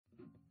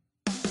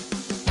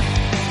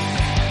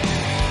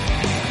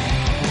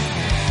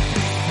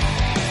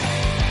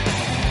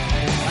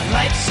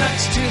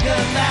march to the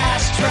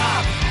last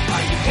drop.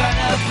 Are you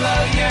gonna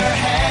blow your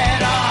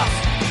head off?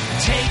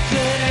 Take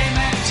good aim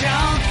and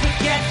don't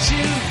forget to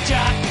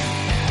duck.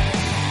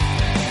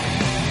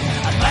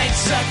 A life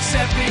sucks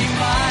every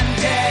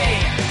Monday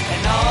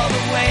and all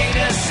the way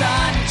to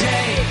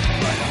Sunday,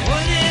 but I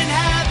wouldn't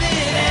have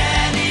it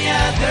any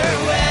other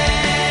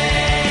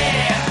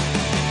way.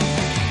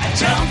 I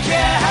don't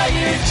care how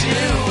you're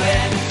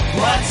doing,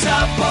 what's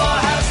up or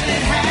how's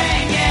it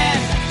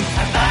hanging.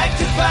 I'd like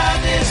to buy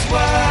this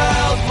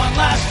world one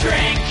last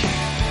drink.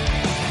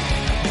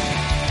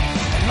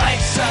 And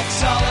life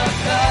sucks all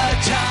of the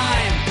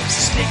time.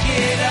 Stick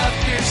it up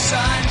your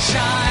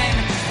sunshine,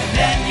 and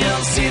then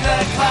you'll see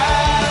the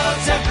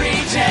clouds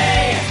every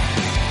day.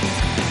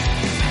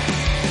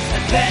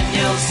 And then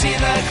you'll see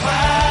the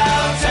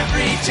clouds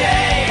every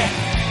day.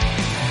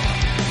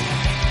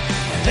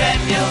 And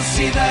then you'll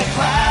see the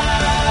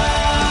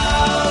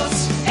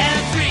clouds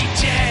every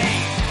day.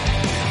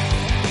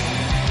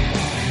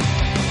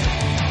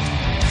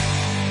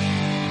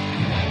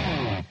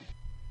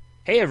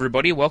 Hey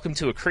everybody, welcome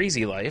to A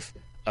Crazy Life.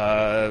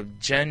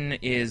 Jen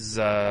is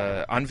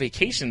on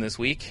vacation this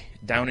week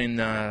down in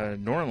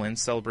New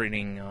Orleans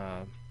celebrating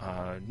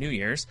New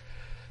Year's.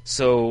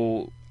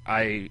 So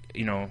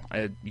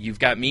you've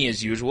got me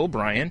as usual,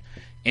 Bryan,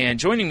 and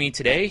joining me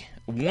today,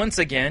 once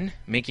again,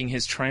 making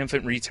his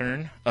triumphant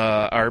return,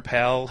 our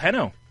pal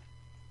Henno.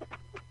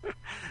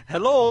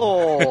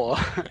 Hello,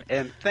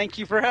 and thank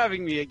you for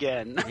having me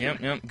again.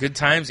 Yep, good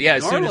times. Yeah,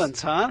 New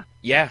Orleans, huh?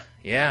 Yeah.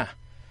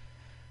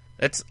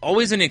 That's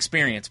always an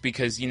experience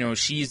because,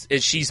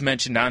 she's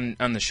mentioned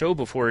on the show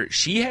before,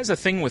 she has a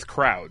thing with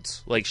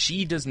crowds. Like,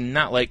 she does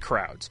not like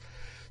crowds.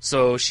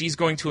 So she's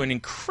going to an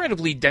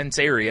incredibly dense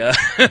area,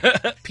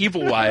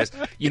 people-wise,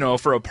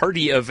 for a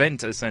party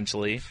event,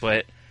 essentially.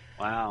 But,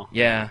 wow.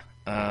 Yeah,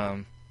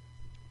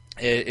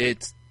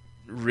 it's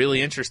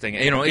really interesting.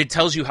 It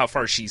tells you how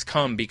far she's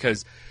come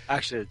because...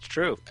 Actually, it's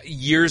true.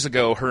 Years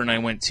ago, her and I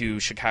went to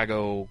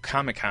Chicago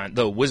Comic-Con,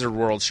 the Wizard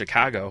World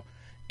Chicago.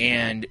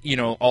 And,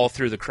 all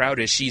through the crowd,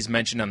 as she's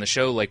mentioned on the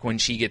show, like when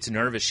she gets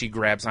nervous, she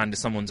grabs onto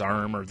someone's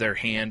arm or their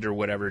hand or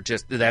whatever.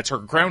 Just that's her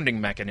grounding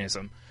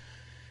mechanism.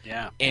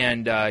 Yeah.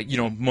 And,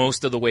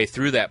 most of the way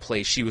through that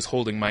place, she was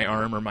holding my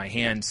arm or my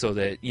hand so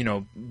that,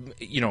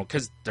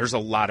 because there's a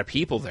lot of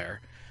people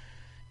there.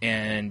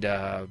 And,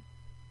 so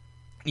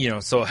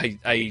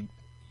I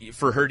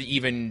for her to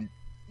even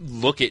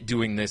look at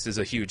doing this is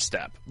a huge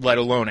step, let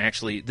alone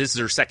actually, this is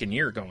her second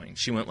year going.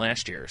 She went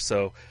last year.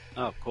 So,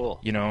 oh, cool.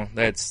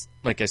 That's,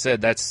 like I said,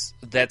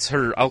 that's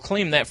her. I'll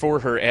claim that for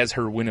her as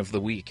her win of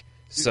the week.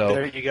 So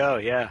there you go,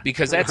 yeah.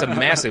 Because that's a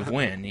massive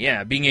win.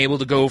 Yeah, being able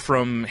to go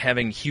from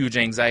having huge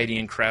anxiety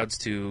in crowds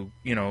to,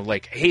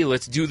 like, hey,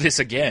 let's do this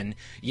again,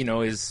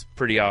 is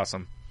pretty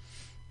awesome.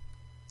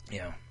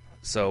 Yeah.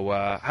 So,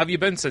 how have you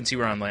been since you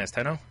were on last,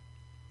 Henno?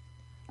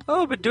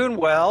 Oh, I've been doing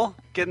well,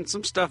 getting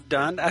some stuff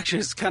done. Actually,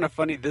 it's kind of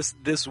funny.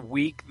 This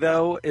week,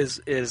 though, is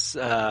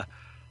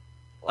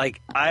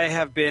like I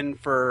have been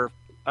for,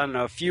 I don't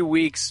know, a few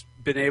weeks,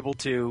 been able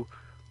to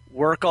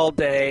work all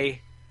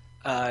day,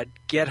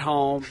 get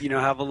home,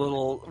 have a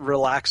little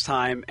relaxed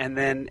time, and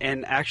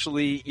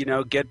actually,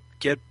 get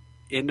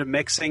into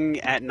mixing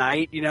at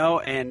night,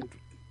 and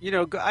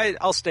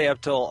I'll stay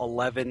up till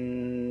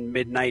 11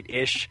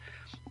 midnight-ish,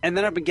 and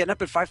then I've been getting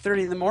up at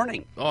 5:30 in the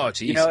morning. Oh,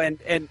 jeez.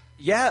 And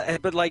yeah,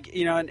 but like,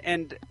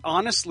 and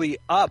honestly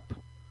up,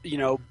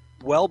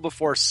 well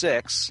before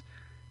 6,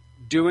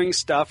 doing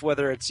stuff,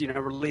 whether it's,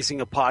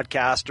 releasing a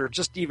podcast or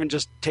just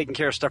taking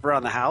care of stuff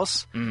around the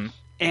house,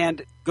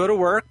 and go to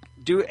work,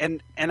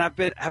 and I've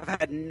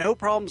had no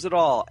problems at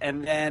all.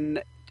 And then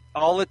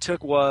all it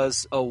took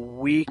was a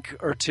week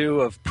or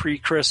two of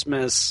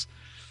pre-Christmas,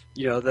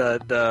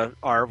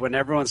 when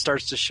everyone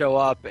starts to show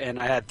up, and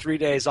I had 3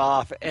 days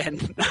off,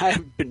 and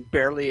I've been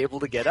barely able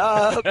to get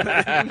up in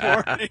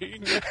the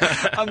morning.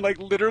 I'm like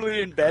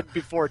literally in bed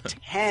before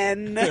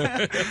 10.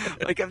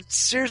 Like I'm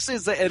seriously,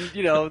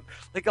 and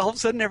like all of a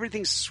sudden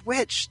everything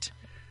switched,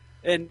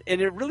 and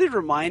it really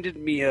reminded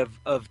me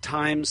of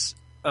times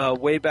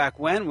way back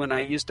when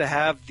I used to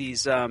have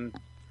these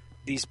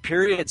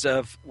periods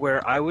of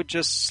where I would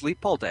just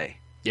sleep all day.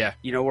 Yeah,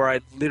 where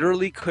I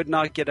literally could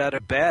not get out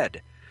of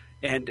bed.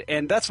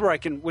 And that's where I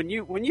can, when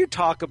you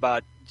talk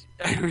about,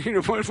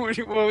 what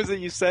was it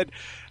you said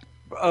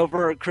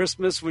over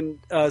Christmas when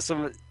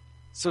so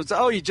it's,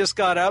 oh, you just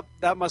got up,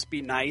 that must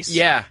be nice.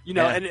 Yeah.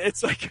 And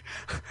it's like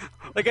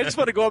I just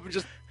want to go up and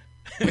just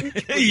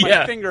with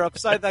my finger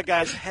upside that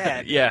guy's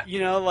head. Yeah.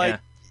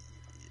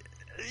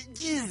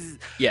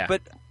 Yeah.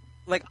 But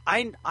like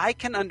I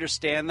can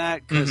understand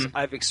that because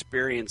I've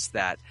experienced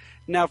that.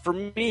 Now, for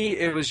me,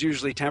 it was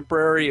usually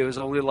temporary. It was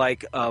only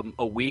like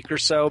a week or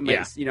so.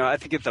 Yeah. I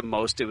think at the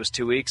most it was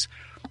 2 weeks.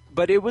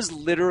 But it was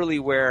literally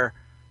where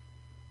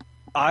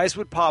eyes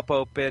would pop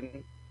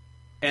open,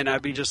 and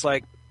I'd be just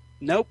like,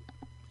 nope.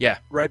 Yeah.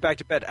 Right back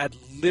to bed. I'd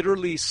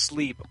literally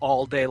sleep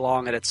all day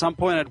long, and at some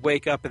point I'd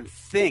wake up and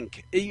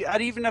think.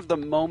 I'd even have the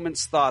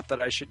moment's thought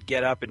that I should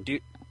get up and do.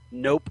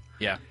 Nope.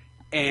 Yeah.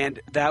 And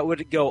that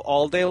would go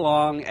all day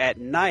long. At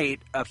night,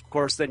 of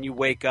course, then you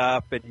wake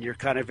up and you're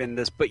kind of in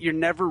this, but you're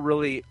never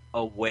really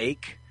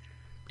awake.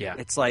 Yeah.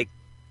 It's like,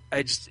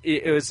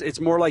 it's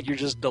more like you're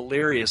just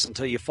delirious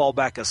until you fall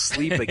back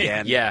asleep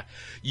again. Yeah.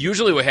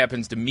 Usually what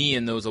happens to me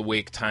in those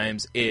awake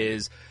times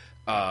is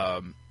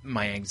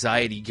my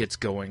anxiety gets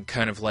going,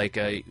 kind of like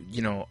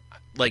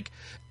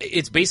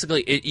it's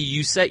basically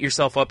you set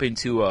yourself up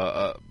into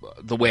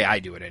the way I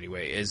do it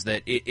anyway, is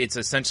that it's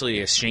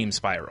essentially a shame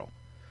spiral.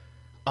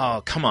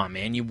 Oh, come on,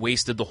 man. You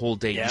wasted the whole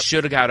day. Yep. You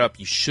should have got up.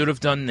 You should have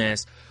done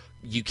this.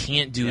 You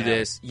can't do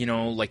this.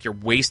 Like you're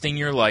wasting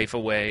your life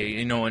away,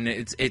 and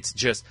it's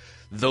just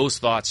those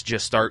thoughts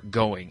just start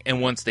going.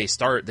 And once they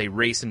start, they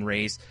race and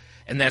race.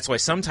 And that's why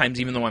sometimes,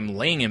 even though I'm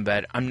laying in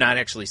bed, I'm not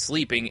actually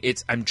sleeping.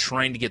 I'm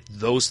trying to get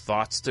those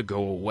thoughts to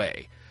go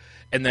away.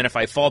 And then if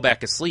I fall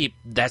back asleep,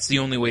 that's the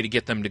only way to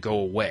get them to go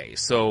away.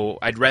 So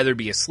I'd rather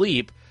be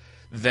asleep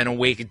than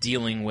awake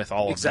dealing with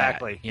all of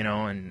that.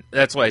 And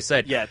that's why I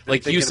said,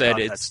 like you said,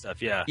 it's that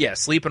stuff,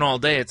 sleeping all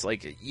day. It's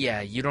like,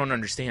 you don't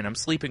understand. I'm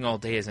sleeping all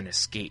day as an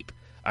escape.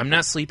 I'm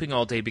not sleeping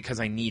all day because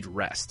I need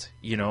rest,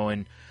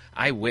 and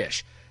I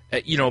wish,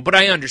 but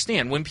I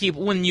understand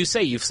when you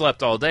say you've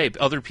slept all day,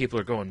 other people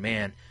are going,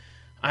 man,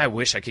 I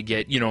wish I could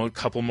get, a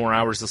couple more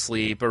hours of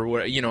sleep or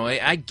what,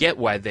 I get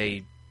why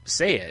they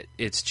say it.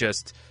 It's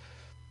just,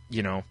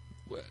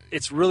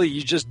 it's really,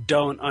 you just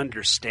don't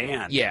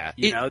understand. Yeah.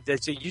 You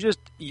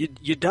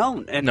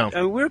don't. And, no.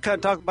 And we were kind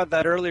of talking about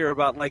that earlier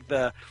about like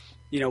the,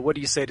 what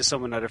do you say to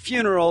someone at a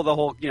funeral, the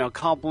whole,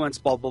 compliments,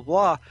 blah, blah,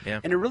 blah.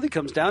 Yeah. And it really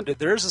comes down to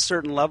there's a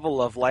certain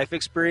level of life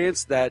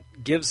experience that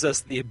gives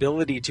us the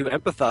ability to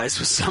empathize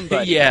with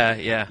somebody.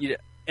 Yeah.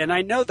 And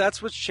I know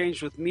that's what's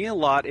changed with me a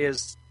lot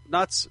is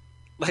not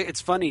like,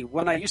 it's funny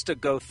when I used to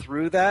go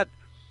through that,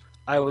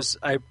 I was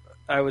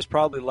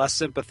probably less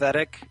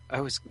sympathetic. I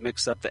always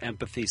mix up the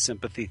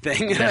empathy-sympathy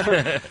thing.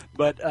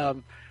 But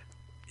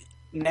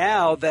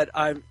now that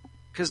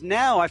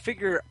now I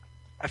figure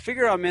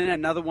I'm in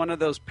another one of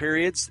those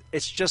periods.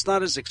 It's just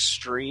not as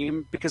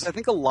extreme because I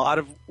think a lot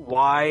of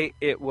why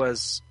it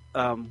was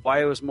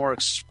more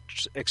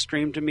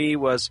extreme to me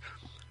was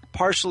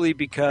partially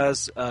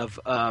because of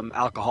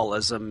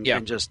alcoholism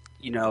and just,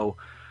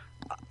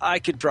 I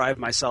could drive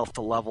myself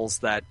to levels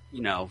that,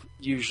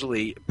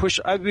 usually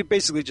I'd be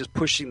basically just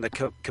pushing the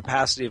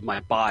capacity of my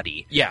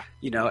body. Yeah.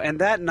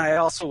 And I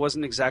also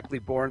wasn't exactly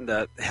born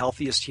the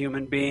healthiest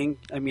human being.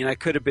 I mean, I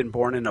could have been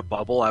born in a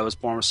bubble. I was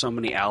born with so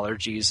many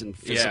allergies and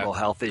physical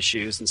health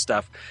issues and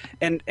stuff.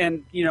 And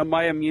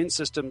my immune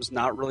system's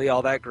not really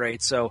all that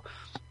great. So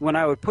when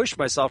I would push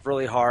myself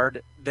really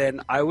hard,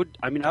 then I would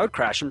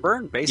crash and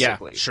burn,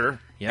 basically. Yeah, sure.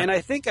 Yeah. And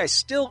I think I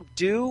still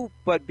do,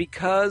 but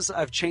because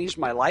I've changed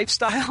my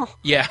lifestyle,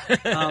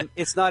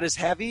 it's not as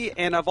heavy.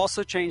 And I've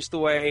also changed the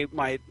way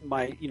I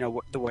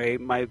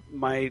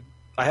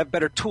have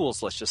better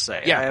tools. Let's just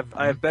say, I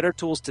have better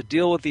tools to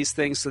deal with these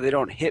things, so they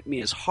don't hit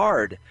me as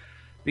hard.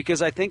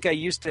 Because I think I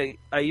used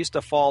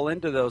to fall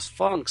into those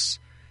funks,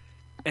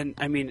 and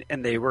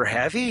they were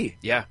heavy.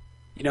 Yeah.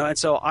 And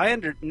so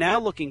now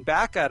looking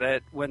back at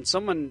it, when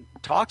someone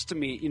talks to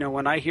me,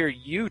 when I hear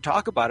you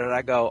talk about it,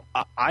 I go,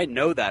 I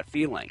know that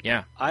feeling.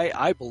 Yeah.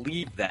 I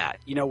believe that,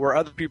 where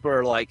other people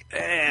are like,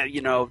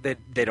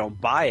 they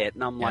don't buy it.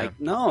 And I'm like,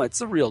 no, it's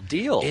the real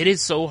deal. It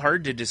is so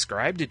hard to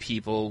describe to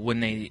people when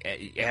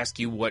they ask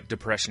you what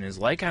depression is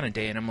like on a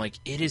day. And I'm like,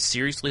 it is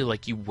seriously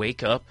like you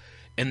wake up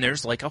and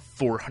there's like a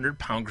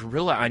 400-pound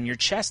gorilla on your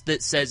chest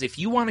that says, if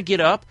you want to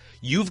get up,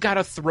 you've got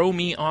to throw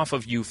me off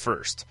of you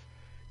first.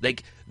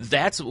 Like,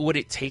 that's what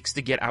it takes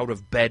to get out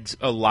of bed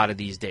a lot of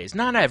these days.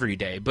 Not every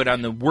day, but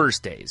on the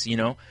worst days,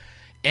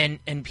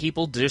 And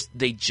people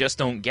they just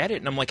don't get it.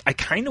 And I'm like, I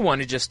kind of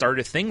want to just start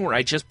a thing where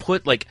I just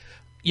put, like,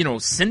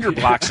 cinder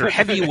blocks or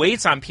heavy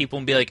weights on people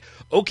and be like,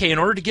 okay, in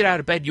order to get out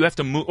of bed, you have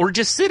to move, or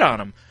just sit on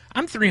them.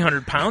 I'm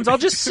 300 pounds. I'll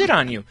just sit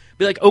on you.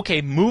 Be like,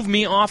 okay, move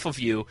me off of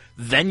you.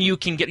 Then you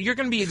can you're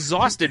going to be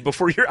exhausted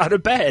before you're out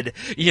of bed,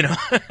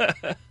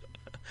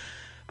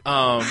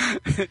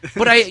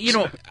 But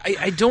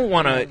I don't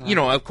want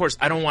to, of course,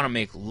 I don't want to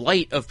make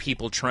light of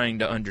people trying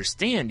to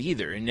understand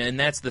either. And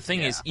that's the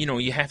thing is,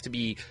 you have to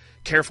be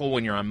careful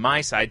when you're on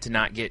my side to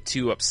not get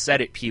too upset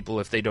at people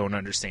if they don't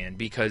understand,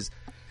 because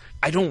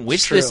I don't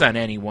wish this on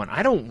anyone.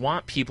 I don't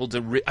want people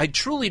to, I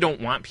truly don't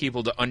want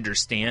people to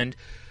understand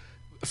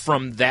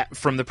from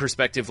the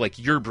perspective like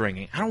you're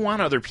bringing. I don't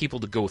want other people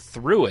to go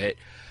through it.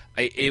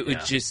 It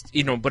would just,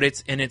 but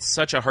it's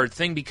such a hard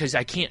thing because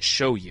I can't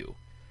show you.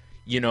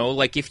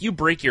 Like if you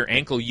break your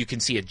ankle, you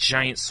can see a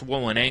giant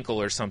swollen ankle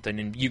or something,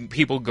 and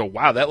people go,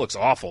 "Wow, that looks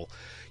awful,"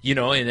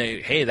 and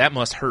hey, that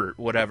must hurt,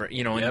 whatever,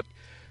 And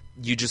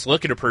you just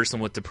look at a person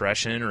with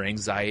depression or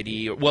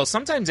anxiety. Well,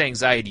 sometimes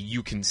anxiety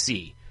you can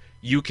see.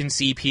 You can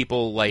see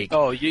people like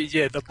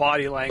the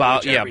body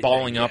language,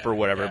 balling up or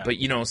whatever.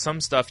 Yeah. But some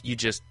stuff you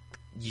just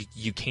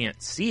you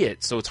can't see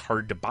it, so it's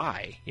hard to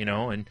buy.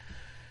 And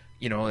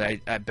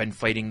I've been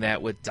fighting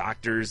that with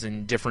doctors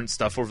and different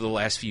stuff over the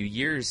last few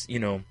years.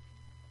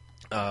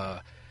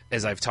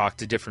 as I've talked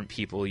to different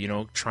people,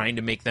 trying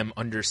to make them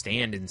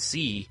understand and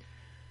see,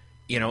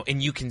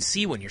 and you can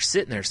see when you're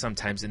sitting there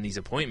sometimes in these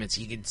appointments,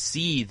 you can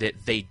see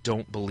that they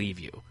don't believe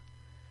you,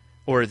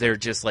 or they're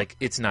just like,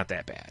 it's not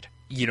that bad.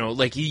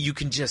 Like you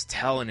can just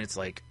tell, and it's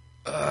like,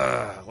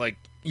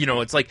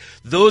 it's like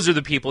those are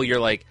the people you're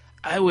like,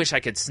 I wish I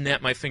could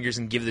snap my fingers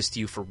and give this to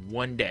you for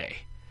one day.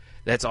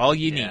 That's all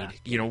you need.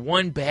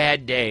 One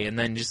bad day, and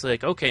then just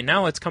like, okay,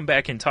 now let's come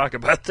back and talk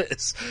about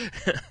this.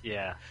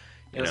 Yeah.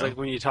 It was like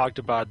when you talked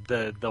about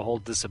the whole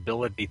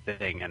disability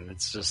thing, and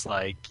it's just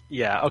like,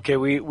 yeah, okay,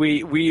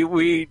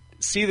 we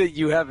see that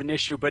you have an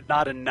issue, but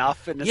not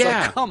enough, and it's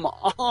like, come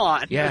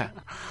on. Yeah,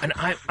 and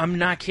I'm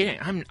not kidding.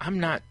 I'm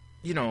not.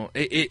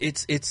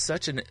 It's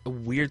such a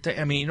weird thing.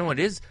 I mean, it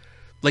is.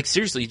 Like,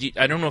 seriously,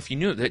 I don't know if you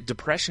knew that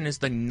depression is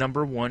the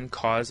number one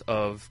cause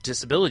of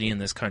disability in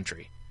this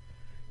country.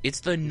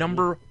 It's the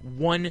number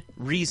one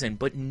reason,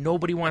 but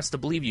nobody wants to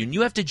believe you. And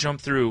you have to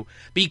jump through,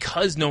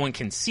 because no one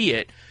can see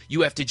it,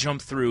 you have to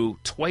jump through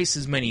twice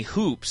as many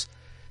hoops.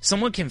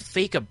 Someone can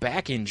fake a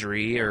back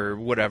injury or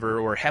whatever,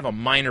 or have a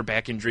minor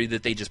back injury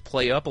that they just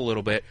play up a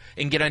little bit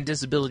and get on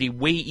disability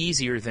way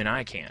easier than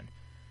I can.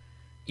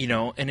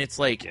 And it's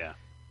like...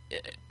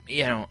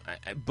 Yeah.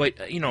 But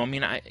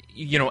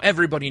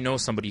everybody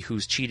knows somebody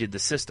who's cheated the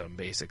system,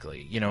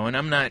 basically, and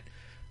I'm not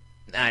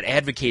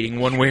advocating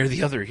one way or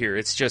the other here.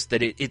 It's just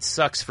that it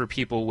sucks for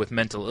people with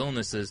mental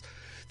illnesses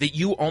that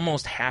you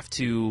almost have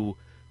to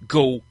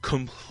go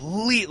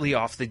completely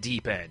off the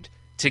deep end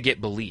to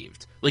get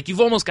believed. Like, you've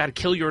almost got to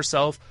kill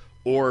yourself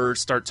or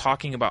start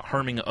talking about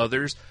harming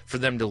others for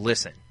them to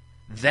listen.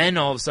 Then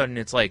all of a sudden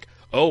it's like,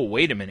 oh,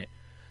 wait a minute.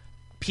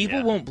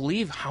 People won't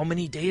believe how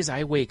many days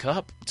I wake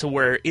up to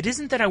where it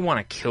isn't that I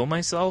want to kill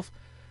myself,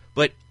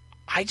 but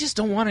I just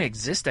don't want to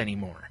exist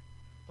anymore.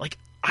 Like,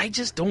 I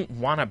just don't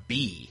want to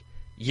be,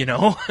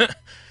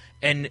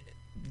 And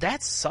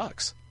that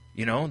sucks,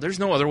 There's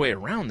no other way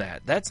around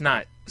that. That's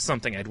not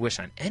something I'd wish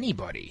on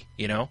anybody,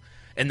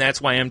 And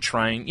that's why I'm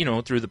trying,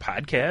 through the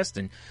podcast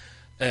and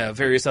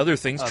various other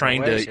things,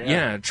 trying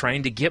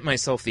to get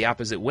myself the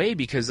opposite way,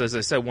 because, as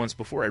I said once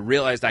before, I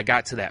realized I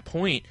got to that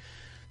point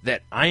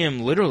that I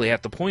am literally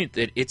at the point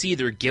that it's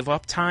either give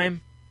up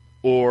time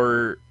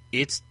or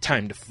it's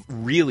time to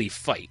really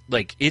fight.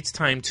 Like, it's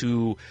time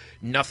to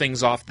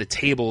nothing's off the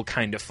table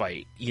kind of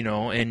fight,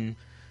 and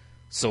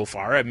so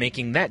far I'm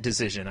making that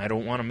decision. I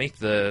don't want to make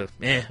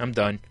I'm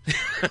done,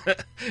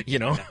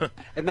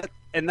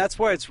 And that's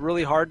why it's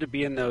really hard to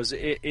be in those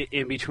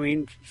in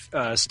between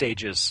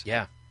stages.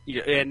 Yeah.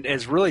 And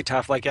it's really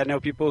tough. Like, I know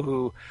people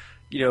who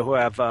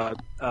have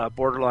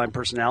borderline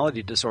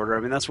personality disorder. I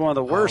mean, that's one of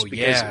the worst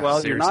because,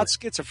 seriously. You're not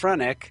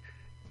schizophrenic.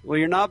 Well,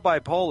 you're not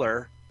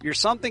bipolar. You're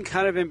something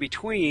kind of in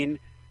between.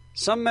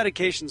 Some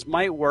medications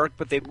might work,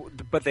 but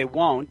they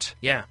won't.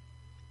 Yeah.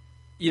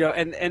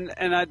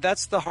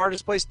 That's the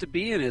hardest place to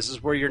be in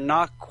is where you're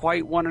not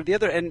quite one or the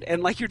other.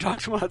 And like you're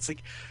talking about, it's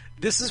like,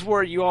 this is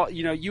where you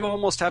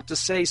almost have to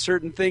say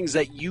certain things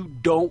that you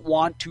don't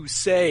want to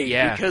say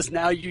because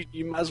now you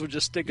might as well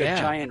just stick a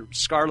giant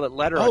scarlet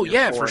letter on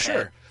your forehead. For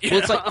sure. Well,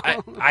 it's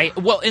like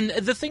and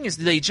the thing is,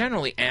 they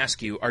generally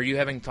ask you, are you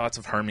having thoughts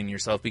of harming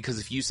yourself? Because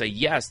if you say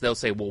yes, they'll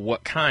say, well,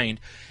 what kind?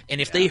 And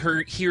if they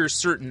hear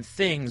certain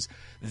things,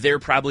 they're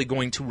probably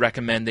going to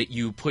recommend that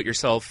you put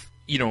yourself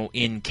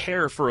in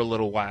care for a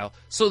little while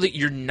so that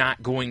you're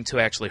not going to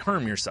actually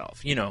harm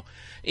yourself.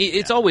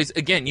 It's always,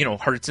 again,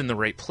 heart's in the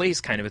right place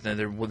kind of a thing.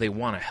 They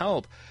want to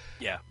help.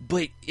 Yeah.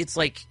 But it's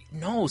like,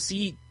 no,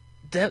 see,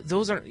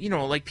 those are,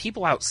 like,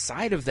 people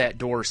outside of that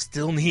door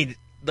still need,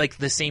 like,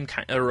 the same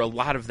kind, or a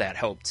lot of that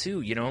help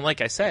too.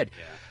 Like I said,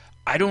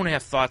 I don't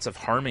have thoughts of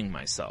harming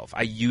myself.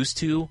 I used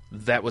to.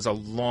 That was a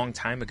long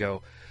time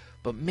ago.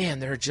 But man,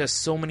 there are just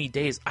so many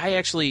days.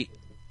 I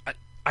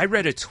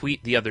read a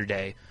tweet the other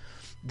day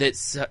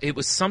that it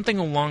was something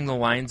along the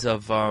lines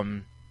of,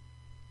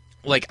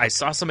 like, I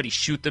saw somebody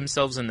shoot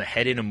themselves in the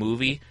head in a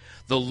movie.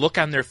 The look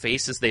on their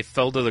face as they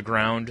fell to the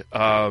ground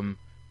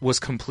was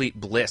complete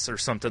bliss or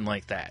something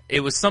like that.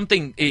 It was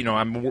something,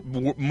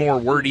 I'm more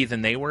wordy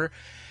than they were.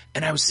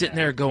 And I was sitting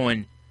there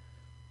going,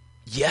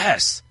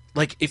 yes.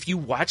 Like, if you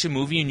watch a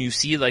movie and you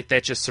see, like,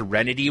 that just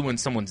serenity when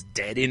someone's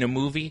dead in a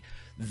movie,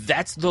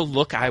 that's the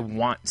look I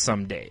want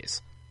some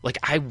days. Like,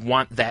 I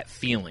want that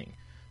feeling.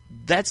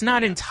 That's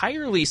not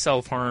entirely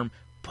self-harm,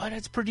 but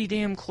it's pretty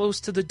damn close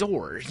to the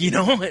door.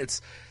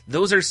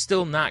 Those are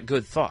still not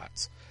good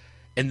thoughts.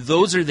 And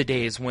those are the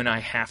days when I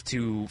have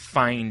to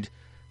find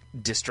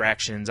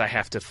distractions. I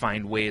have to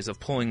find ways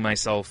of pulling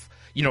myself,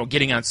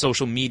 getting on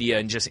social media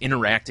and just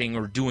interacting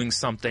or doing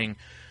something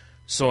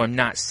so I'm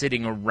not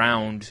sitting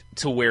around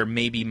to where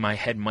maybe my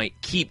head might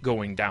keep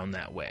going down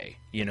that way,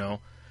 Yeah.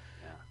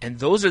 And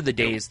those are the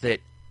days that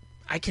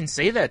I can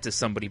say that to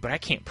somebody, but I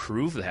can't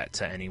prove that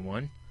to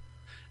anyone.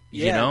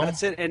 Yeah,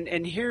 that's it.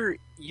 And here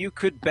you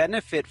could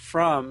benefit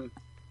from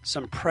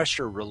some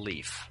pressure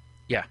relief.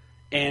 Yeah.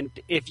 And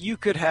if you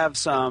could have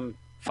some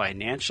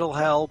financial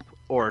help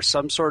or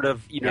some sort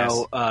of,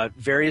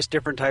 various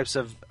different types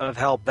of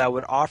help that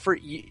would offer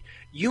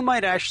you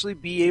might actually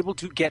be able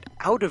to get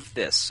out of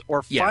this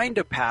or find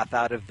a path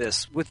out of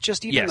this with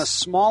just even a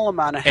small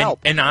amount of help.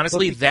 And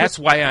honestly, that's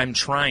why I'm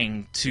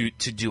trying to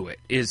do it,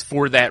 is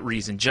for that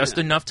reason. Just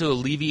enough to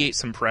alleviate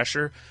some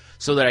pressure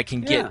so that I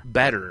can get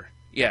better.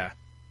 Yeah.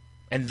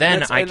 And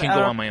then I can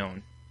go on my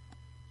own.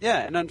 Yeah,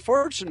 and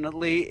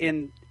unfortunately,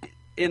 in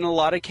a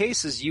lot of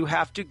cases, you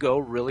have to go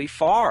really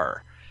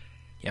far.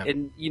 Yeah.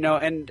 And, you know,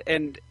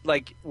 and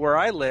like where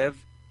I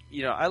live,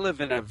 you know, I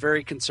live in a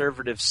very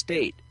conservative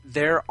state.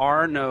 There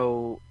are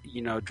no,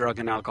 you know, drug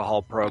and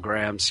alcohol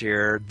programs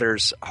here.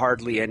 There's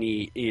hardly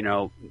any, you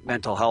know,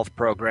 mental health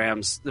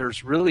programs.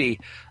 There's really,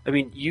 I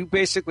mean, you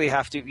basically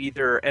have to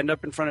either end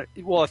up in front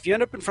of, well, if you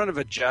end up in front of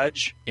a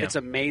judge, it's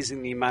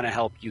amazing the amount of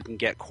help you can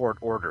get court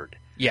ordered.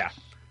 Yeah.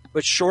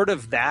 But short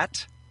of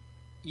that,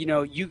 you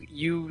know,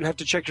 you have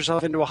to check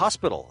yourself into a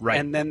hospital. Right.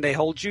 And then they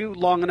hold you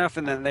long enough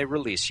and then they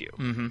release you.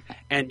 Mm-hmm.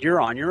 And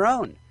you're on your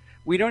own.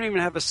 We don't even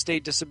have a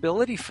state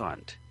disability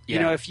fund. Yeah.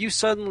 You know, if you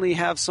suddenly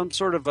have some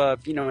sort of a,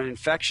 you know, an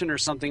infection or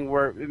something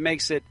where it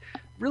makes it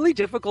really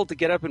difficult to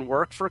get up and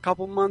work for a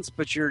couple months,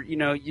 but you're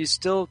going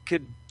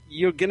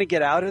to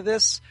get out of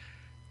this.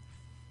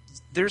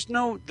 There's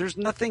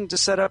nothing to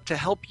set up to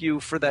help you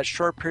for that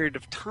short period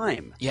of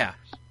time. Yeah.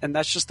 And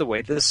that's just the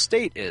way this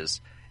state is.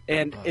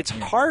 And it's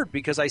hard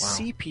because I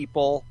see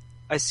people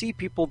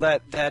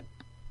that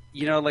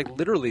you know, like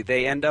literally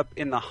they end up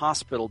in the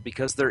hospital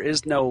because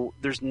there's nothing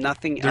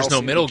else. There's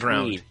no middle between.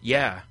 ground.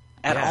 Yeah.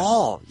 At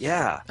all.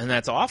 Yeah. And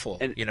that's awful.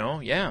 And, you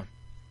know,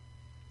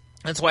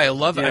 That's why I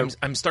love it.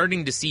 I'm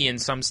starting to see in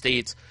some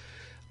states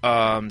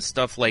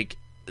stuff like,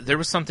 there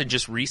was something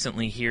just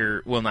recently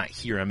here, well, not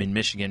here, I'm in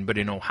Michigan, but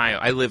in Ohio.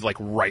 I live like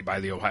right by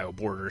the Ohio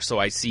border, so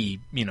I see,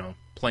 you know,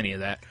 plenty of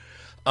that.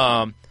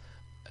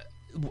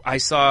 I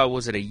saw,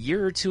 was it a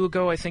year or two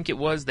ago, I think it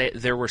was, that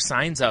there were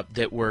signs up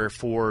that were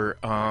for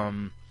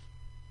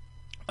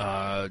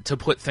to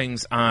put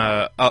things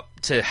up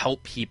to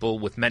help people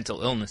with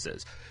mental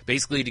illnesses.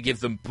 Basically to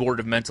give the Board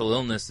of Mental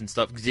Illness and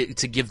stuff,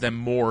 to give them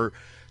more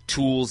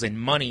tools and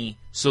money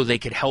so they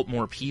could help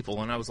more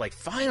people. And I was like,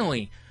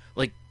 finally,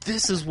 like,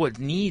 this is what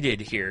needed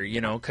here, you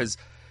know, because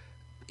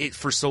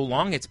for so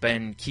long it's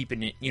been keep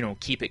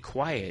it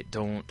quiet,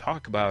 don't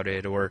talk about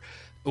it, or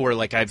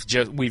like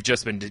we've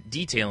just been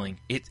detailing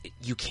it.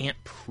 You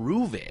can't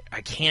prove it.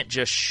 I can't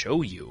just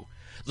show you.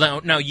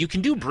 Now you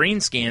can do brain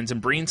scans, and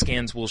brain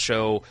scans will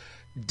show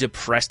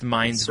depressed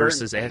minds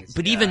versus,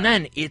 but even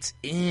then, it's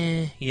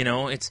you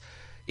know, it's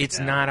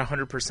not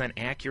 100%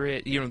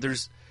 accurate. You know,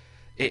 there's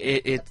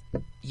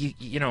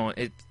you know,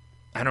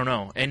 I don't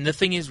know. And the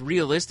thing is,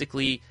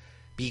 realistically,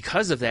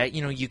 because of that,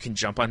 you know, you can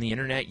jump on the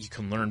internet, you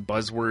can learn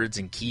buzzwords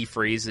and key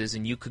phrases,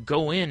 and you could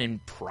go in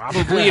and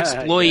probably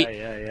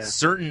exploit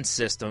certain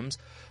systems.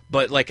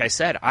 But like I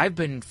said, I've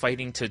been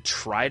fighting to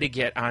try to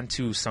get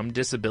onto some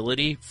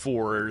disability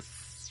for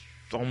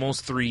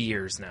almost 3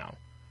 years now.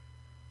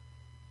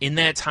 In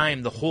that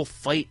time, the whole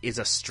fight is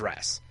a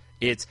stress.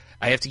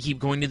 I have to keep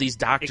going to these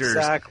doctors.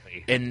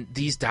 Exactly. And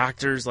these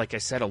doctors, like I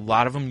said, a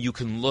lot of them, you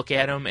can look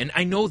at them, and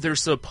I know they're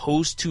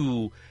supposed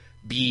to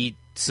be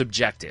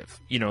subjective,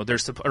 you know,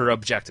 or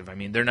objective. I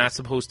mean, they're not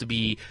supposed to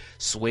be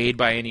swayed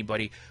by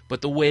anybody,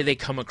 but the way they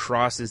come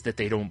across is that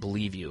they don't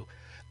believe you.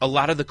 A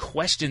lot of the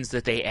questions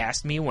that they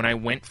asked me when I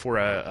went for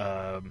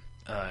an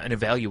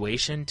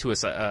evaluation to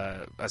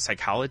a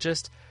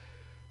psychologist,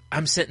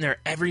 I'm sitting there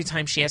every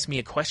time she asked me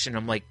a question,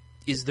 I'm like,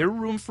 is there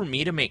room for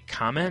me to make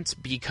comments?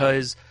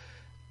 Because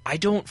I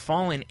don't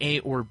fall in A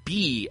or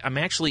B. I'm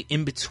actually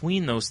in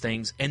between those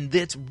things, and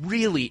that's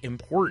really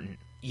important,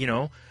 you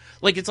know?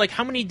 Like, it's like,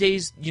 how many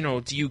days, you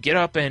know, do you get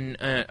up and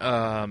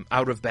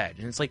out of bed?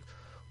 And it's like,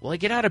 well, I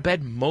get out of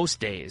bed most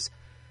days,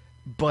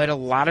 but a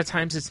lot of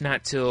times it's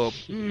not till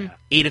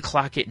 8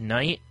 o'clock at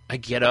night. I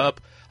get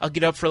up. I'll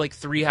get up for like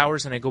 3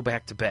 hours, and I go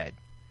back to bed.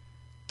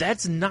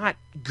 That's not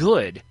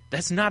good.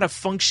 That's not a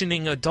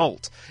functioning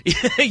adult.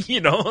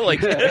 You know,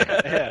 like,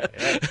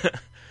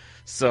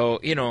 so,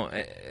 you know,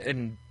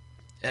 and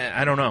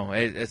I don't know.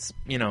 It's,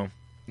 you know,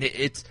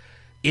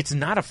 it's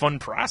not a fun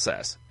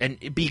process.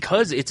 And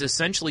because it's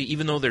essentially,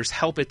 even though there's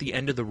help at the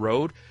end of the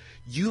road,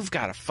 you've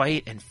got to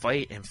fight and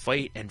fight and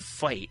fight and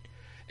fight.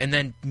 And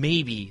then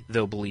maybe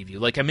they'll believe you.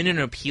 Like, I'm in an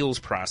appeals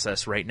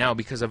process right now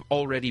because I've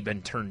already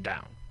been turned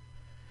down.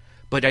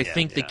 But I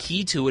think the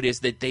key to it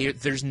is that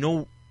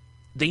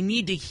they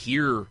need to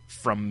hear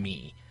from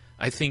me,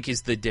 I think,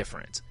 is the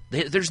difference.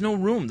 There's no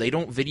room. They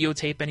don't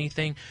videotape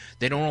anything.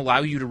 They don't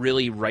allow you to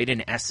really write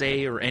an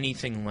essay or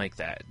anything like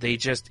that. They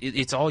just,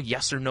 it's all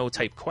yes or no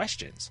type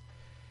questions.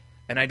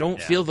 And I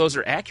don't feel those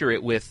are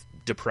accurate with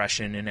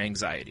depression and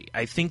anxiety.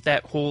 I think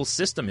that whole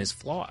system is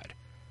flawed,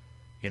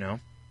 you know?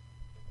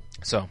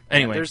 So,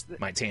 anyway,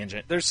 my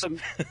tangent. There's some,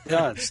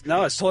 it's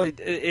totally,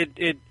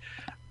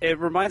 it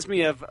reminds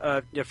me of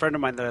a friend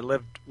of mine that I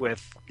lived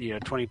with,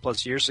 20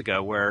 plus years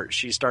ago, where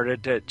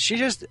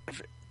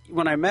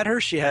when I met her,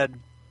 she had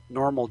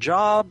normal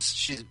jobs.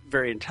 She's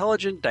very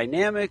intelligent,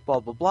 dynamic,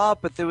 blah, blah, blah.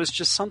 But there was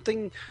just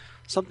something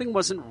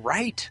wasn't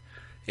right.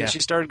 And she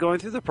started going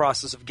through the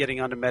process of getting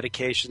onto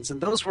medications,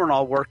 and those weren't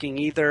all working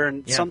either.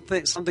 And some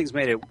things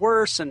made it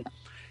worse. And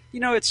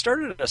it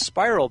started a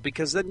spiral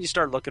because then you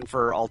start looking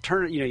for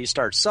alternative. You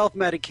start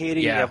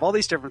self-medicating. You have all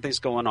these different things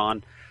going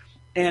on,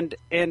 and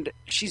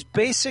she's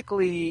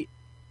basically,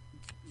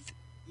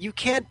 you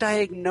can't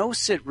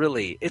diagnose it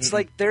really. It's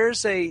like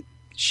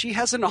she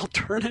has an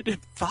alternative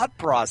thought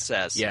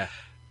process. Yeah.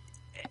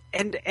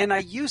 And I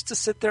used to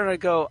sit there and I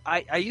go,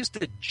 I used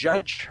to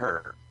judge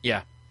her.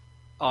 Yeah.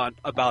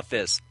 About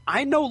this.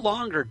 I no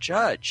longer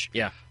judge.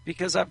 Yeah.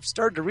 Because I've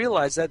started to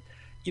realize that,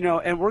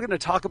 and we're going to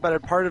talk about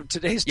it part of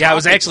today's topic. Yeah, I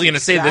was actually going to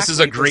say this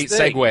is a great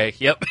segue.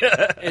 Yep.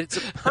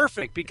 It's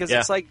perfect because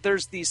it's like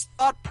there's these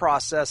thought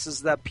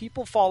processes that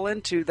people fall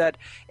into that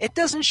it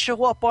doesn't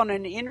show up on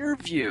an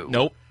interview.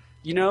 Nope.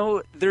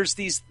 There's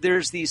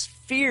these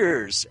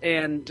fears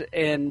and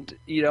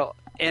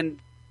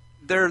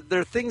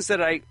they're things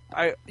that I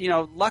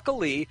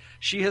luckily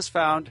she has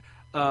found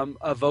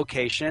a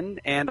vocation,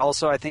 and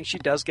also I think she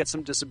does get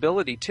some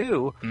disability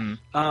too.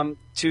 And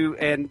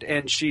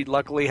she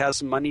luckily has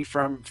some money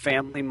from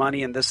family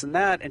money and this and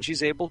that, and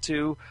she's able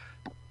to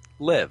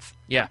live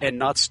and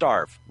not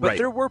starve. But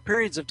there were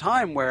periods of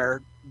time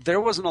where there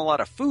wasn't a lot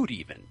of food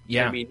even.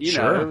 Yeah, I mean,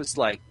 it was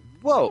like,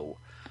 whoa.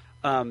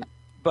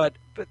 But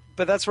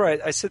that's right.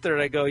 I sit there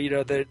and I go,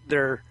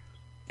 they're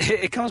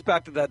it comes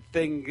back to that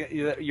thing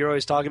that you're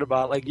always talking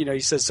about. Like, you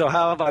said, so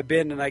how have I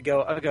been? And I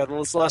go, okay, well,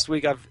 this last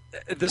week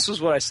this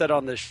was what I said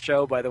on this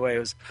show, by the way. It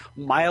was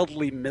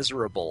mildly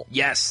miserable.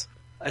 Yes.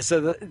 I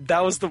said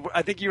that was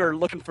I think you were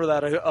looking for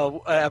that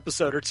a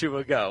episode or two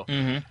ago.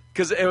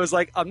 Because it was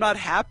like, I'm not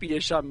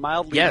happy-ish, I'm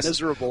mildly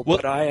miserable,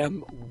 but I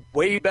am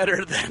way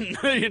better than,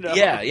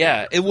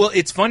 Yeah.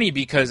 It's funny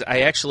because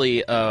I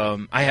actually,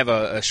 I have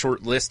a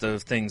short list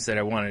of things that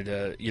I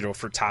wanted to,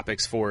 for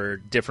topics for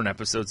different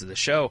episodes of the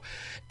show.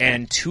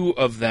 And two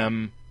of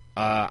them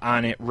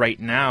on it right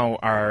now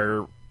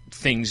are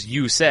things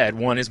you said.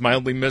 One is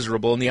mildly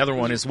miserable, and the other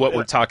one is what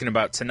we're talking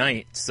about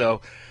tonight.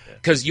 So...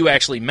 Because you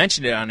actually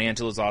mentioned it on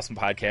Angela's Awesome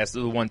Podcast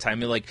the one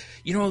time. You're like,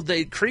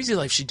 the Crazy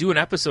Life should do an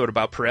episode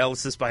about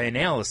paralysis by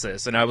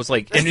analysis. And I was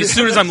like, and as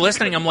soon as I'm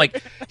listening, I'm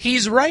like,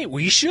 he's right,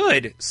 we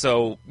should.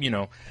 So,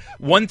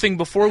 one thing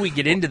before we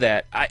get into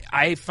that,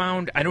 I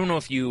found, I don't know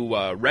if you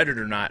read it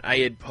or not,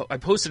 I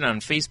posted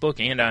on Facebook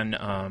and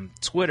on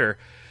Twitter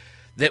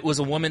that was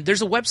a woman,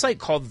 there's a website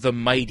called The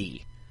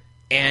Mighty.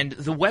 And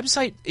the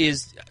website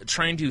is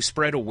trying to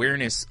spread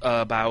awareness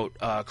about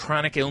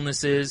chronic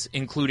illnesses,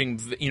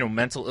 including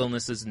mental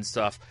illnesses and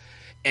stuff.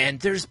 And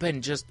there's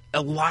been just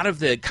a lot of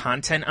the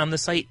content on the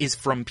site is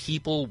from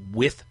people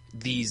with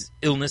these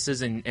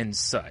illnesses and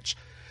such.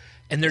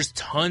 And there's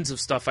tons of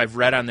stuff I've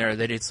read on there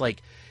that it's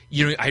like,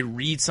 I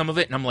read some of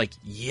it and I'm like,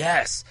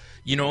 yes,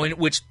 and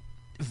which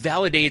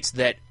validates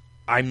that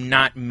I'm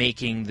not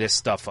making this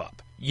stuff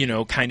up,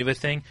 kind of a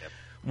thing. Yep.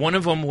 One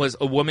of them was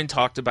a woman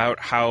talked about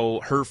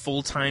how her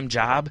full-time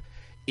job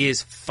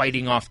is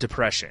fighting off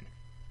depression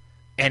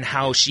and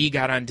how she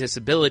got on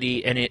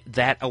disability and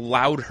that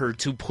allowed her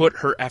to put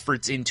her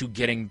efforts into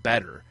getting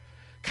better,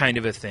 kind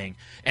of a thing.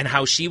 And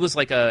how she was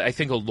like I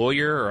think a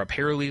lawyer or a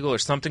paralegal or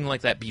something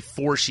like that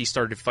before she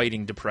started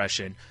fighting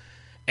depression.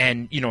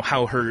 And,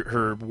 how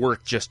her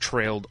work just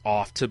trailed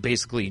off to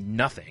basically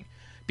nothing.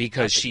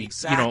 Because she,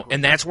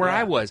 and that's where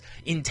I was.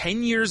 In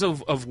 10 years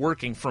of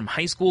working, from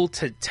high school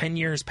to 10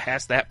 years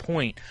past that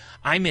point,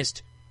 I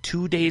missed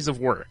 2 days of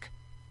work.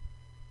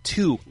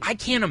 2. I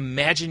can't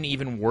imagine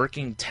even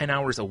working 10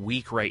 hours a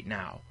week right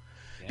now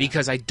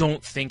because I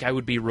don't think I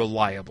would be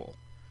reliable.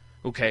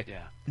 Okay?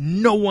 Yeah.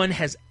 No one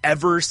has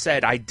ever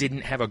said I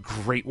didn't have a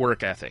great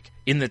work ethic.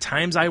 In the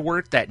times I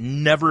worked, that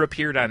never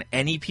appeared on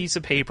any piece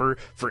of paper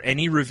for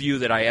any review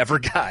that I ever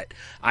got.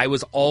 I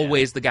was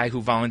always the guy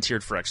who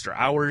volunteered for extra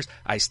hours.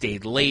 I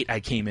stayed late. I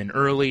came in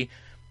early.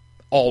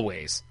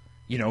 Always.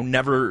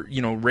 Never,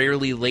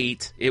 rarely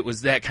late. It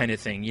was that kind of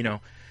thing,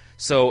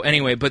 So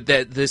anyway, but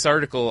this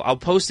article, I'll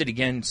post it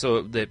again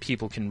so that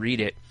people can read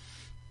it.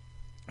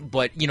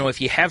 But,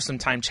 if you have some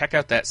time, check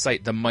out that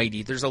site, The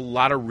Mighty. There's a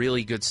lot of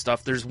really good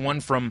stuff. There's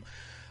one from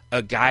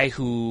a guy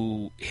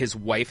who his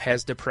wife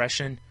has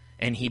depression,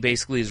 and he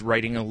basically is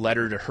writing a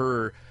letter to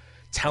her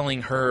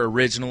telling her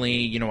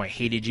originally, I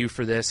hated you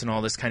for this and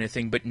all this kind of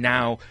thing, but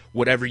now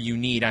whatever you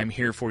need, I'm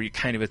here for you,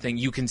 kind of a thing.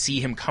 You can see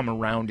him come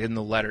around in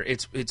the letter.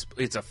 It's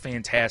a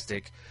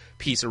fantastic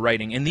piece of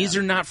writing. And these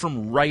are not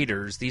from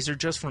writers. These are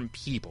just from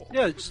people.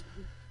 Yeah,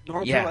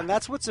 normal people, and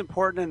that's what's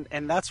important,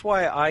 and that's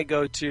why I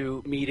go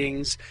to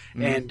meetings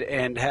and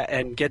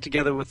get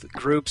together with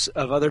groups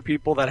of other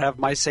people that have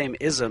my same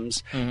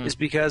isms, is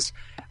because,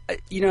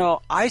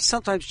 I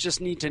sometimes just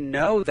need to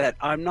know that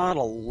I'm not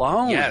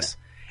alone. Yes,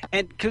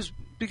 and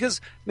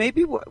because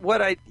maybe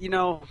what I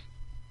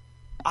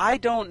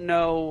don't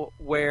know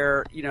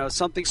where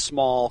something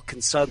small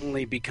can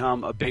suddenly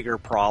become a bigger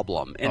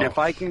problem, and if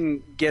I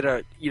can get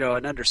an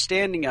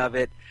understanding of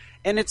it.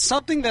 And it's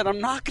something that I'm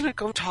not going to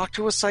go talk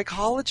to a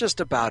psychologist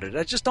about it.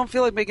 I just don't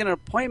feel like making an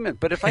appointment.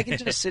 But if I can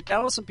just sit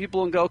down with some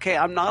people and go, okay,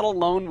 I'm not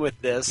alone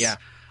with this. Yeah.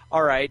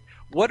 All right,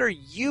 what are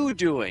you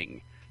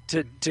doing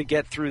to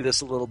get through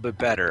this a little bit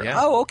better.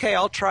 Yeah. Oh, okay,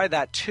 I'll try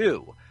that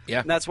too.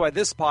 Yeah. And that's why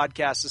this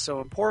podcast is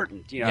so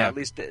important, Yeah. at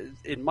least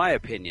in my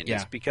opinion, Yeah.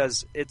 is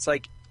because it's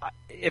like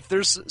if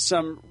there's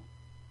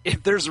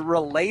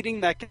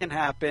relating that can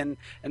happen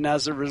and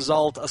as a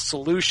result a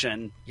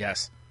solution.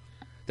 Yes.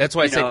 That's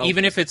why I said,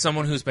 even if it's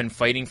someone who's been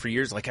fighting for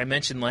years, like I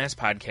mentioned last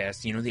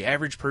podcast, the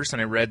average person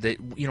I read that,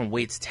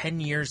 waits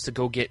 10 years to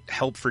go get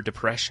help for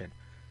depression.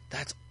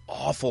 That's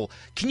awful.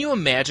 Can you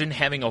imagine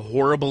having a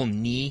horrible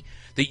knee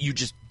that you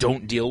just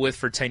don't deal with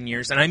for 10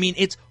 years? And I mean,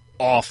 it's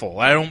awful.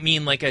 I don't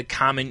mean like a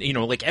common,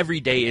 like every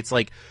day it's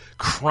like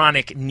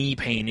chronic knee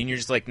pain and you're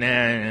just like, nah,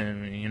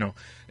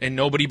 and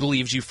nobody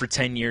believes you for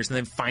 10 years. And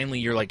then finally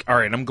you're like, all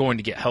right, I'm going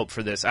to get help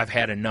for this. I've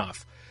had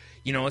enough.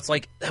 It's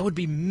like that would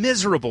be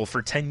miserable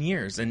for 10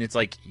 years. And it's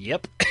like,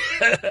 yep.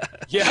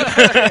 Yeah.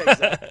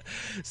 Exactly.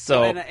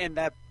 So and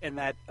that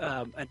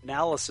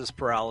analysis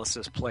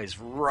paralysis plays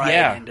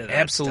right into that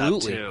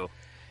absolutely. stuff too.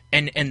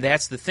 And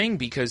that's the thing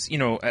because,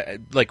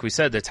 like we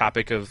said, the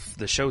topic of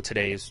the show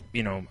today is,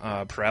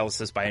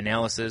 paralysis by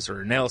analysis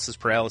or analysis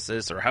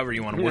paralysis or however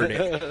you want to word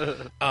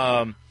it.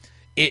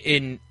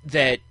 In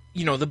that,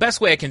 the best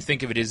way I can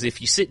think of it is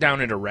if you sit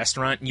down at a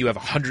restaurant and you have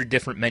 100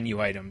 different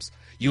menu items,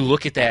 you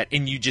look at that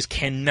and you just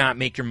cannot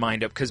make your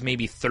mind up because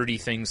maybe 30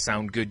 things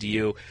sound good to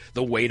you.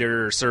 The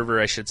waiter or server,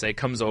 I should say,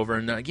 comes over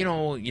and, and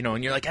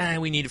you're like,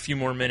 we need a few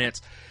more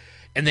minutes.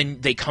 And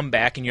then they come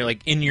back and you're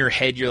like, in your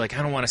head, you're like,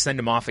 I don't want to send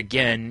them off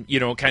again,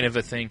 kind of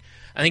a thing.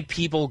 I think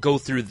people go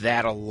through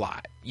that a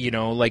lot,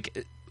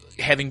 like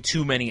having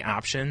too many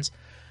options.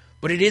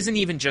 But it isn't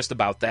even just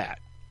about that.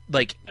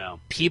 Like,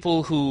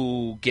 people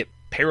who get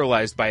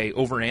paralyzed by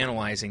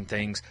overanalyzing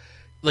things,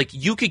 like,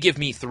 you could give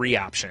me 3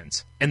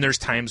 options, and there's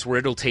times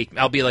where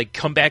I'll be like,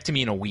 come back to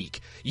me in a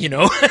week,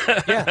 Yeah.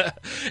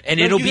 And but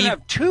it'll you be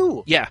have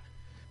 2. Yeah.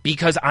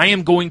 Because I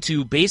am going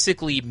to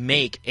basically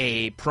make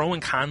a pro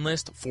and con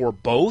list for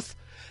both.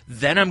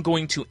 Then I'm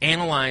going to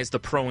analyze the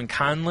pro and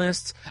con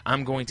lists.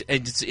 I'm going to.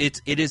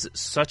 It is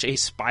such a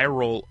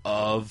spiral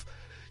of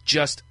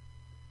just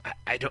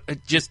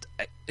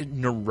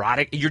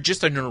neurotic. You're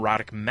just a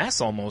neurotic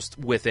mess almost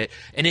with it.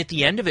 And at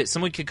the end of it,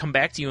 someone could come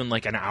back to you in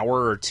like an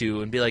hour or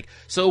two and be like,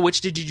 "So which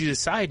did you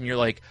decide?" And you're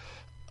like,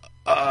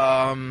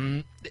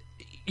 and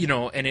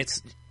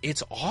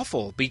it's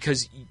awful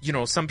because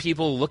some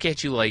people look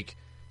at you like,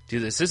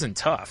 dude, this isn't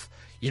tough.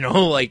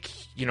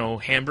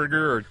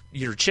 Hamburger or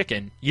your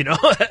chicken,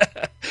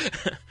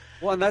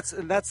 Well, and that's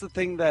the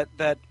thing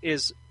that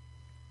is,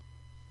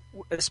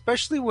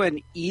 especially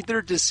when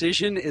either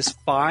decision is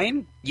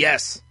fine.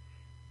 Yes.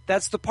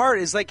 That's the part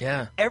is like,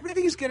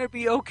 everything's going to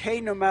be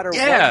okay no matter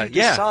what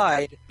you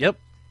decide. Yep.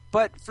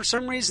 But for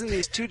some reason,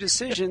 these 2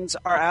 decisions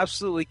are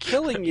absolutely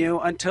killing you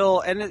until,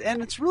 and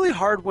it's really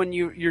hard when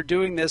you're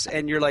doing this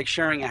and you're like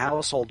sharing a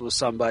household with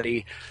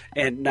somebody,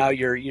 and now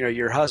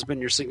your husband,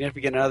 your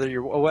significant other,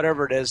 your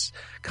whatever it is,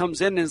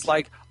 comes in and is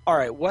like, all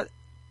right, what,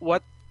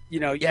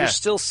 you're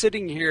still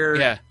sitting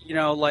here,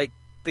 like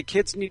the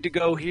kids need to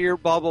go here,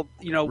 blah blah,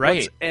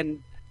 right,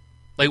 and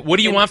like, what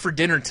do you want for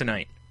dinner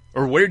tonight,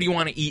 or where do you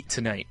want to eat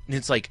tonight? And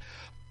it's like,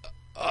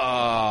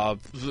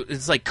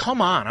 it's like, come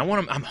on,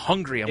 I'm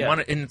hungry. I want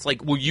it, and it's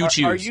like, well, you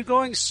choose. Are you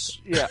going?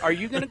 Are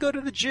you going to go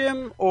to the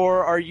gym,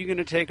 or are you going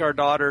to take our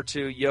daughter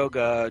to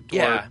yoga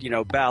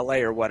or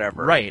ballet or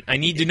whatever? Right. I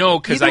need to know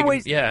because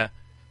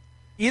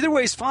Either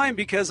way's fine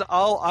because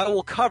I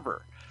will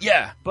cover.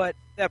 Yeah. But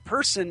that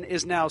person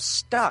is now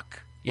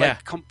stuck.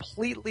 Like,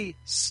 completely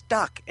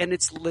stuck, and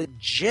it's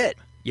legit.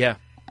 Yeah.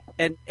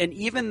 And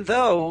even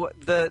though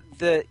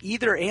the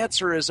either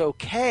answer is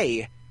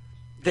okay,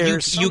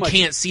 there's you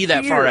can't see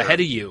that far ahead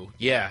of you.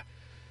 Yeah.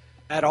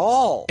 At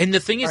all. And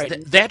the thing is,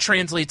 that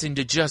translates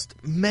into just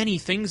many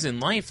things in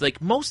life. Like,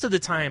 most of the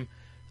time,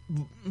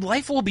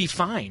 life will be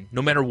fine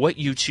no matter what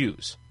you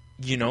choose.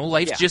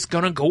 Life's just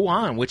going to go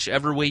on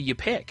whichever way you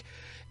pick.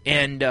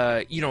 And,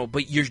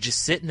 but you're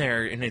just sitting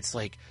there and it's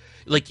like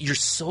you're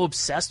so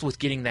obsessed with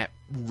getting that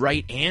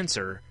right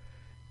answer.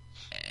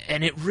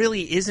 And it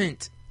really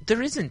isn't.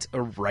 There isn't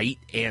a right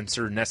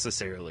answer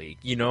necessarily.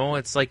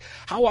 It's like,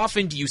 how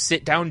often do you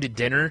sit down to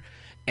dinner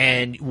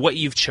and what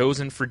you've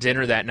chosen for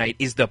dinner that night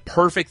is the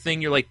perfect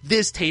thing? You're like,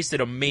 this tasted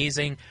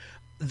amazing.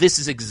 This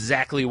is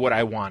exactly what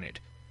I wanted.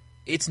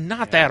 It's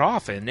not that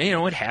often.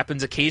 It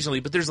happens occasionally,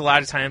 but there's a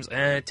lot of times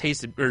it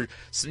tasted or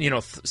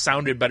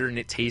sounded better than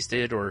it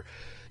tasted, or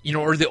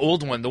or the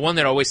old one. The one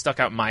that always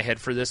stuck out in my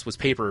head for this was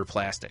paper or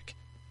plastic.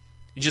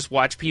 You just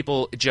watch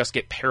people just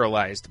get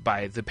paralyzed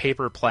by the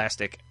paper or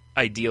plastic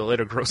ideal at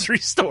a grocery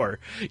store.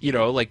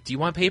 Like, do you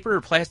want paper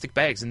or plastic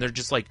bags? And they're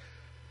just like,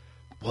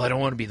 well, I don't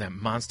want to be that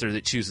monster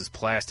that chooses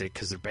plastic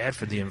because they're bad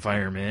for the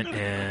environment,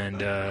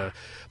 and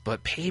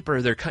but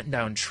paper, they're cutting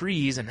down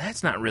trees, and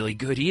that's not really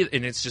good either.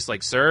 And it's just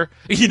like, sir,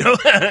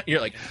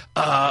 you're like,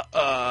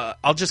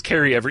 I'll just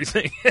carry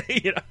everything.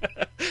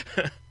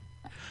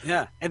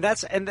 Yeah, and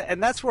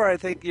that's where I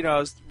think, I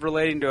was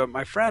relating to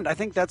my friend. I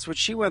think that's what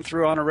she went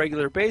through on a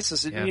regular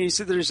basis. And you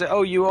sit there and say,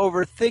 "Oh, you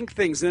overthink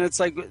things," and it's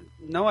like,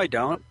 no, I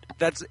don't.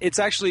 it's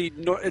actually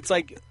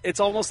it's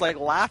almost like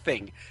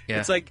laughing. Yeah.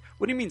 It's like,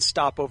 what do you mean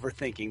stop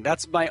overthinking?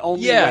 That's my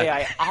only way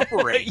I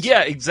operate.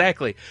 Yeah,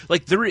 exactly.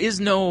 Like there is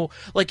no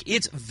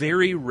it's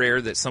very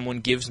rare that someone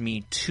gives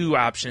me two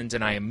options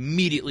and I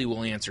immediately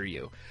will answer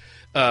you.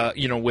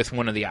 With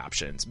one of the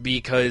options,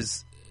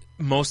 because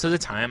most of the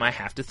time I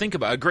have to think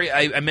about it.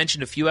 I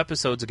mentioned a few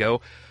episodes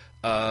ago,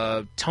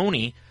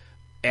 Tony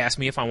asked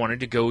me if I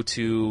wanted to go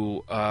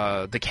to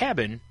the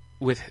cabin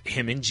with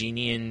him and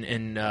Jeannie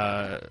and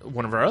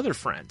one of our other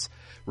friends,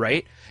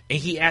 right? And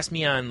he asked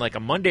me on like a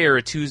Monday or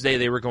a Tuesday.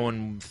 They were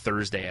going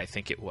Thursday, I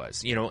think it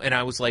was, and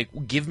I was like,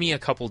 give me a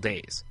couple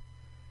days.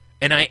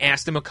 And I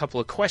asked him a couple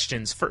of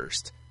questions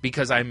first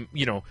because I'm,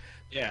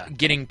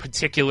 getting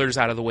particulars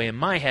out of the way in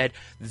my head.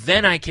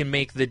 Then I can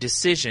make the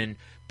decision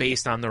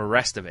based on the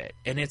rest of it.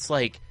 And it's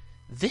like,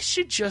 this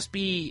should just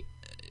be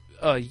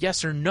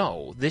yes or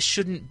no. This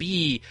shouldn't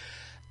be,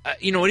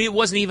 it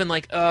wasn't even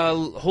like,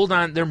 hold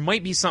on, there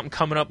might be something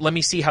coming up. Let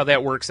me see how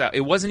that works out.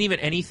 It wasn't even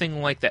anything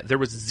like that. There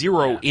was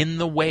zero in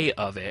the way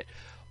of it.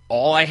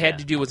 All I had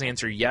to do was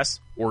answer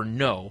yes or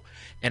no.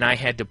 And I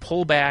had to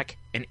pull back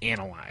and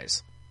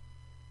analyze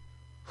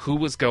who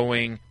was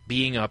going,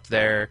 being up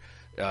there,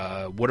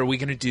 what are we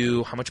going to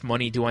do? How much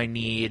money do I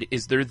need?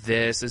 Is there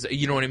this?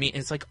 You know what I mean?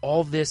 It's like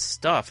all this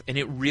stuff, and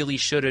it really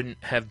shouldn't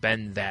have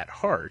been that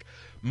hard.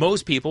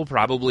 Most people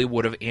probably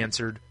would have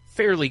answered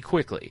fairly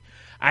quickly.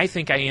 I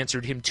think I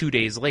answered him 2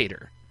 days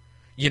later,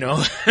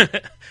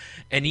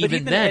 and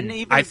even then,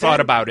 I thought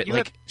about it,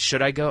 like,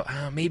 should I go?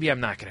 Maybe I'm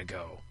not going to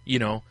go,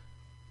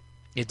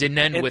 It didn't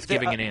end with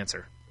giving an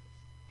answer.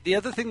 The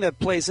other thing that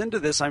plays into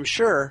this, I'm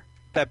sure,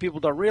 that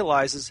people don't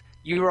realize is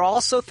you were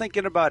also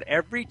thinking about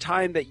every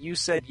time that you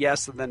said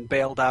yes and then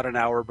bailed out an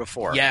hour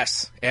before.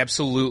 Yes,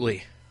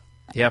 absolutely.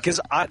 Yeah, because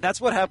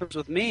that's what happens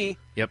with me.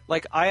 Yep.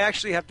 Like, I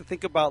actually have to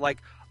think about, like,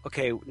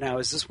 okay, now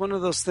is this one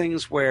of those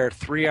things where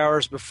 3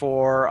 hours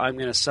before I'm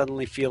going to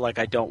suddenly feel like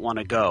I don't want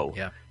to go?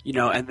 Yeah.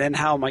 And then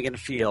how am I going to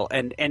feel?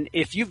 And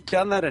if you've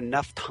done that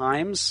enough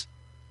times,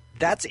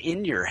 that's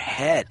in your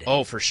head.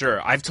 Oh, for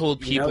sure. I've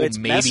told people it's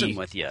maybe. Messing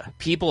with you.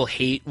 People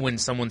hate when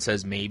someone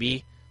says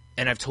maybe.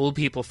 And I've told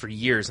people for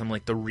years, I'm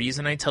like, the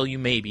reason I tell you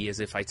maybe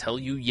is if I tell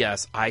you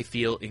yes, I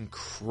feel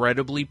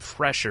incredibly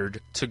pressured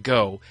to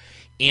go,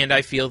 and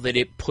I feel that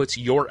it puts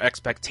your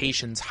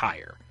expectations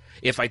higher.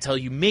 If I tell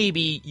you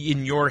maybe,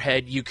 in your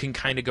head, you can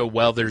kind of go,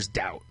 well, there's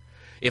doubt.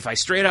 If I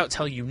straight out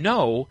tell you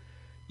no,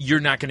 you're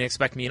not going to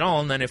expect me at all,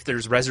 and then if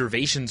there's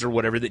reservations or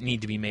whatever that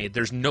need to be made,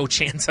 there's no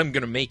chance I'm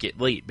going to make it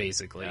late,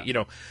 basically.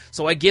 Yeah.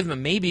 So I give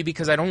them maybe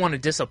because I don't want to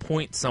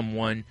disappoint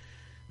someone.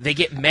 They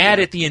get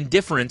mad at the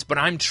indifference, but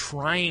I'm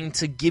trying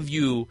to give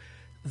you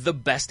the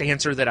best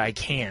answer that I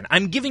can.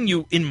 I'm giving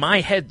you, in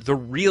my head, the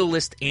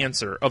realist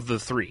answer of the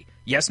three.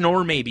 Yes, no,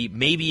 or maybe.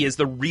 Maybe is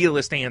the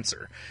realist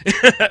answer.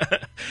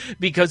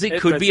 Because it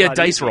could be a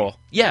dice easy. roll.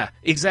 Yeah,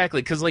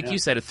 exactly. Because you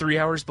said, 3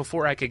 hours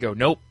before I could go,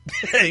 nope.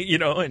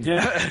 And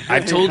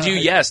I've told you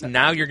yes.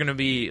 Now you're going to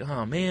be,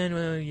 oh, man,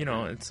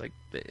 well, it's like,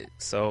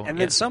 so. And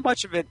then so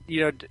much of it,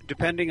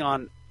 depending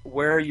on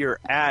where you're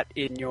at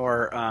in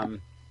your,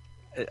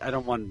 I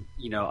don't want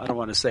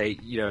to say,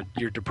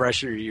 your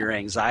depression or your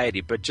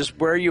anxiety, but just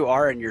where you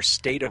are in your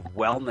state of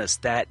wellness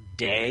that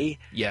day.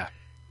 Yeah.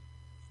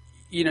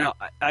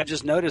 I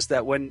just noticed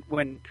that when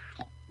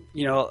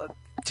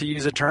to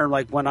use a term,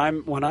 like when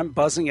I'm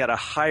buzzing at a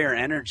higher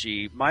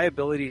energy, my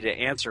ability to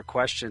answer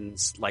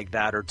questions like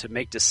that or to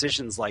make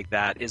decisions like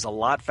that is a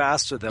lot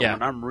faster than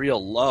when I'm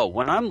real low.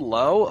 When I'm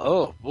low,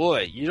 oh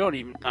boy,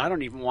 I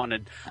don't even want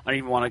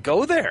to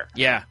go there.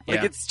 Yeah.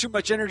 It's too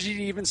much energy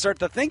to even start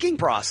the thinking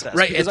process.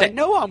 Right. Because I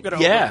know I'm going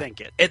to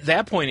overthink it. At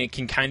that point, it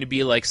can kind of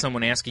be like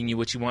someone asking you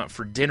what you want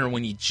for dinner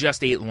when you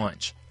just ate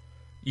lunch.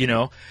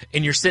 And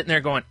you're sitting there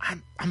going,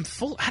 I'm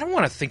full. I don't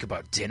want to think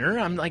about dinner.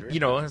 I'm like, and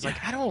it's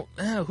like, I don't,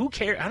 who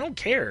cares? I don't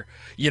care,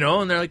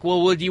 and they're like,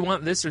 well, do you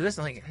want this or this?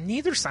 I'm like,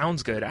 neither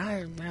sounds good.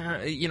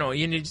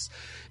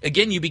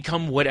 You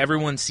become what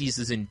everyone sees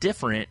as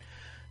indifferent.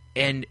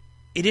 And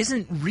it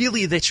isn't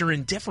really that you're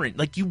indifferent.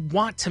 Like, you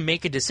want to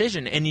make a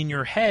decision. And in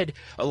your head,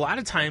 a lot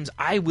of times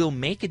I will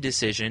make a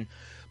decision,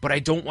 but I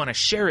don't want to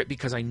share it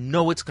because I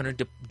know it's going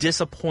to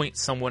disappoint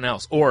someone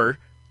else. Or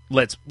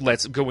let's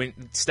go in,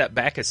 step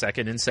back a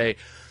second and say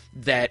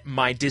that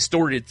my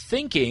distorted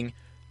thinking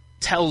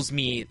tells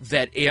me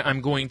that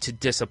I'm going to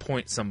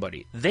disappoint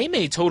somebody. They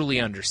may totally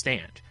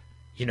understand.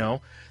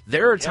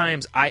 There are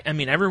times I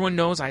mean, everyone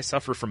knows I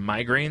suffer from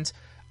migraines.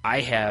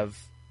 I have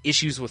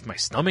issues with my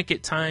stomach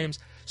at times.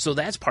 So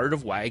that's part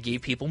of why I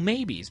gave people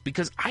maybes,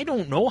 because I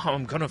don't know how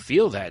I'm going to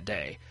feel that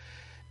day.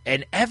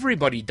 And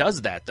everybody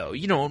does that, though.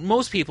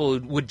 Most people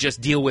would just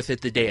deal with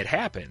it the day it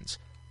happens.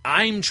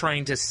 I'm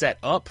trying to set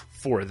up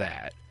for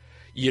that,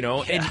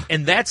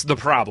 and that's the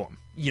problem,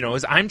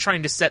 is I'm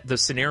trying to set the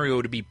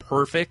scenario to be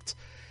perfect,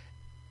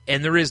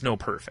 and there is no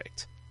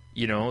perfect.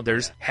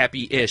 There's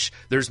happy-ish,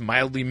 there's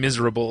mildly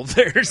miserable,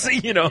 there's,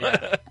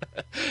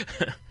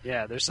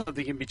 there's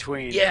something in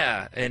between.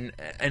 Yeah, and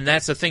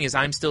that's the thing, is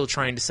I'm still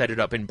trying to set it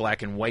up in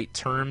black and white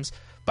terms,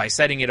 by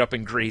setting it up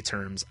in gray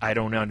terms, I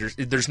don't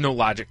understand. There's no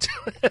logic to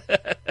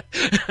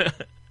it.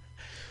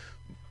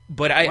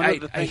 But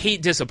I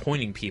hate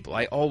disappointing people.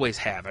 I always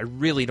have. I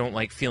really don't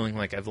like feeling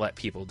like I've let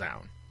people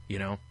down, you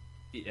know?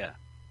 Yeah.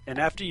 And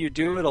after you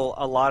do it, a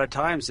lot of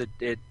times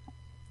it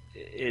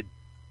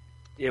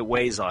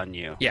weighs on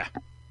you. Yeah.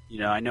 You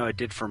know, I know it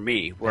did for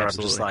me, where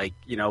Absolutely. I'm just like,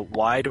 you know,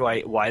 why do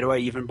I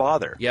even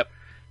bother? Yep.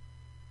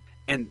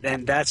 And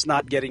that's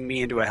not getting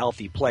me into a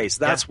healthy place.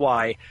 That's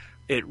why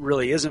it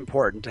really is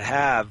important to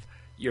have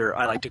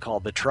I like to call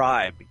the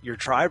tribe, your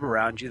tribe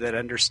around you that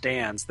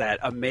understands that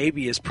a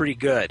maybe is pretty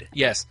good.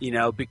 Yes. You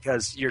know,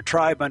 because your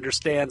tribe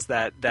understands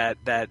that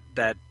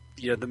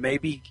you know, the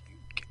maybe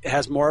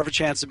has more of a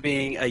chance of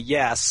being a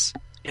yes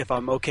if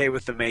I'm okay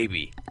with the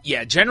maybe.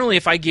 Yeah, generally,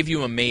 if I give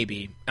you a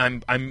maybe,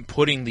 I'm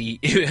putting the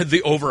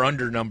the over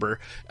under number,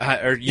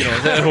 or you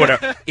know,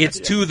 whatever. It's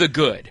to the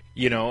good,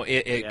 you know,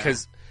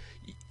 because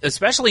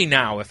especially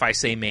now, if I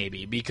say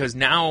maybe, because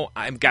now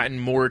I've gotten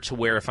more to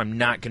where if I'm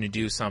not going to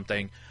do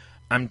something,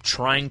 I'm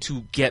trying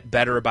to get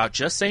better about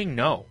just saying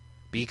no.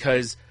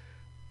 Because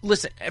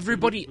listen,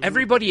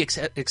 everybody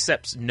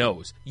accepts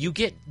no's. You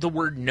get the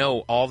word no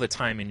all the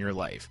time in your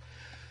life.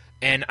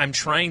 And I'm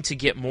trying to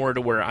get more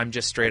to where I'm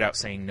just straight out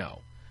saying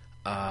no.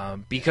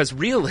 Because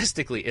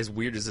realistically, as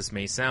weird as this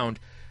may sound,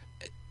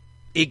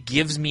 it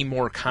gives me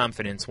more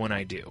confidence when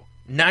I do.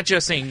 Not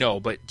just saying no,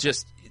 but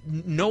just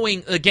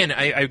knowing, again,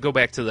 I go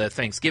back to the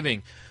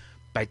Thanksgiving.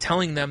 By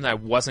telling them that I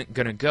wasn't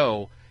going to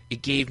go,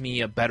 it gave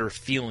me a better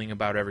feeling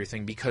about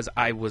everything because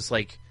I was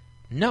like,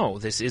 no,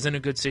 this isn't a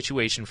good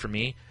situation for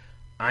me.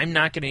 I'm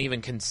not going to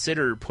even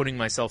consider putting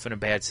myself in a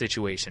bad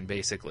situation,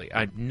 basically.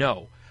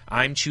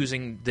 I'm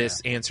choosing this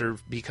answer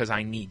because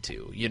I need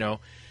to, you know?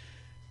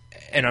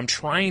 And I'm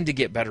trying to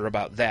get better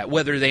about that,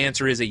 whether the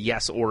answer is a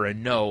yes or a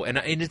no. And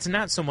it's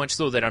not so much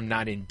so that I'm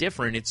not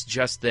indifferent. It's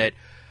just that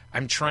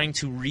I'm trying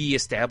to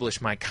reestablish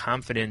my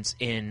confidence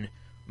in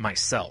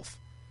myself.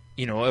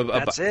 You know,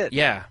 that's it.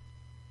 Yeah.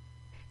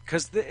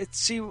 Because at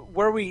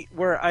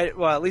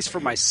least for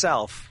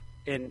myself,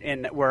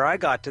 and where I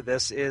got to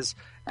this is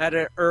at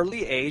an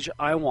early age,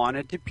 I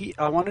wanted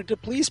to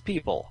please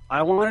people.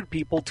 I wanted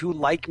people to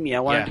like me.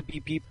 I wanted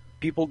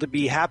people to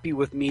be happy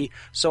with me.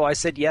 So I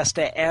said yes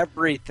to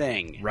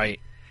everything. Right.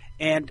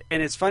 And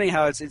it's funny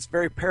how it's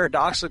very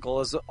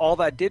paradoxical. Is all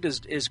that did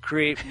is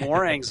create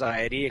more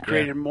anxiety. It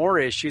created more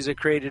issues. It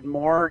created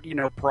more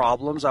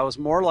problems. I was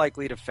more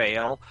likely to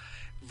fail.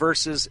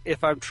 Versus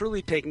if I'm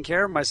truly taking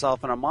care of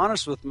myself and I'm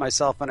honest with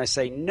myself and I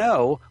say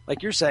no,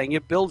 like you're saying,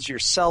 it builds your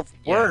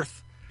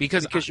self-worth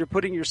because you're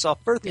putting yourself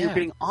first and you're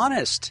being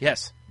honest.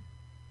 Yes,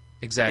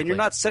 exactly. And you're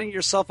not setting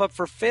yourself up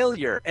for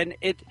failure. And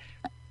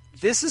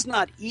this is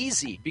not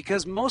easy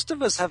because most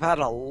of us have had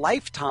a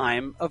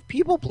lifetime of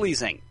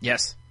people-pleasing.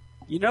 Yes.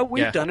 You know,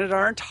 we've done it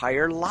our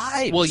entire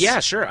lives. Well, yeah,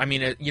 sure. I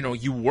mean,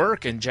 you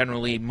work, and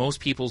generally most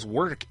people's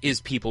work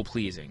is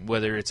people-pleasing,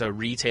 whether it's a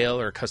retail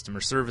or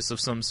customer service of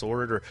some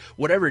sort or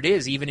whatever it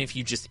is. Even if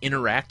you just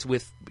interact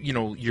with,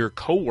 your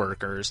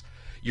coworkers,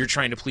 you're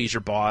trying to please your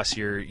boss,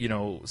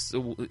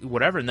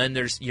 whatever. And then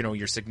there's,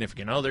 your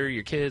significant other,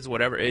 your kids,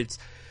 whatever.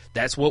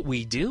 That's what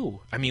we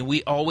do. I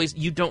mean,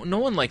 no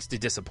one likes to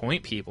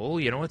disappoint people.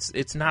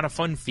 It's not a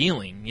fun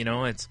feeling.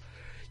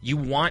 You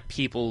want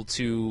people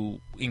to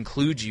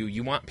include you.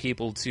 You want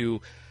people to,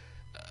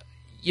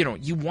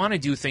 you want to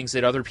do things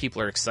that other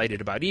people are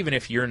excited about, even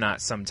if you're not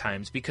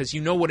sometimes, because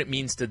you know what it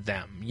means to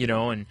them,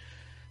 and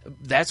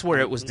that's where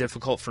it was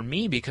difficult for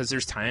me because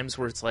there's times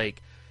where it's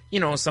like,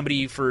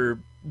 somebody for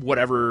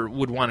whatever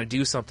would want to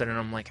do something and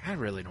I'm like, I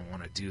really don't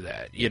want to do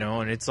that,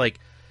 and it's like,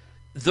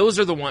 those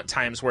are the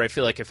times where I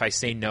feel like if I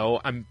say no,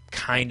 I'm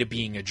kind of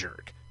being a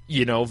jerk,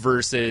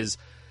 versus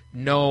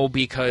no,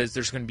 because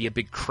there's going to be a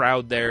big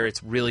crowd there.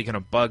 It's really going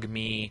to bug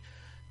me.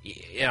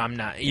 Yeah, I'm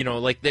not,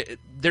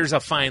 there's a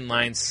fine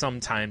line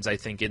sometimes, I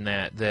think, in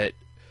that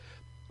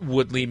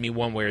would lead me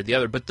one way or the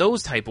other. But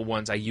those type of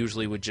ones, I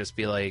usually would just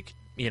be like,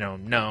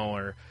 no,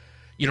 or,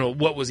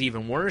 what was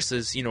even worse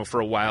is,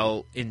 for a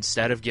while,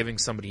 instead of giving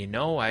somebody a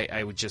no,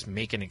 I would just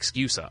make an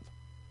excuse up.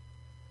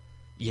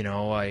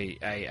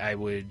 I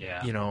would,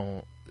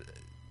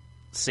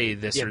 say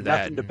this or that.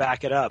 Nothing to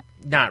back it up.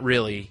 Not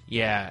really,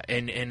 yeah.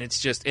 And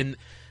it's just, and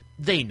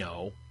they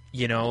know,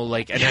 and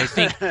I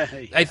think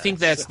I think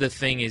that's the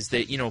thing is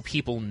that,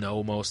 people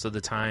know most of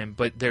the time,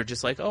 but they're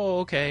just like, oh,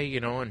 okay,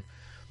 and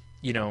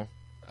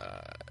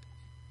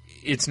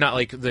it's not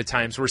like the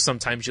times where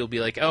sometimes you'll be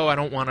like, oh, I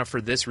don't want to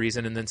for this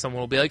reason, and then someone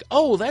will be like,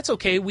 oh, that's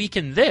okay, we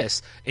can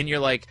this, and you're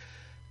like,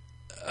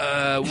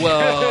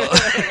 well,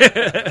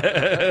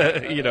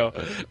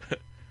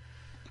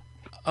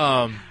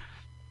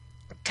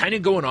 kind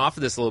of going off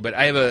of this a little bit,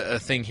 I have a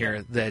thing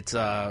here that,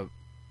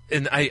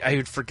 and I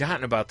had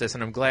forgotten about this,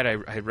 and I'm glad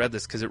I read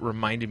this because it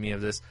reminded me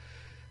of this.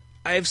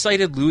 I've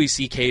cited Louis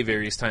C.K.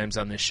 various times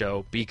on this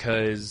show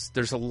because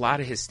there's a lot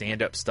of his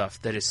stand-up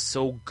stuff that is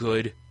so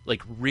good,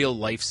 like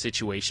real-life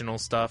situational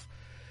stuff.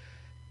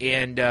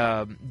 And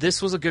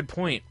this was a good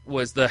point,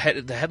 was the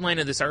headline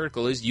of this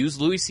article is, use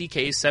Louis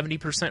C.K.'s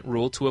 70%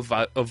 rule to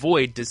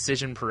avoid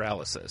decision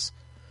paralysis.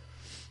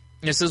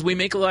 It says, we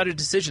make a lot of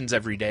decisions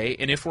every day,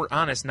 and if we're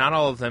honest, not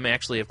all of them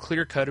actually have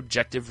clear-cut,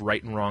 objective,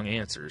 right and wrong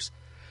answers.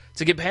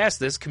 To get past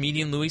this,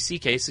 comedian Louis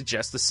C.K.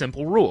 suggests a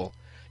simple rule.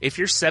 If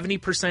you're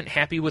 70%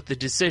 happy with the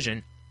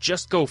decision,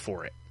 just go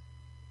for it.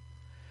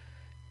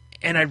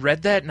 And I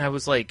read that, and I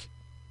was like,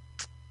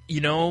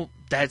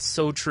 that's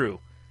so true.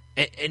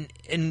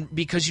 And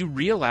because you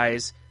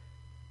realize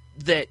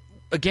that,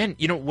 again,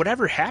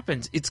 whatever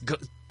happens,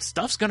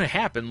 stuff's going to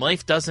happen.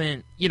 Life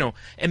doesn't,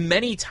 and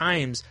many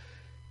times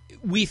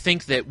we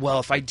think that, well,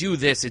 if I do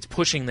this, it's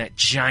pushing that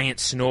giant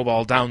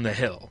snowball down the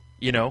hill,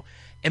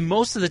 And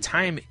most of the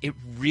time, it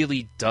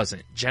really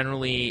doesn't.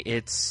 Generally,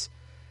 it's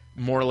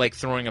more like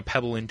throwing a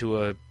pebble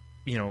into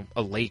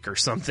a lake or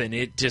something.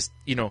 It just,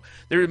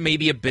 there may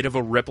be a bit of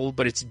a ripple,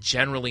 but it's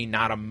generally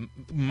not a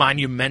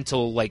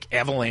monumental, like,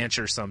 avalanche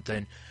or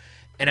something.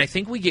 And I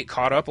think we get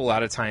caught up a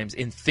lot of times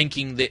in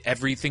thinking that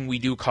everything we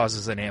do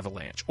causes an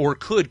avalanche or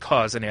could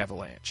cause an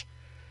avalanche.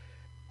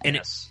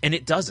 And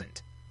it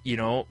doesn't.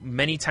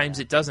 Many times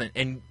it doesn't.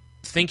 And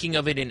thinking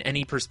of it in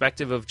any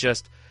perspective of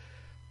just,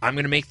 I'm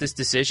going to make this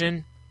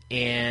decision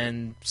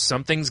and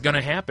something's going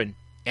to happen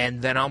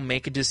and then I'll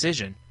make a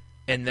decision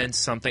and then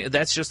something.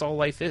 That's just all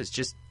life is.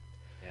 Just,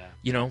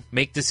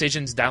 make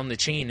decisions down the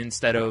chain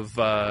instead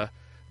of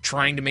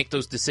trying to make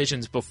those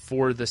decisions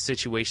before the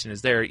situation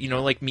is there.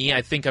 Like me,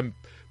 I think I'm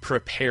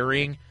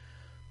preparing,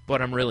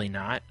 but I'm really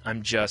not.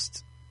 I'm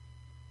just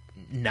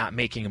not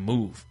making a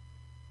move,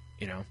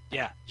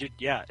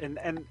 Yeah.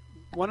 And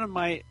one of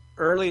my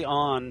early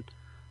on,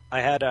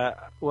 I had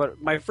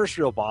my first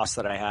real boss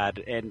that I had,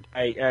 and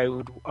I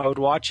would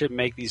watch him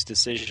make these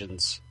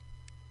decisions,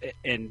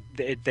 and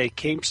they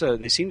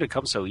seemed to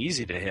come so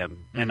easy to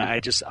him, and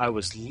I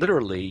was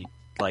literally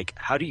like,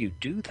 how do you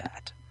do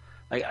that?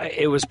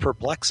 It was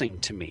perplexing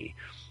to me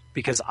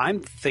because I'm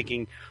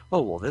thinking,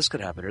 oh well, this could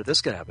happen, or this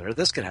could happen, or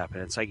this could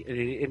happen. It's like,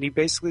 and he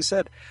basically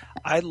said,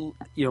 I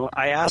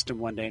asked him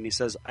one day, and he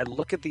says, I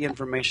look at the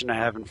information I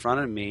have in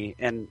front of me,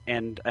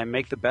 and I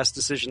make the best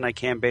decision I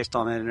can based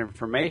on that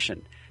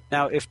information.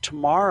 Now, if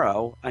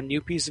tomorrow a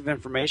new piece of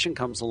information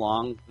comes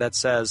along that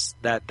says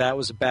that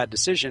was a bad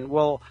decision,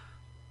 well,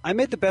 I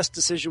made the best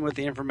decision with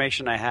the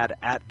information I had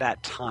at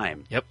that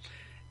time. Yep.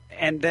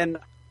 And then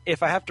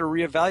if I have to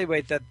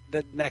reevaluate that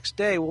the next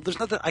day, well, there's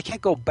nothing. I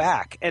can't go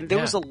back. And there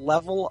was a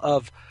level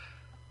of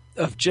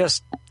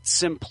just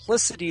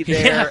simplicity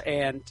there,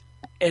 and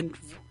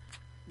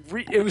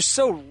it was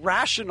so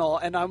rational.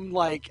 And I'm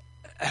like,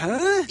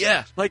 huh?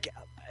 Yeah. Like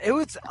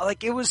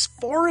it was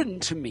foreign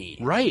to me.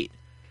 Right.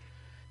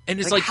 And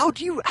it's like, how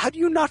do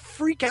you not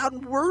freak out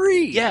and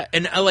worry? Yeah,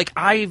 and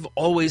I've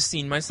always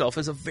seen myself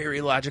as a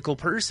very logical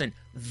person.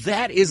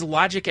 That is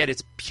logic at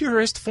its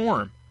purest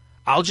form.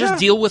 I'll just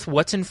deal with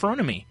what's in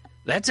front of me.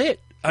 That's it.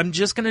 I'm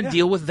just going to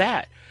deal with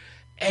that.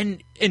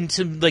 And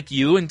to like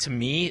you and to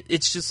me,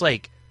 it's just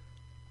like,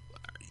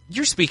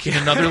 you're speaking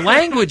another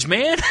language,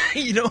 man.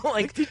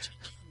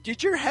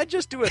 Did your head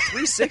just do a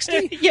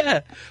 360?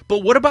 Yeah. But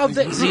what about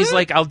this? He's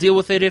like, I'll deal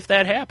with it if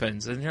that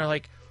happens. And you're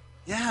like,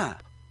 yeah.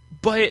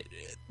 But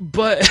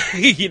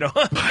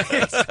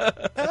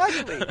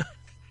exactly.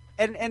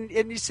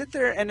 And you sit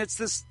there, and it's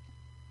this.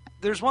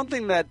 There's one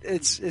thing that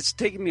it's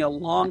taken me a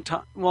long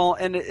time. Well,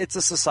 and it's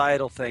a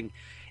societal thing.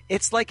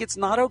 It's like it's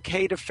not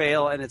okay to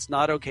fail, and it's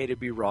not okay to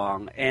be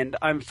wrong. And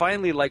I'm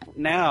finally like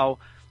now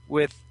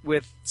with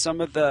some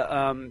of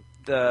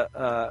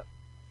the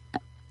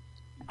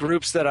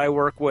groups that I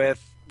work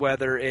with,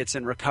 whether it's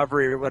in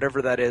recovery or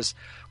whatever that is,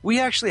 we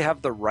actually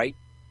have the right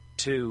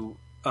to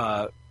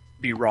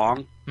be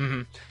wrong.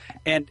 Mm-hmm.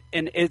 And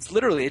it's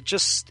literally,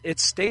 it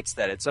states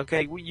that it's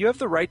okay. You have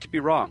the right to be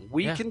wrong.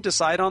 We can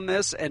decide on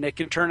this, and it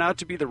can turn out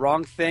to be the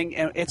wrong thing.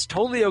 And it's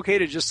totally okay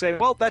to just say,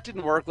 well, that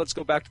didn't work. Let's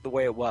go back to the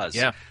way it was.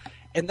 Yeah.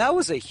 And that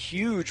was a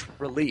huge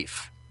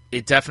relief.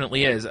 It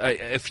definitely is.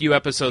 A few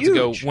episodes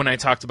ago, when I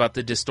talked about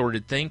the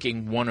distorted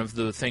thinking, one of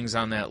the things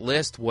on that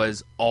list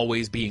was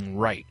always being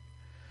right.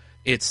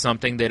 It's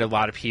something that a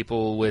lot of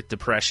people with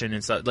depression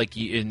and stuff, like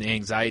in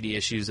anxiety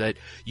issues, that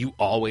you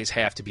always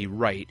have to be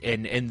right.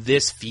 And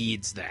this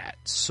feeds that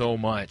so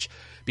much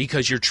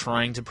because you're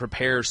trying to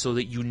prepare so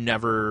that you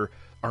never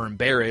are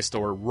embarrassed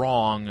or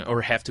wrong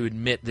or have to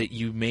admit that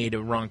you made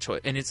a wrong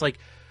choice. And it's like,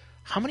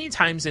 how many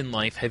times in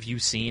life have you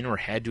seen or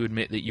had to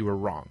admit that you were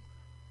wrong?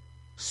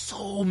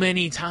 So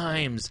many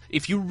times,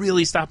 if you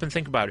really stop and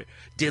think about it.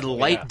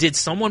 Did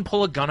someone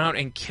pull a gun out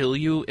and kill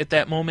you at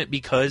that moment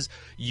because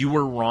you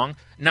were wrong?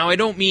 Now, I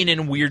don't mean in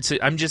a weird...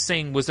 I'm just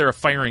saying, was there a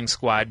firing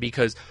squad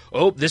because,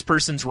 this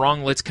person's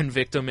wrong, let's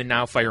convict them, and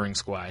now firing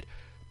squad?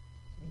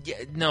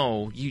 Yeah,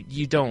 no,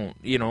 you don't.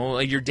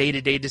 Your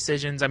day-to-day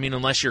decisions, I mean,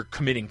 unless you're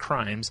committing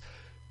crimes,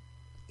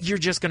 you're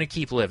just going to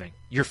keep living.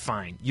 You're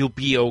fine. You'll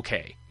be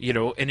okay.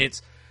 And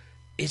it's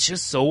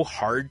just so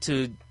hard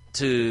to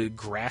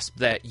grasp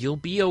that you'll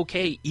be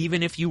okay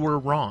even if you were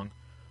wrong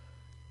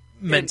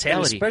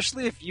mentality. And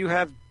especially if you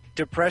have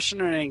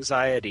depression or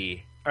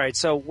anxiety. All right,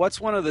 so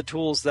what's one of the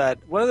tools that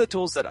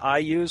I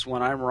use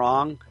when I'm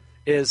wrong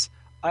is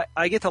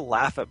I get to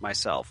laugh at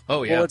myself.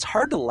 Oh, yeah. Well, it's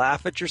hard to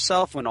laugh at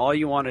yourself when all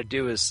you want to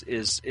do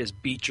is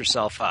beat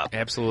yourself up.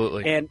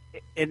 Absolutely. And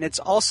it's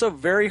also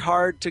very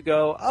hard to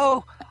go,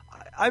 oh,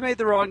 I made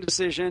the wrong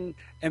decision,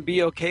 and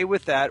be okay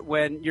with that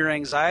when your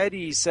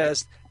anxiety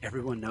says,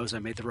 everyone knows I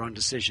made the wrong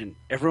decision.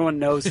 Everyone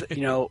knows,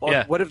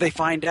 Yeah. What if they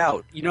find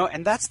out?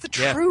 And that's the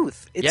Yeah.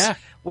 truth. It's Yeah.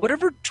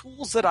 whatever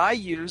tools that I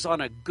use on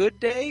a good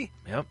day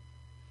Yep.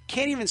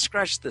 can't even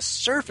scratch the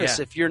surface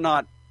Yeah.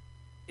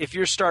 if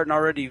you're starting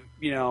already,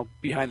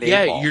 behind the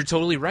eight ball. Yeah, you're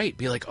totally right.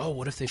 Be like, oh,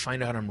 what if they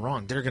find out I'm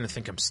wrong? They're going to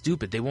think I'm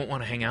stupid. They won't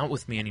want to hang out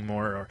with me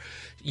anymore.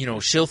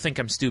 Or, she'll think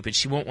I'm stupid.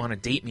 She won't want to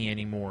date me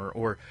anymore.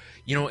 Or,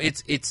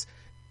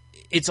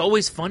 it's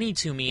always funny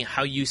to me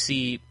how you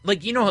see,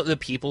 the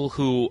people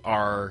who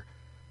are,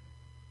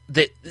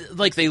 that,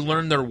 they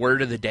learn their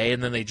word of the day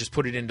and then they just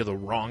put it into the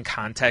wrong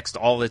context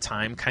all the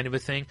time kind of a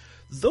thing.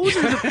 Those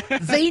are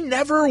they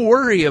never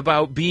worry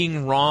about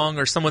being wrong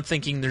or someone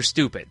thinking they're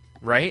stupid,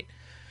 right?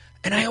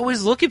 And I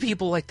always look at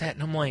people like that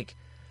and I'm like,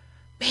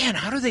 man,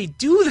 how do they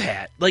do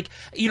that?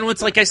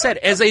 It's like I said,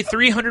 as a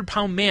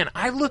 300-pound man,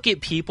 I look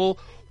at people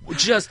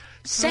just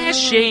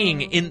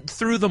sashaying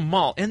through the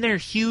mall, and they're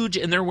huge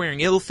and they're wearing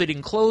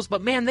ill-fitting clothes,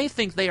 but man, they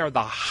think they are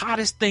the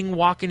hottest thing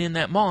walking in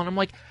that mall. And I'm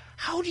like,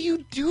 how do you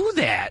do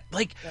that?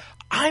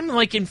 I'm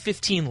in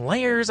 15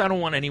 layers. I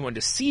don't want anyone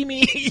to see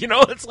me.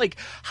 It's like,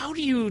 how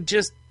do you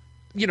just,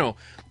 and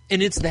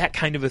it's that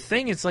kind of a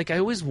thing. It's like, I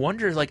always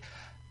wonder,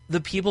 the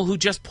people who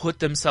just put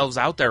themselves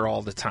out there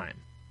all the time,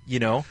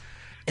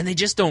 and they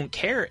just don't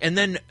care. And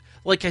then,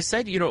 like I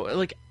said,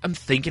 I'm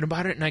thinking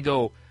about it and I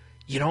go,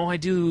 I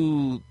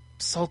do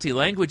salty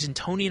language, and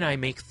Tony and I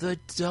make the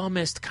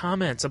dumbest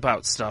comments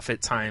about stuff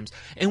at times,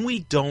 and we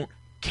don't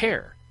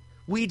care.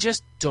 We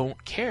just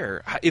don't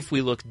care if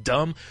we look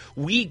dumb.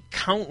 We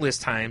countless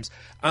times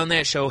on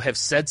that show have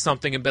said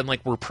something and been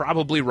like, we're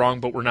probably wrong,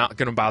 but we're not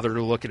going to bother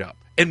to look it up.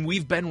 And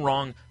we've been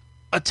wrong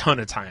a ton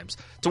of times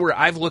to where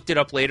I've looked it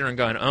up later and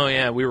gone, oh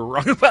yeah, we were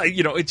wrong about it.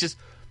 It's just,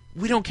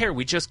 we don't care.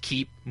 We just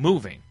keep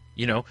moving,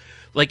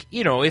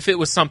 if it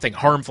was something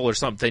harmful or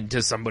something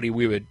to somebody,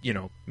 we would,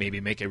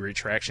 maybe make a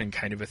retraction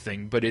kind of a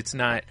thing, but it's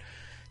not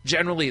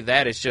generally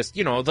that. It's just,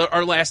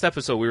 our last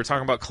episode, we were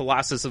talking about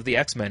Colossus of the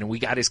X-Men and we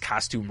got his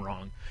costume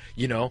wrong.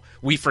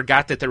 We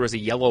forgot that there was a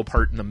yellow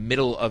part in the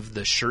middle of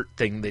the shirt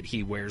thing that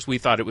he wears. We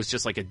thought it was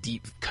just like a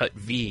deep cut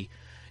V.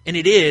 And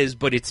it is,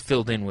 but it's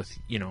filled in with,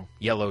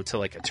 yellow to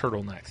like a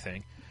turtleneck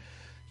thing.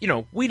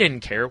 We didn't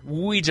care.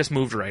 We just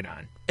moved right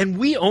on. And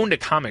we owned a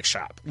comic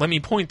shop. Let me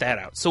point that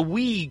out. So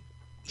we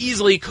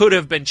easily could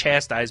have been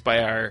chastised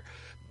by our,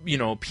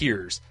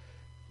 peers.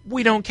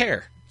 We don't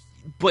care.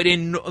 But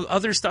in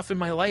other stuff in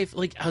my life,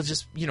 I'll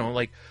just, I don't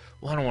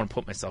want to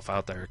put myself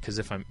out there because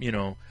if I'm,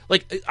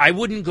 I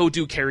wouldn't go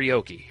do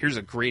karaoke. Here's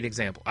a great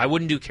example. I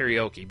wouldn't do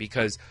karaoke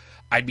because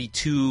I'm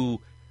too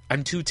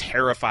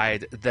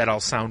terrified that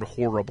I'll sound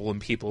horrible and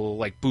people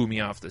will boo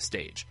me off the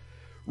stage.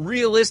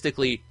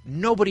 Realistically,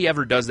 nobody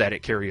ever does that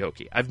at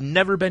karaoke. I've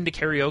never been to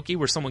karaoke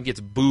where someone gets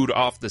booed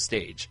off the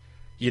stage,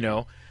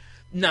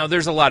 Now,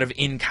 there's a lot of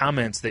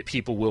comments that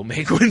people will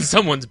make when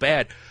someone's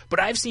bad, but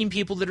I've seen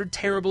people that are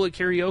terrible at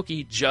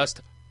karaoke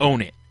just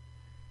own it.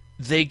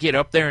 They get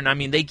up there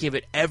and, they give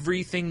it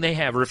everything they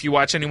have. Or if you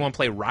watch anyone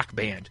play Rock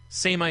Band,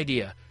 same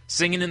idea.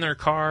 Singing in their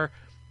car,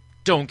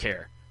 don't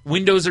care.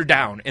 Windows are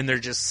down, and they're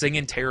just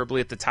singing terribly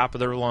at the top of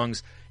their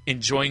lungs,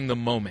 enjoying the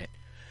moment.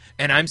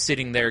 And I'm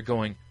sitting there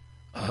going,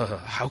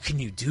 how can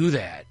you do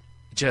that?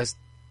 Just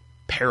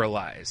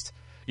paralyzed,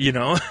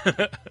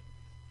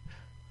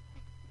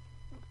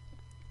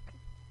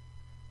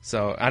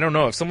 So, I don't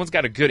know. If someone's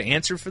got a good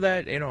answer for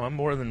that, I'm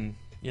more than,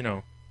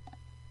 is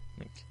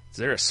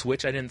there a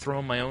switch I didn't throw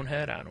in my own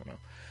head? I don't know.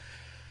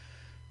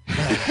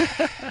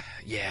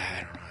 Yeah,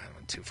 I don't know. I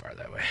went too far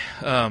that way.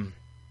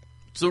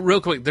 So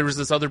real quick, there was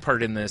this other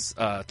part in this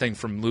thing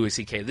from Louis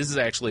C.K. This is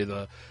actually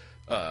the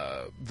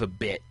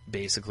bit,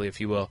 basically,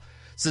 if you will.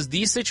 It says,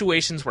 these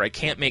situations where I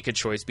can't make a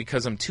choice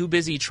because I'm too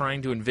busy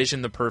trying to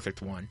envision the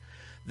perfect one,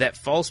 that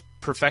false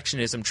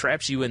perfectionism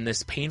traps you in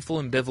this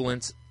painful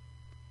ambivalence.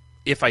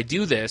 If I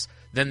do this,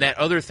 then that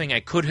other thing I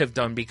could have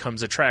done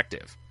becomes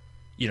attractive.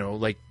 You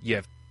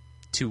have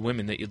two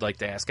women that you'd like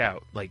to ask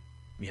out.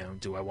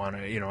 Do I want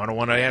to, I don't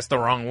want to ask the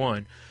wrong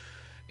one.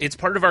 It's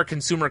part of our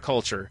consumer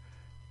culture.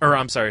 Or,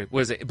 I'm sorry,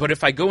 what is it? But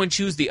if I go and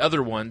choose the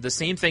other one, the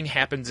same thing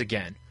happens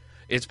again.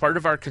 It's part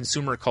of our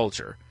consumer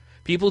culture.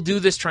 People do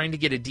this trying to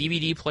get a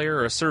DVD player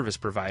or a service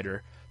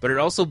provider, but it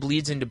also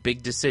bleeds into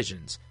big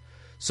decisions.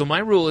 So my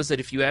rule is that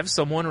if you have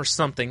someone or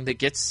something that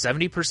gets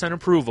 70%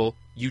 approval,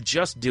 you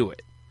just do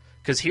it.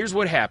 Because here's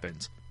what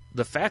happens.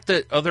 The fact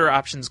that other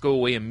options go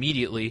away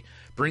immediately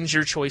brings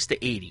your choice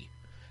to 80,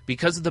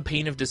 because the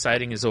pain of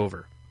deciding is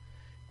over.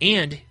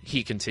 And,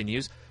 he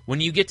continues, when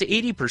you get to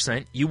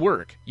 80%, you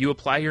work, you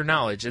apply your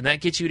knowledge, and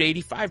that gets you to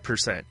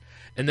 85%.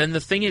 And then the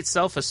thing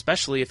itself,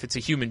 especially if it's a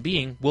human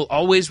being, will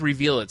always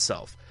reveal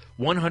itself,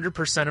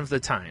 100% of the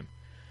time,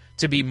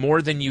 to be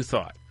more than you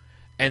thought.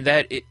 And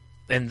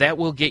that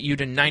will get you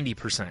to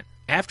 90%.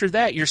 After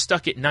that, you're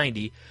stuck at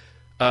 90,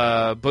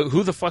 But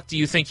who the fuck do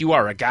you think you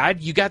are, a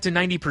god? You got to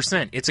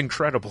 90%. It's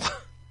incredible.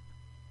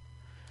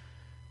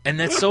 And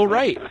that's so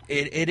right.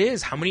 It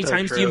is. How many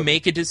times do you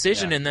make a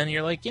decision and then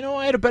you're like,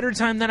 I had a better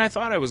time than I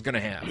thought I was going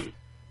to have.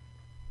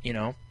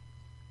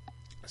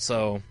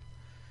 So,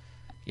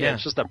 yeah.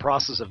 It's just the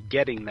process of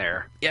getting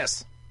there.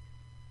 Yes.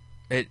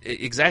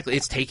 Exactly.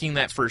 It's taking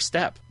that first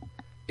step.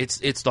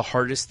 It's the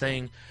hardest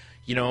thing.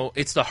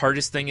 It's the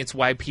hardest thing. It's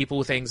why people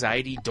with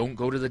anxiety don't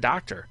go to the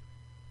doctor.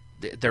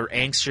 They're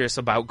anxious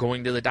about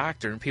going to the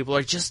doctor, and people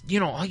are just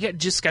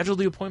schedule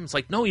the appointments.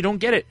 Like, no, you don't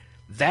get it.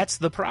 That's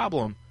the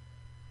problem.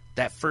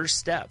 That first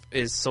step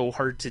is so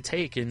hard to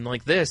take. And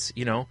like this,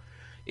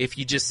 if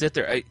you just sit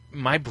there,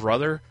 my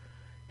brother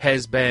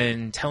has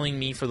been telling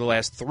me for the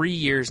last 3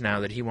 years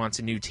now that he wants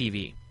a new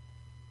TV.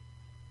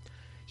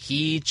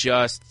 He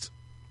just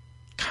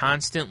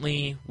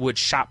constantly would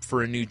shop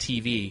for a new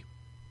TV,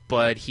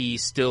 but he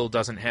still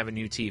doesn't have a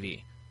new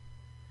TV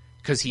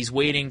because he's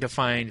waiting to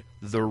find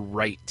the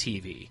right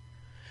TV.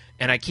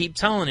 And I keep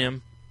telling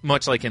him,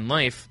 much like in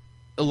life,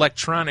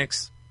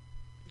 electronics,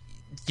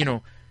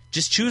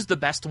 just choose the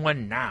best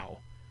one now.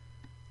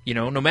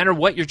 No matter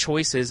what your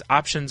choice is,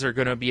 options are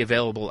going to be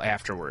available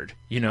afterward.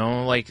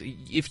 Like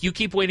if you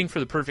keep waiting for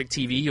the perfect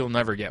TV, you'll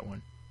never get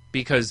one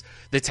because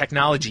the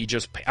technology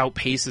just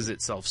outpaces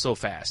itself so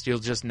fast. You'll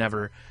just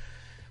never.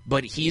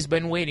 But he's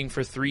been waiting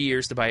for 3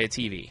 years to buy a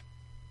TV.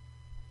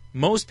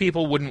 Most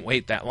people wouldn't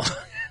wait that long.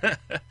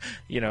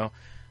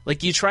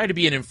 Like you try to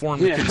be an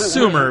informed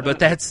consumer, but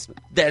that's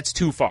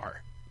too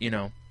far.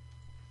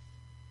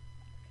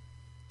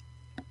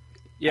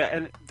 Yeah,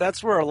 and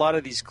that's where a lot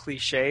of these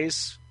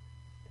cliches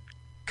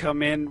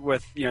come in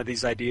with,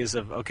 these ideas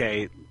of,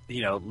 okay,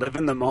 live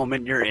in the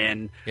moment you're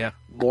in. Yeah.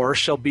 More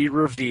shall be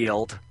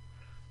revealed.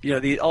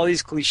 All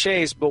these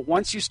cliches, but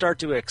once you start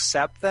to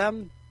accept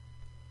them,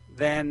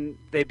 then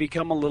they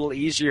become a little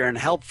easier and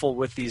helpful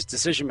with these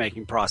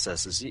decision-making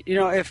processes.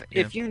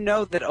 If you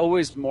know that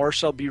always more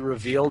shall be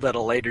revealed at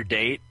a later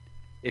date,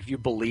 if you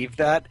believe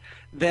that,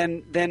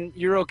 then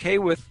you're okay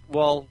with,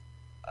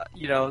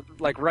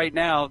 like right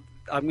now,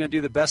 I'm going to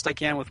do the best I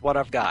can with what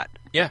I've got.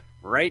 Yeah.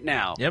 Right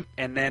now. Yep.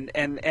 And then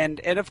and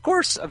of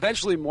course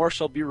eventually more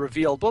shall be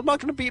revealed, but I'm not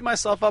going to beat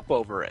myself up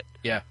over it.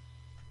 Yeah.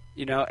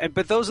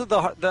 But those are the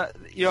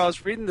I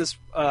was reading this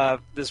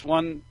this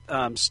one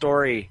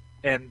story,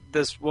 and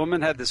this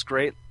woman had this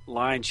great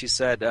line. She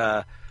said,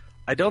 I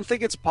don't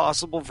think it's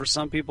possible for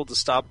some people to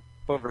stop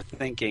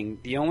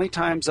overthinking. The only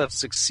times I've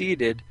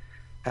succeeded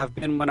have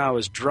been when I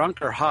was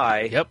drunk or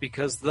high,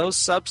 because those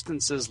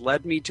substances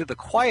led me to the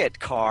quiet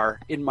car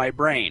in my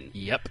brain.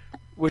 Yep.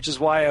 Which is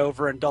why I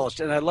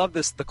overindulged. And I love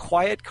this, the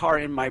quiet car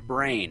in my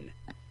brain.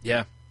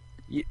 Yeah.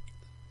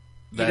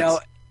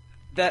 And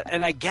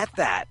I get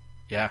that.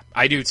 Yeah,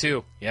 I do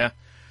too. Yeah.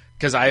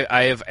 Because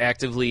I have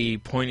actively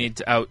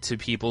pointed out to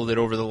people that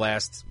over the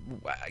last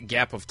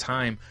gap of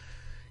time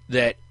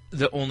that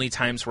the only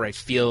times where I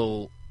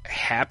feel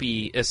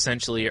happy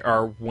essentially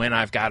are when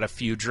I've got a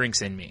few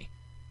drinks in me.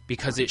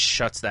 Because it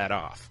shuts that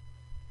off,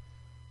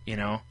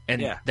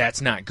 and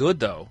that's not good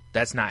though.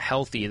 That's not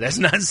healthy. That's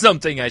not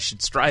something I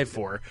should strive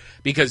for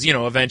because,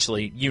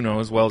 eventually,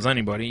 as well as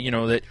anybody,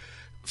 that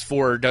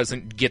 4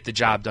 doesn't get the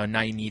job done.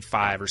 Now you need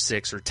 5 or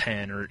 6 or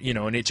 10 or,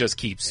 and it just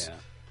keeps,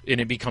 and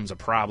it becomes a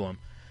problem.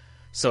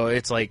 So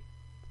it's like,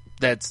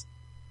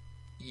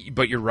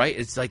 but you're right.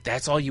 It's like,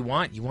 that's all you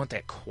want. You want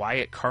that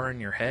quiet car in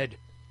your head.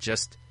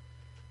 Just,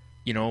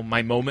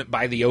 my moment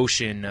by the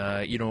ocean,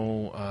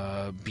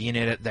 being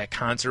at that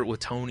concert with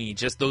Tony,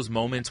 just those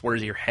moments where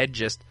your head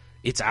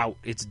it's out,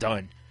 it's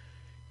done.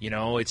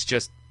 It's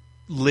just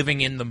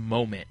living in the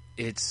moment.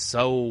 It's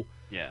so...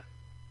 Yeah.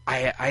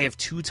 I have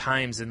 2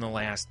 times in the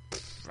last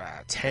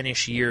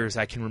 10-ish years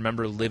I can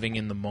remember living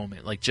in the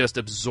moment, like just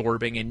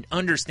absorbing and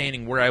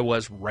understanding where I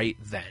was right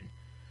then.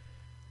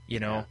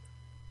 Yeah.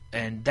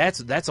 And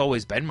that's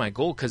always been my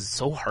goal because it's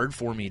so hard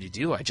for me to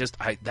do.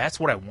 That's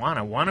what I want.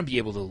 I want to be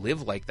able to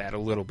live like that a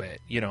little bit.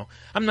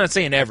 I'm not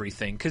saying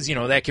everything because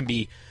that can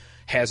be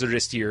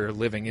hazardous to your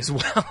living as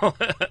well.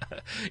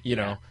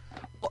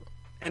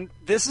 And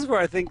this is where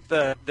I think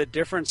the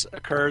difference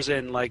occurs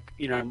in, like,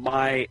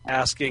 my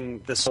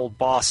asking this old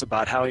boss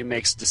about how he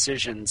makes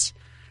decisions,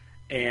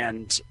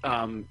 and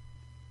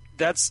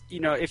that's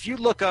if you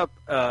look up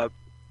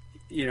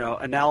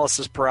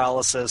analysis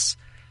paralysis.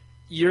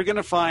 You're going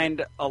to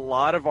find a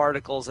lot of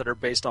articles that are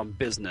based on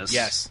business.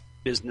 Yes.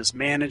 Business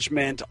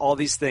management, all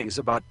these things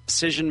about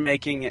decision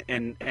making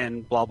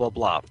and blah, blah,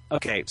 blah.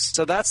 Okay,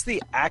 so that's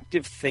the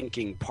active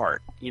thinking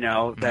part,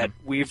 that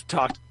we've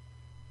talked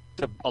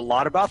a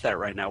lot about that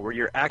right now, where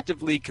you're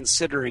actively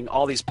considering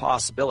all these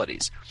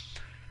possibilities.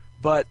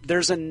 But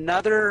there's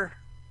another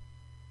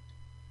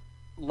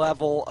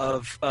level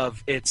of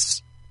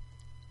it's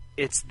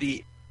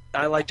the,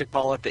 I like to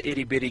call it the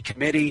itty bitty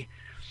committee.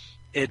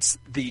 It's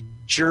the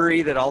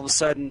jury that all of a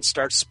sudden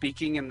starts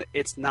speaking, and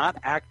it's not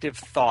active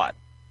thought.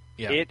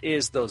 Yeah. It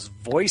is those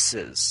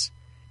voices.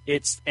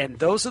 And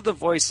those are the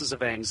voices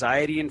of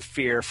anxiety and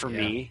fear for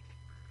me.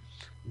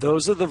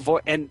 Those are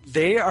and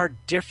they are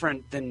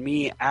different than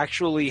me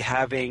actually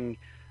having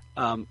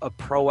a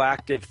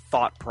proactive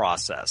thought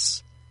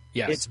process.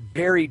 Yes. It's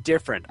very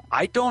different.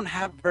 I don't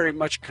have very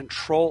much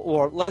control,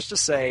 or let's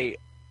just say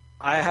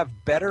I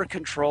have better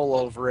control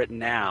over it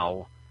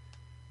now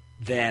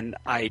than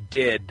I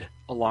did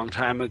a long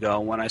time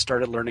ago when I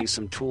started learning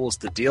some tools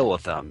to deal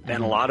with them.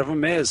 And a lot of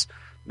them is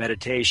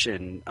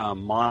meditation,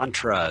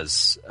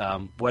 mantras,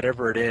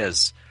 whatever it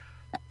is.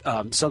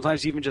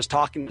 Sometimes even just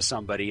talking to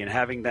somebody and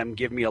having them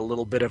give me a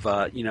little bit of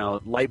a,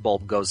 light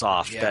bulb goes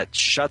off that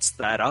shuts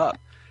that up.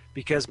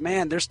 Because,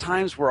 man, there's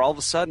times where all of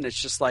a sudden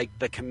it's just like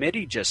the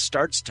committee just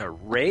starts to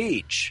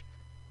rage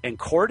and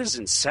court is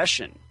in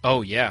session.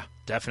 Oh, yeah,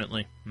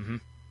 definitely. Mm-hmm.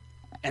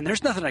 And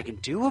there's nothing I can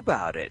do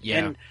about it. Yeah.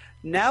 And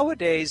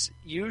nowadays,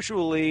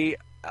 usually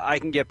I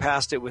can get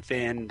past it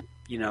within,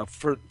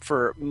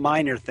 for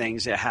minor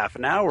things, a half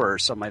an hour or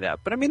something like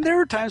that. But, I mean,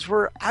 there are times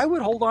where I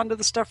would hold on to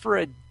the stuff for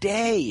a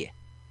day.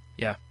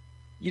 Yeah.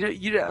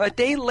 A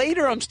day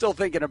later, I'm still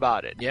thinking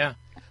about it. Yeah.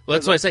 Well,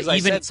 that's why I say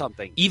said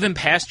something. Even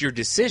past your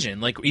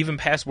decision, like even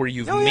past where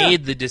you've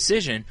made the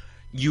decision,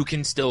 you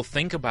can still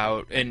think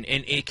about, and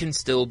it can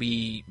still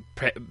be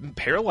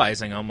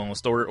paralyzing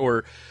almost,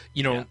 or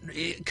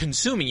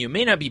consuming you. It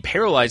may not be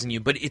paralyzing you,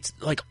 but it's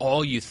like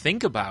all you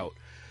think about,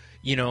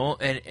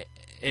 and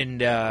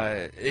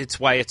it's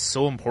why it's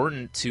so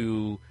important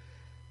to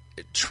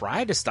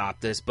try to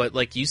stop this. But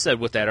like you said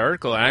with that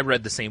article, and I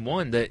read the same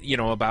one, that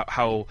about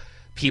how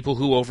people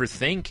who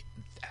overthink,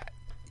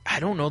 I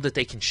don't know that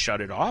they can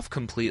shut it off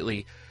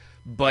completely,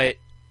 but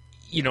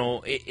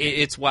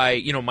it's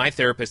why my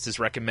therapist has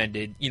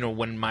recommended,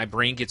 when my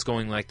brain gets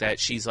going like that,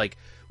 she's like,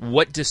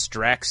 what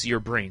distracts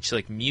your brain? She's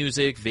like,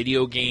 music,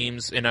 video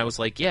games, and I was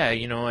like, yeah,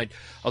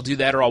 I'll do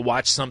that, or I'll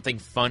watch something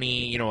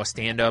funny, a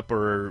stand-up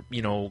or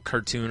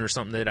cartoon or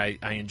something that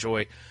I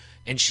enjoy,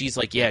 and she's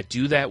like, yeah,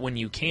 do that when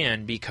you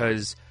can,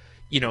 because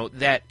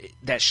that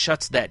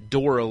shuts that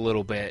door a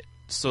little bit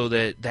so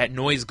that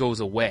noise goes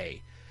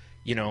away.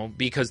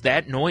 Because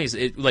that noise,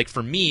 like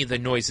for me, the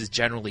noise is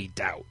generally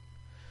doubt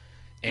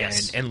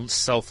and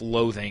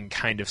self-loathing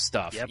kind of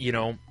stuff,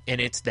 and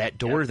it's that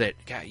door that,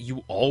 God,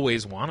 you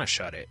always want to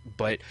shut it,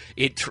 but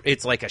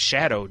it's like a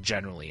shadow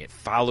generally. It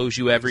follows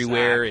you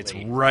everywhere.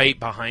 Exactly. It's right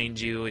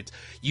behind you.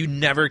 You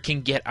never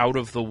can get out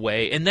of the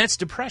way, and that's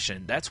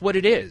depression. That's what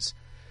it is.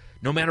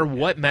 No matter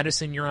what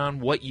medicine you're on,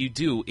 what you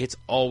do, it's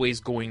always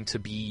going to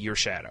be your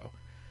shadow.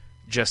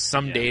 Just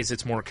some days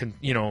it's more,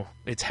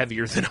 it's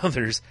heavier than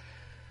others.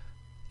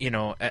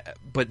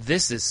 But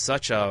this is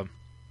such a...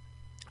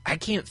 I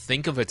can't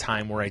think of a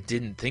time where I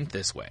didn't think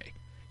this way.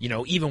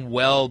 Even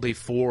well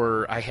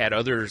before I had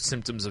other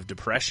symptoms of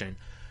depression,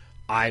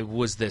 I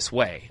was this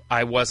way.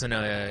 I wasn't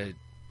a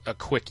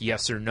quick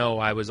yes or no.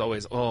 I was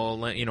always,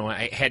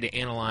 I had to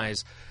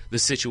analyze the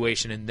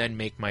situation and then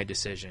make my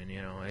decision,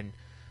 and...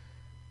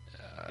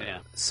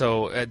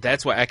 So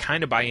that's why I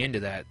kind of buy into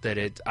that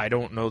I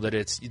don't know that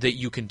that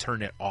you can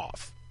turn it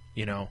off,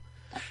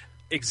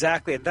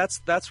 Exactly. And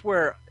that's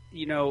where...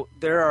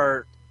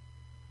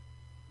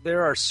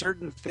 there are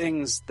certain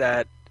things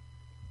that,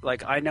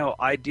 like, I know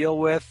I deal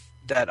with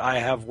that I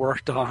have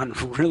worked on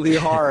really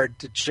hard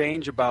to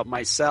change about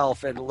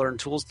myself and learn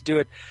tools to do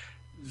it.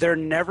 They're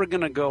never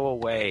going to go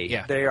away.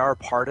 Yeah. They are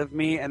part of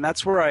me, and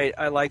that's where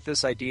I like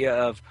this idea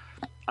of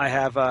I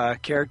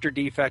have character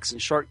defects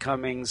and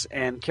shortcomings,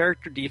 and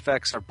character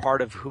defects are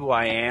part of who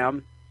I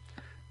am.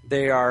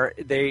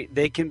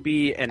 They can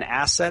be an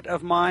asset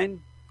of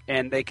mine,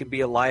 and they can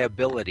be a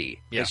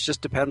liability. Yeah. It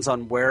just depends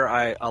on where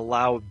I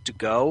allow to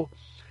go,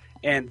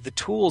 and the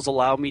tools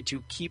allow me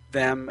to keep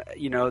them.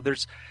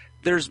 There's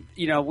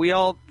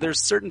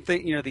certain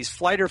things. These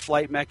flight or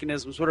flight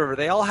mechanisms, whatever.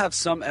 They all have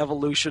some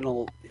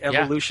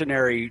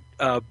evolutionary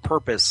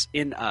purpose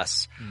in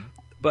us. Mm.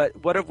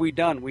 But what have we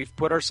done? We've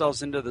put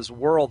ourselves into this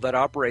world that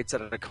operates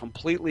at a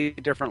completely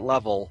different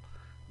level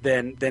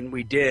than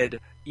we did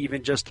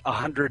even just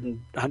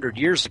 100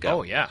 years ago.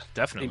 Oh, yeah,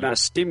 definitely. The amount of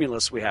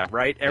stimulus we have,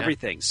 right? Yeah.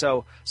 Everything.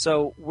 So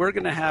we're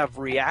going to have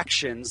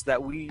reactions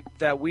that we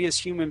as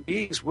human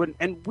beings wouldn't,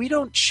 and we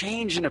don't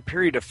change in a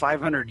period of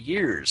 500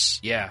 years.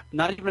 Yeah.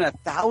 Not even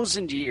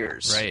 1,000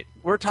 years. Right.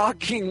 We're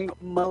talking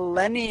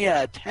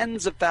millennia,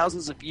 tens of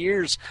thousands of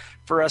years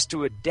for us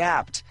to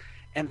adapt.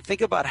 And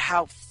think about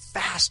how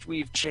fast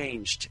we've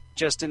changed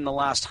just in the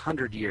last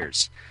 100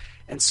 years.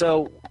 And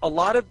so a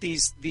lot of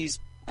these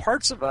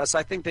parts of us,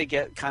 I think they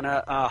get kind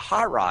of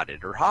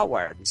hot-rodded or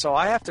hot-wired. And so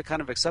I have to kind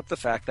of accept the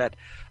fact that,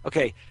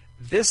 okay,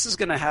 this is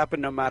going to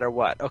happen no matter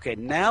what. Okay,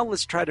 now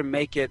let's try to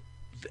make it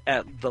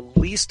at the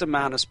least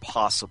amount as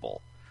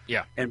possible.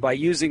 Yeah. And by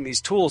using these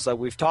tools that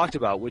we've talked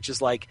about, which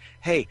is like,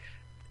 hey,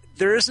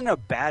 there isn't a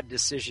bad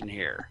decision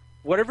here.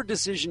 Whatever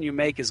decision you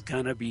make is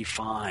going to be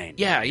fine.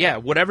 Yeah.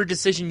 Whatever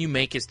decision you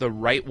make is the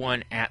right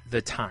one at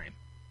the time.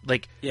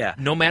 Like,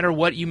 no matter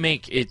what you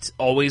make, it's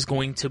always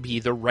going to be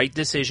the right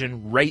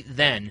decision right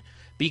then,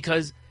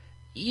 because,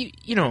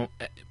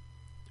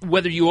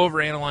 whether you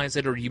overanalyze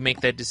it or you make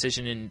that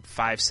decision in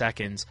 5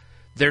 seconds,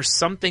 there's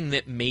something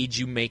that made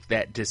you make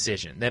that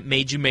decision, that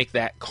made you make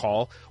that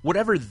call.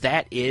 Whatever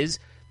that is,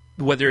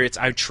 whether it's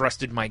I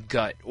trusted my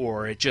gut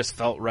or it just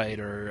felt right,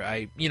 or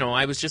I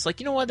was just like,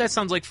 you know what, that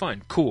sounds like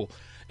fun, cool,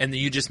 and then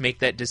you just make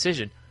that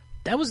decision.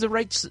 That was the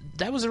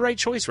right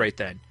choice right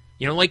then.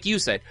 Like you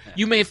said,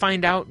 you may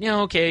find out,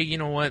 okay, you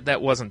know what,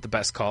 that wasn't the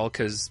best call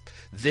because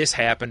this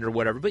happened or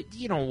whatever. But,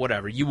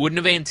 whatever. You wouldn't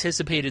have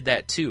anticipated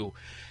that too.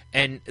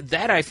 And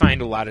that I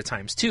find a lot of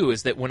times too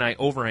is that when I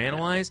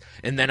overanalyze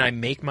and then I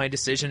make my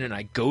decision and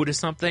I go to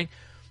something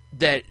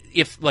that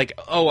if like,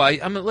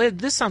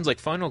 this sounds like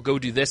fun, I'll go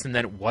do this, and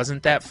then it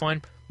wasn't that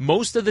fun.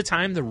 Most of the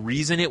time, the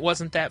reason it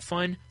wasn't that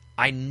fun,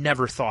 I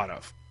never thought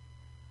of.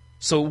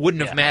 So it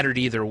wouldn't have mattered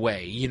either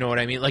way. You know what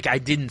I mean? Like I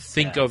didn't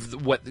think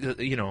of what,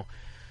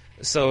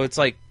 So it's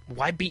like,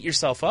 why beat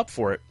yourself up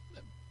for it?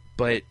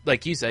 But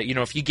like you said,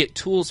 if you get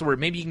tools where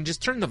maybe you can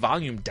just turn the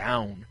volume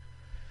down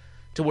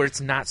to where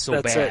it's not so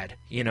That's bad,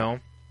 it.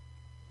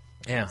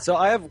 Yeah. So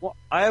I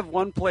have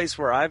one place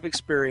where I've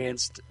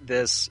experienced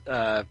this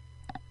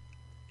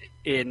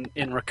in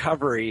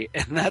recovery,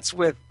 and that's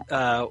with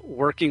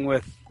working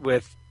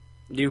with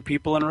new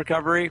people in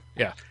recovery.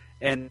 Yeah.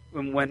 And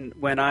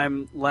when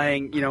I'm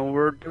laying,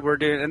 we're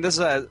doing, and this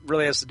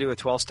really has to do with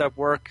 12-step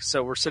work.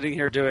 So we're sitting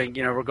here doing,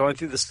 we're going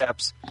through the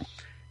steps,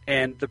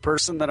 and the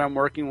person that I'm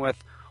working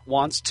with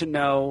wants to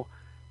know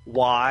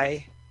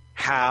why,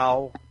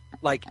 how,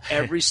 like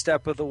every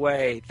step of the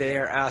way.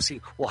 They're asking,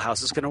 well,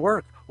 how's this going to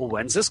work? Well,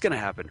 when's this going to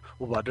happen?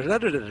 Well,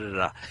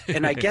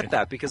 and I get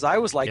that because I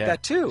was like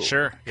that too.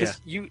 Sure. Yeah.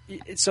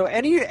 So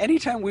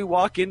anytime we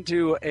walk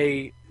into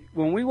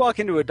when we walk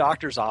into a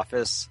doctor's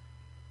office,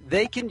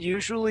 they can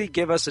usually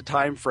give us a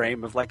time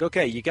frame of like,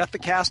 okay, you got the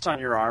cast on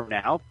your arm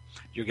now.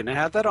 You're going to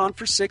have that on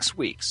for 6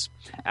 weeks.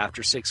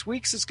 After 6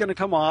 weeks, it's going to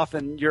come off,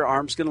 and your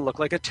arm's going to look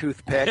like a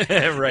toothpick.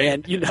 Right.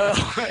 And,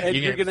 and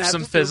you're going to have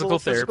some to do physical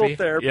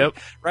therapy. Yep.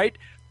 Right?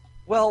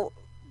 Well,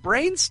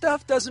 brain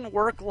stuff doesn't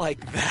work like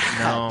that.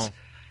 No.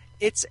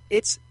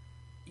 It's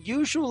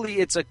usually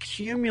it's a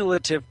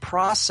cumulative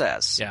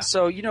process. Yeah.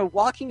 So,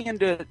 walking in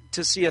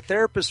to see a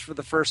therapist for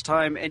the first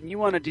time, and you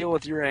want to deal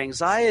with your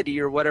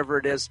anxiety or whatever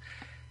it is,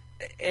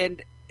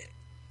 and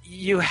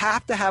you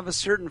have to have a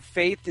certain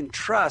faith and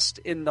trust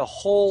in the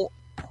whole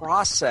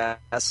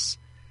process.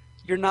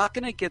 You're not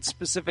going to get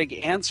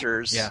specific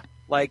answers. Yeah.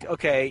 Like,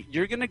 okay,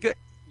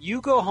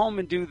 you go home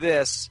and do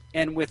this,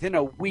 and within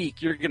a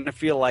week you're going to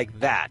feel like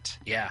that.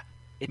 Yeah.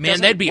 It Man,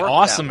 doesn't that'd be work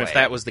awesome that if way.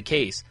 that was the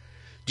case.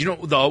 Do you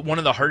know one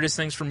of the hardest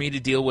things for me to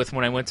deal with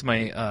when I went to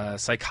my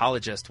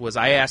psychologist was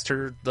I asked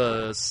her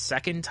the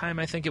second time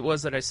I think it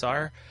was that I saw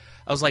her.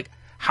 I was like,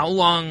 how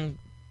long,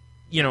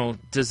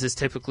 does this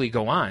typically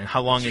go on?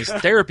 How long is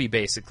therapy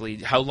basically?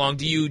 How long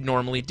do you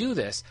normally do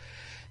this?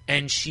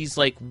 And she's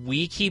like,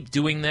 we keep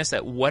doing this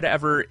at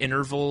whatever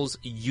intervals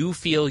you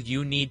feel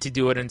you need to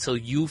do it until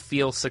you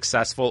feel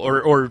successful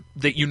or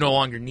that you no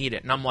longer need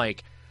it. And I'm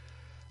like,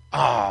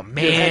 oh,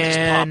 man. Your head just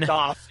popped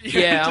off.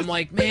 Yeah, I'm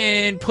like,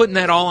 man, putting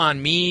that all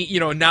on me.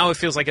 Now it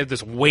feels like I have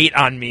this weight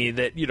on me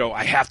that,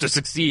 I have to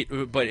succeed.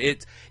 But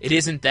it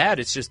isn't that.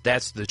 It's just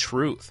that's the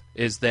truth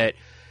is that,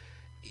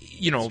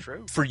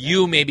 for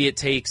you, maybe it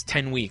takes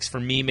 10 weeks. For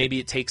me, maybe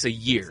it takes a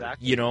year,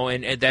 Exactly.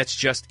 And that's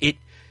just it.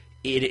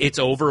 It's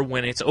over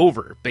when it's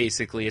over,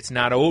 basically. It's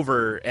not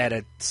over at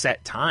a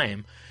set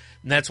time.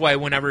 And that's why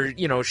whenever,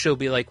 she'll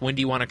be like, when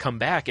do you want to come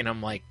back? And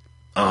I'm like,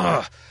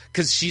 ugh.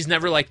 Because she's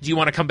never like, do you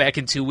want to come back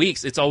in 2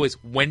 weeks? It's always,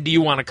 when do you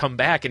want to come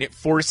back? And it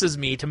forces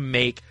me to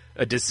make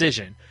a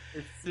decision.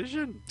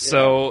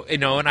 So,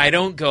 and I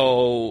don't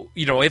go,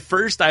 at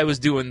first I was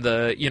doing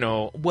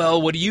the,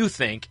 well, what do you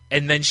think?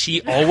 And then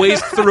she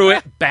always threw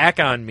it back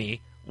on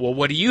me. Well,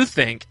 what do you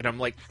think? And I'm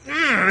like,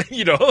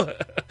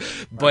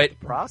 but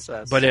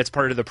process. But it's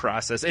part of the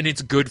process, and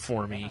it's good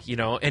for me,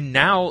 And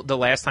now, the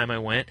last time I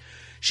went,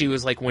 she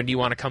was like, when do you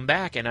want to come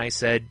back? And I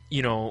said,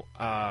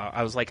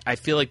 I was like, I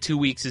feel like 2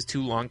 weeks is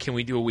too long. Can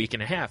we do a week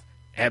and a half?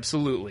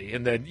 Absolutely.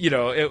 And then,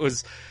 it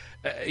was,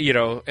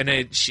 and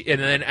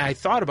then I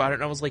thought about it,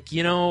 and I was like,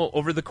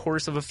 over the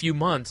course of a few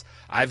months,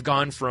 I've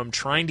gone from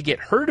trying to get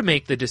her to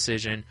make the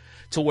decision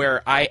to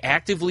where I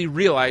actively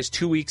realized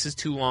 2 weeks is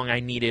too long. I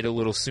need it a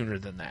little sooner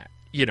than that,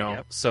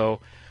 Yep.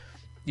 So,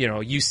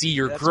 you see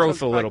your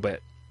growth a little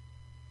bit.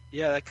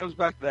 Yeah, that comes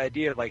back to the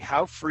idea of like,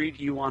 how free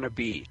do you want to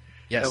be?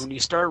 Yes. And when you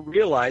start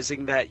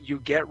realizing that you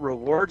get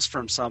rewards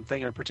from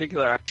something, a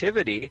particular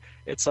activity,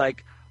 it's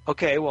like,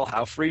 okay, well,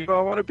 how free do I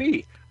want to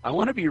be? I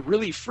want to be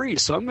really free,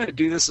 so I'm going to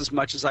do this as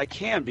much as I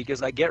can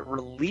because I get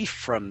relief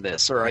from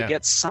this or I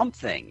get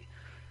something.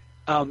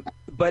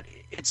 But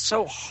it's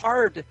so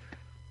hard.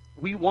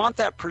 We want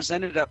that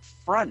presented up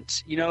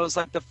front. It's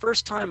like the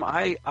first time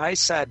I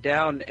sat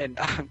down, and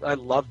I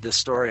love this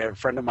story. A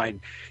friend of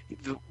mine,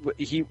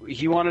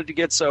 he wanted to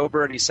get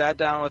sober, and he sat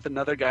down with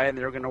another guy, and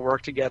they were going to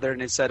work together.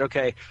 And he said,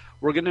 okay,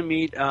 we're going to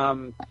meet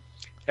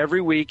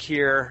every week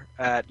here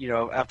at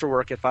after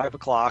work at 5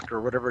 o'clock or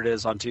whatever it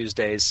is on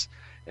Tuesdays.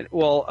 And,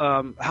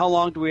 well, how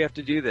long do we have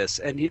to do this?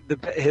 And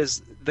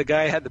the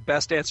guy had the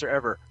best answer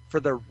ever: for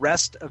the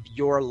rest of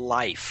your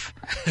life.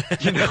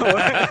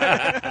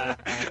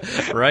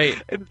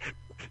 Right. And,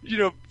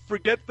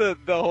 forget the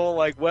whole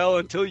like, well,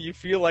 until you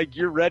feel like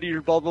you're ready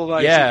or blah blah blah.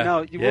 Yeah. No,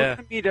 we're going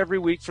to meet every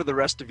week for the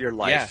rest of your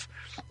life.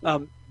 Yeah.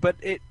 But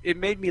it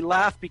made me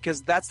laugh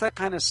because that's that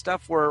kind of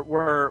stuff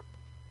where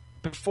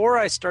before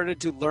I started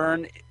to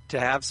learn to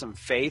have some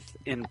faith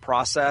in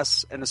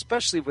process, and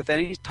especially with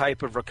any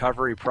type of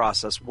recovery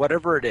process,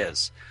 whatever it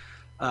is,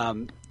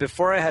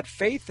 before I had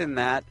faith in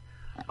that,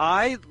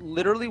 I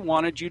literally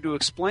wanted you to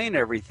explain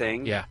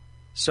everything. Yeah.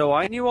 So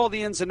I knew all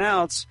the ins and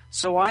outs.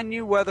 So I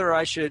knew whether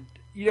I should,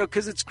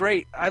 because it's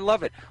great. I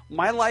love it.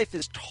 My life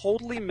is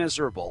totally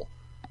miserable.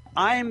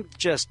 I'm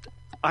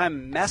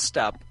messed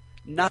up.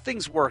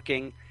 Nothing's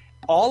working.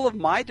 All of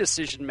my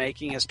decision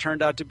making has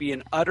turned out to be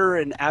an utter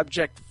and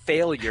abject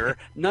failure.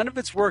 None of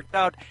it's worked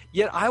out.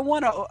 Yet I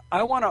want to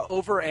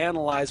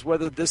overanalyze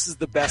whether this is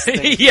the best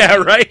thing. Yeah,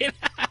 right.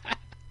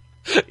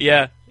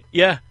 Yeah.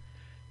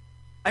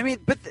 I mean,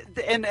 but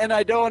and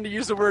I don't want to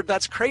use the word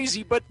that's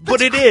crazy, but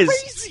it crazy.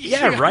 is.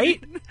 Yeah,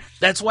 right.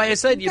 That's why I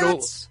said,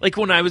 like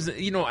when I was,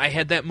 I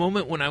had that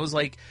moment when I was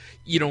like,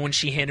 when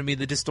she handed me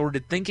the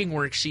distorted thinking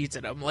worksheets,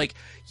 and I'm like,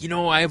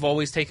 I've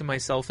always taken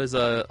myself as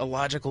a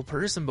logical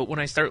person, but when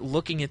I start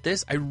looking at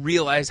this, I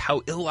realize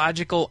how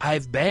illogical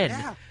I've been.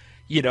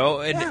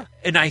 Yeah.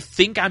 And I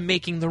think I'm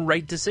making the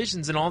right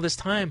decisions, and all this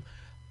time,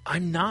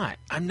 I'm not.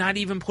 I'm not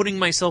even putting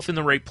myself in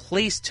the right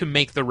place to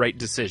make the right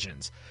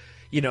decisions.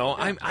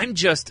 I'm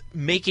just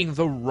making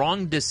the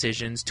wrong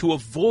decisions to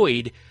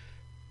avoid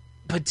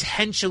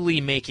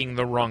potentially making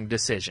the wrong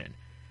decision.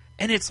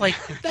 And it's like,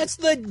 that's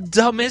the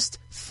dumbest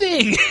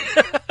thing.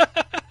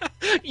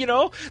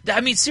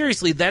 I mean,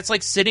 seriously, that's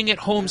like sitting at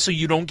home so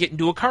you don't get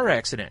into a car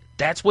accident.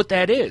 That's what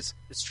that is.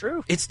 It's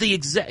true. It's the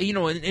exact,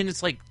 and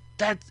it's like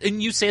that.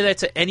 And you say that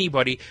to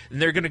anybody,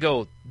 and they're going to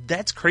go,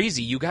 that's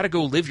crazy. You got to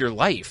go live your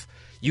life.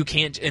 You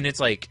can't. And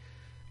it's like,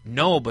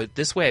 no, but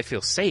this way I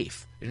feel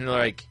safe. And they're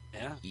like,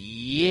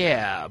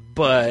 yeah,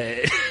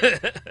 but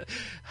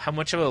how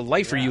much of a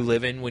life are you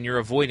living when you're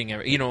avoiding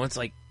it? It's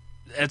like,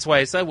 that's why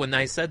I said, when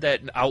I said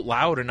that out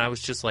loud, and I was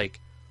just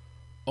like,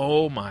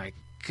 oh my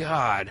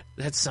God,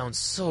 that sounds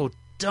so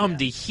dumb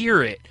to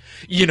hear it,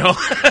 Yeah,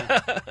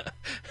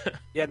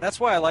 that's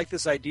why I like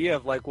this idea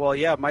of like, well,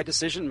 yeah, my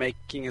decision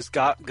making has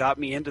got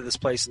me into this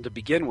place and to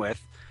begin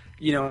with.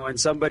 And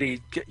somebody,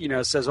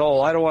 says,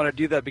 oh, I don't want to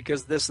do that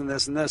because this and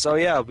this and this. Oh,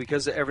 yeah,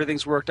 because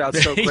everything's worked out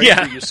so great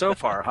for you so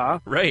far,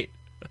 huh? Right.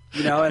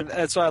 And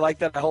that's why I like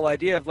that whole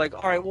idea of like,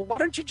 all right, well, why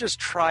don't you just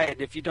try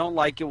it? If you don't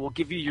like it, we'll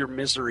give you your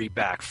misery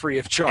back free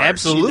of charge.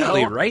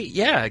 Absolutely, right?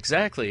 Yeah,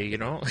 exactly,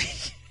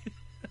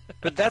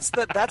 But that's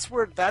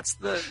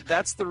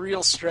the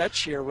real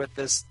stretch here with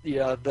this,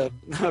 the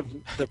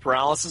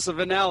paralysis of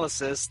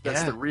analysis.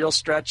 That's the real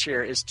stretch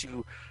here, is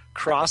to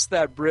cross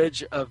that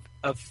bridge of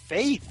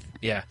faith.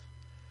 Yeah.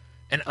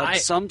 And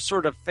some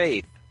sort of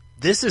faith.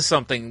 This is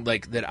something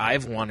like that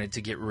I've wanted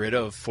to get rid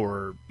of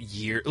for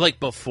years.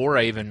 Like before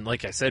I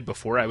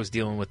was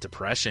dealing with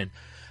depression,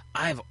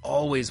 I've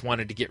always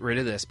wanted to get rid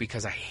of this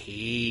because I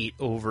hate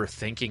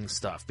overthinking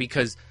stuff,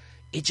 because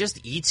it just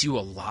eats you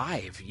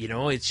alive.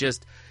 It's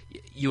just,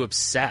 you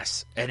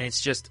obsess, and it's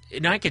just,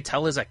 and I could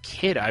tell as a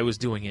kid I was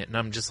doing it, and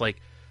I'm just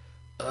like,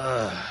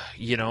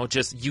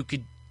 just, you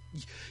could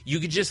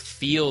just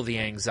feel the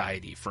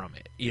anxiety from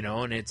it,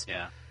 and it's,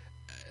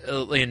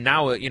 and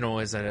now,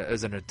 as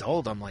an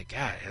adult, I'm like,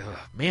 God,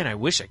 man, I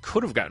wish I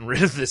could have gotten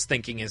rid of this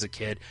thinking as a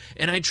kid.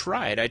 And I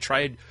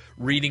tried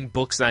reading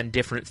books on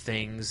different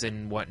things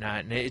and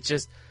whatnot. And it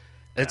just,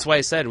 that's why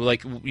I said,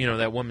 like,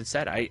 that woman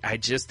said, I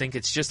just think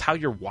it's just how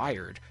you're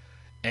wired.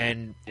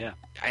 And,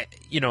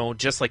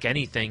 just like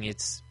anything, I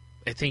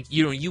think,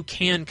 you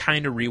can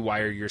kind of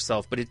rewire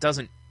yourself, but it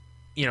doesn't,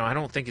 I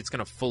don't think it's going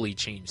to fully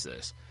change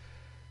this.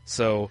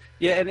 So.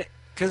 Yeah. And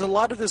because a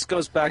lot of this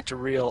goes back to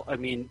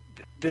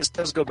this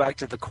does go back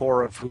to the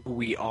core of who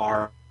we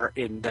are,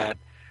 in that,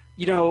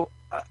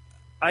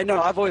 I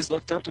know I've always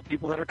looked up to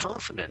people that are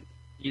confident.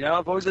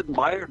 I've always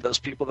admired those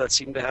people that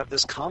seem to have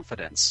this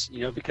confidence,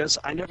 because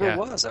I never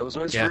was. I was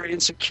always very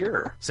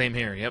insecure. Same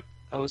here, yep.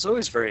 I was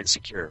always very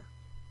insecure.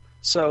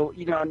 So,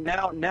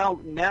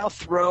 now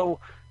throw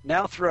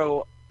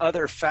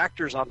other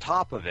factors on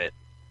top of it.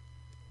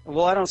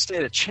 Well, I don't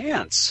stand a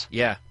chance.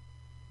 Yeah.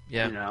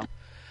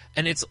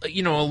 And it's,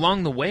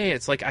 along the way,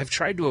 it's like I've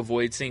tried to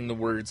avoid seeing the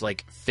words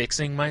like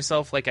fixing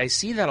myself. Like I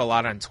see that a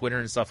lot on Twitter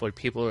and stuff, where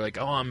people are like,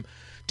 oh, I'm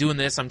doing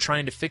this, I'm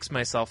trying to fix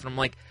myself. And I'm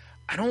like,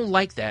 I don't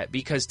like that,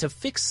 because to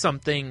fix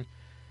something,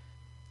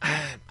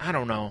 I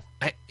don't know.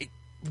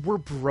 We're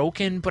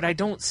broken, but I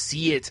don't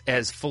see it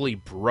as fully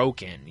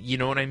broken. You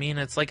know what I mean?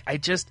 It's like, I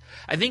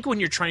think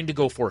when you're trying to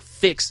go for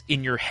fix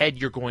in your head,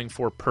 you're going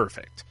for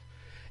perfect.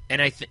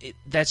 And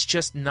that's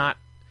just not.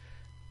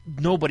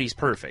 Nobody's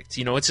perfect,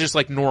 it's just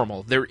like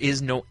normal. There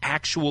is no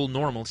actual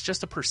normal. It's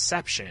just a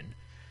perception,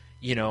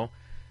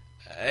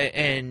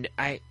 and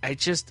I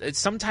just,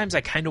 sometimes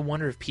I kind of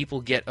wonder if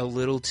people get a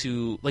little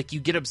too, like, you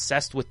get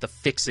obsessed with the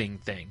fixing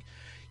thing,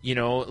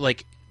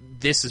 like,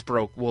 this is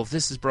broke. Well,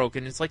 this is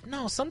broken. It's like,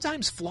 no,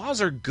 sometimes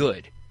flaws are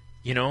good,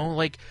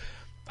 like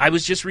I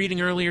was just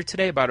reading earlier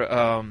today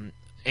about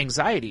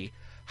anxiety.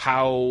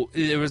 how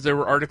there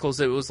were articles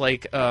that was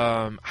like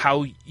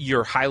how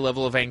your high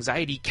level of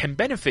anxiety can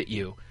benefit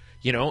you.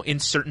 You know, in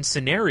certain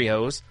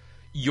scenarios,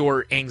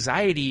 your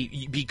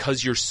anxiety,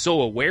 because you're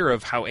so aware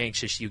of how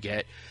anxious you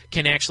get,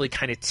 can actually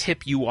kind of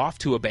tip you off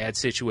to a bad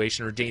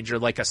situation or danger,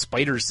 like a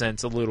spider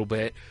sense a little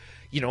bit.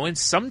 You know, and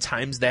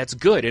sometimes that's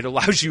good. It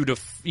allows you to,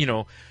 you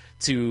know,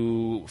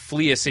 to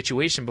flee a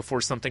situation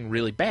before something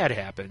really bad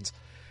happens.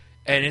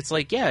 And it's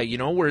like, yeah, you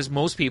know, whereas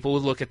most people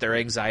would look at their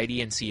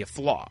anxiety and see a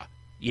flaw,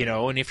 you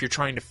know, and if you're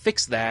trying to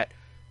fix that,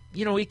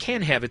 you know, it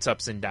can have its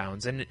ups and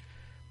downs. And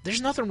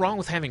there's nothing wrong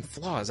with having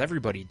flaws.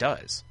 Everybody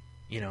does.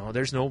 You know,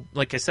 there's no,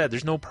 like I said,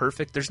 there's no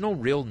perfect, there's no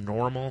real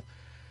normal.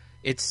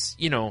 It's,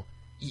 you know,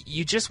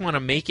 you just want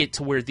to make it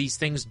to where these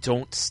things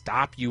don't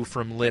stop you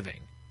from living,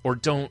 or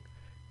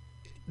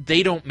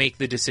they don't make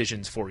the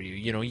decisions for you.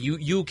 You know,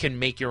 you can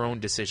make your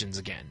own decisions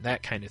again,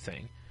 that kind of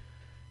thing,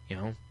 you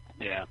know?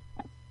 Yeah.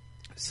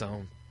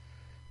 So,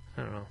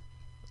 I don't know.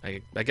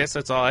 I guess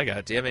that's all I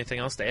got. Do you have anything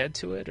else to add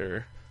to it,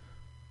 or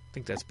I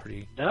think that's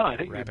pretty No, I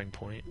think wrapping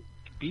point.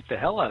 beat the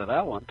hell out of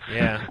that one.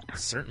 Yeah,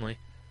 certainly.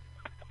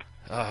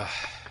 Man.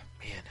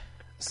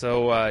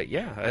 So,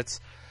 yeah, that's...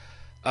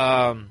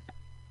 oh,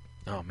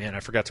 man,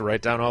 I forgot to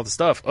write down all the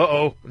stuff.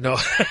 Uh-oh. No.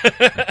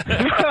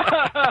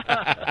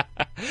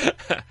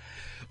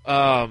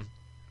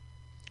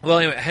 Well,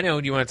 anyway,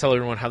 Heno, do you want to tell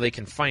everyone how they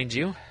can find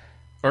you?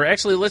 Or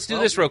actually, let's do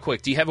this real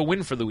quick. Do you have a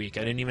win for the week?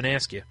 I didn't even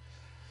ask you.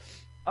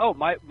 Oh,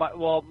 my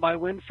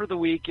win for the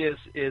week is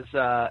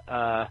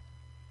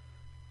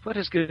what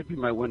is going to be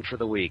my win for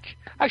the week?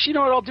 Actually, you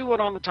know what? I'll do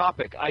one on the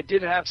topic. I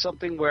did have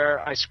something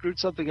where I screwed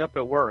something up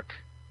at work.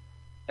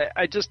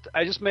 I just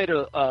made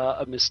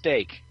a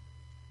mistake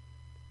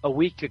a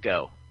week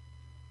ago,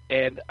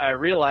 and I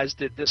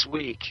realized it this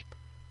week,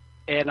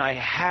 and I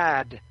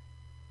had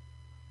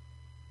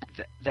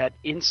that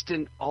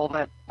instant, all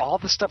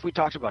the stuff we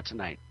talked about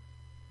tonight.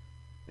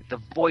 The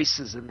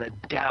voices and the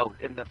doubt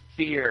and the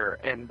fear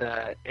and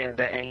the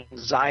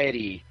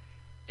anxiety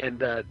and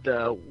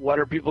the what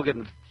are people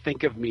going to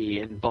think of me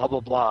and blah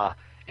blah blah,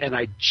 and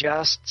I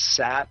just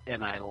sat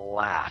and I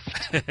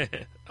laughed.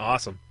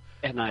 Awesome.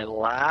 And I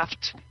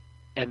laughed,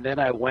 and then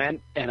I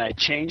went and I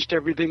changed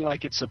everything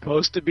like it's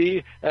supposed to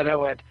be, and I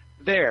went,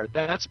 there,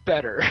 that's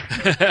better.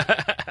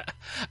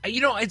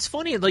 You know, it's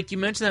funny, like you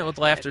mentioned that with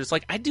laughter. It's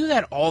like I do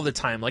that all the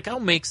time. Like I'll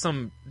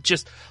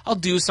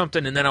do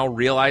something and then I'll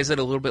realize it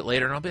a little bit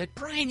later and I'll be like,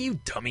 Bryan, you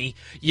dummy,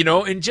 you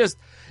know, and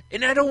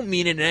I don't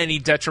mean it in any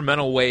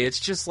detrimental way. It's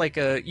just like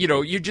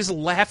you're just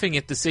laughing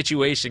at the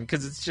situation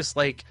because it's just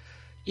like,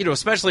 you know,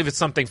 especially if it's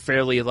something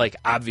fairly like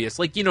obvious.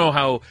 Like, you know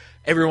how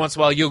every once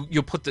in a while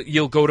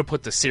you'll go to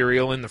put the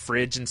cereal in the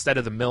fridge instead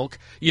of the milk,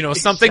 you know,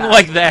 something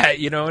like that,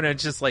 you know, and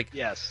it's just like,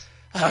 yes.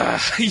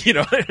 You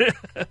know.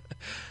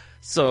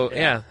 So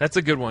yeah, that's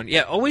a good one.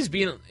 Yeah, always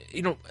being,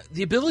 you know,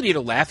 the ability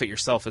to laugh at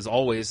yourself is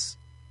always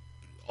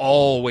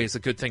a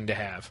good thing to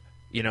have,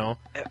 you know.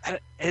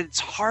 It's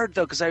hard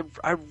though because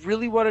I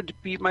really wanted to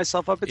beat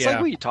myself up. It's like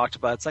what you talked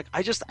about. It's like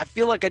I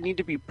feel like I need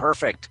to be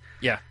perfect.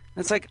 Yeah.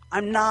 It's like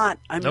I'm not.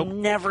 I'm Nope.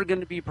 never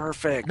going to be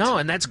perfect. No,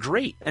 and that's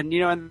great. And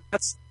you know, and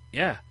that's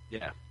Yeah.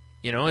 yeah.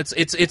 You know, it's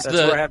That's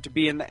where I have to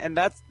be, and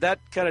that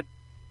kind of.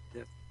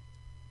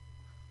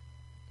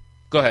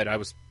 Go ahead.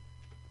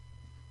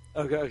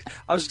 Okay,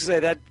 I was going to say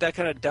that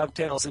kind of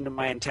dovetails into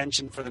my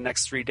intention for the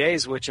next 3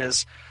 days, which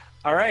is,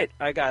 all right,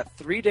 I got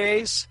 3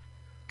 days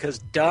because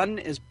done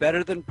is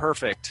better than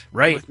perfect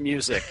with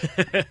music,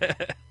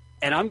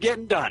 and I'm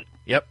getting done.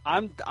 Yep.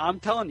 I'm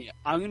telling you,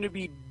 I'm going to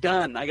be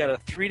done. I got a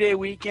 3-day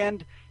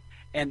weekend,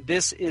 and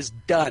this is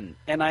done,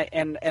 and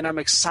I'm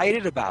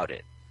excited about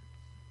it.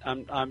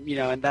 You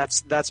know, and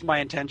that's my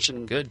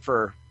intention. Good.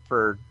 for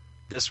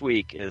this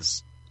week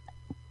is.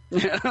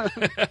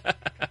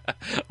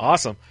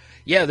 Awesome.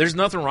 Yeah, there's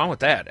nothing wrong with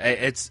that.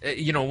 It's,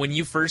 you know, when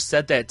you first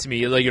said that to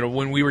me, like, you know,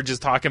 when we were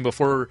just talking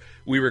before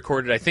we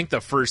recorded, I think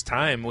the first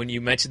time when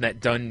you mentioned that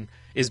done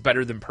is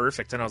better than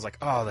perfect, and I was like,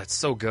 oh, that's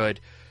so good.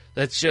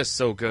 That's just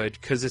so good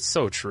because it's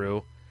so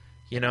true.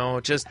 You know,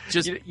 just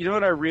you know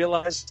what I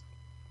realized?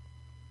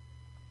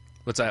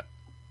 What's that?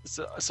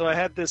 So I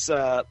had this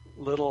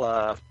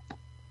little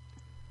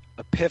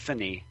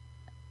epiphany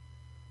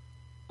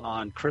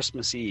on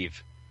Christmas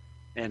Eve,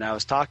 and I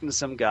was talking to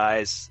some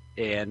guys,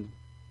 and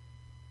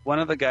one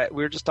of the guys,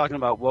 we were just talking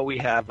about what we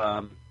have,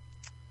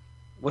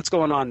 what's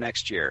going on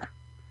next year.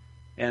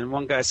 And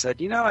one guy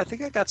said, you know, I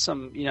think I got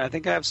some, you know, I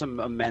think I have some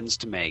amends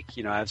to make.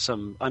 You know, I have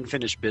some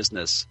unfinished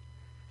business.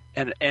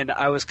 And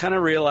I was kind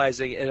of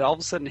realizing, it all of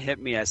a sudden hit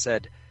me. I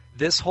said,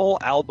 this whole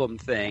album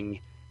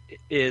thing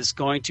is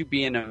going to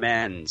be an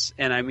amends.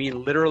 And I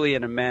mean literally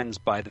an amends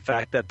by the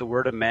fact that the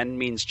word amend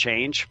means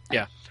change.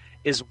 Yeah.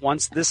 Is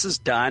once this is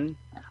done,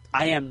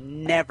 I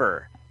am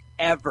never,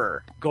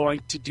 ever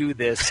going to do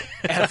this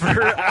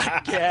ever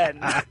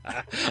again.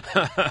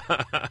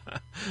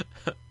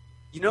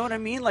 You know what I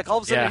mean? Like all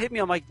of a sudden it hit me.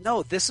 I'm like,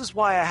 no, this is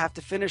why I have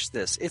to finish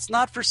this. It's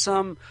not for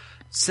some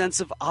sense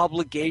of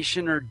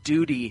obligation or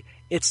duty.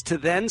 It's to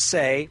then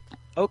say,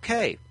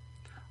 okay,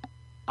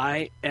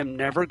 I am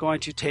never going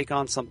to take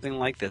on something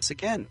like this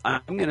again.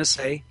 I'm going to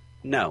say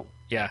no.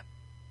 Yeah.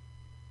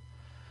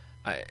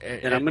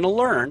 And I'm going to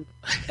learn,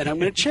 and I'm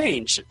going to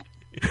change.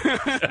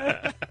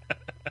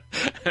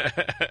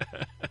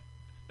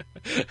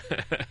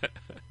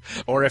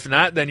 Or if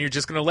not, then you're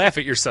just going to laugh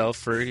at yourself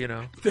for,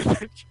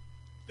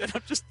 Then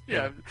I'm just,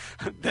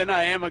 then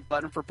I am a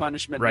glutton for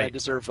punishment, Right. and I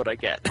deserve what I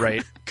get.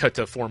 Right. Cut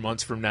to 4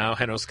 months from now,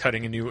 Heno's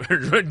cutting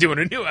doing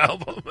a new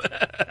album.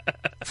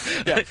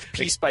 Yeah,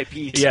 piece by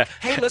piece. Yeah.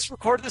 Hey, let's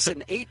record this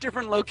in 8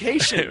 different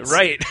locations.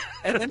 Right.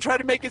 And then try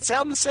to make it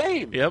sound the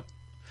same. Yep.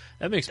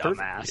 That makes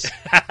Dumbass.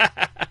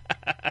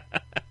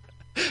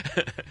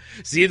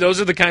 See, those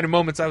are the kind of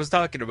moments I was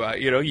talking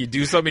about. You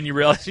do something, you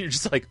realize you're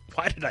just like,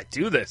 why did I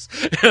do this?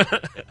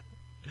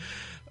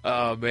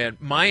 Oh, man.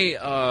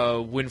 My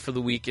win for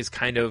the week is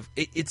kind of...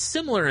 It's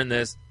similar in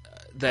this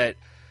that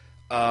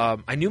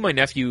I knew my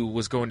nephew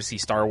was going to see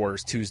Star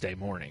Wars Tuesday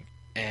morning.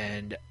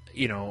 And,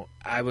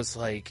 I was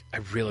like, I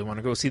really want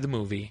to go see the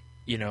movie,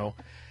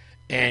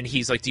 And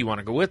he's like, do you want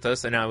to go with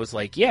us? And I was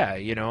like, yeah,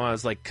 I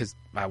was like, because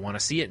I want to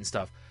see it and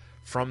stuff.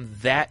 From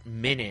that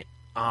minute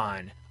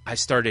on, I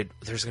started,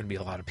 there's going to be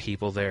a lot of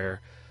people there.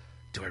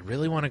 Do I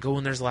really want to go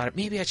when there's a lot of...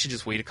 Maybe I should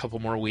just wait a couple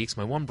more weeks.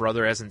 My one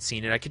brother hasn't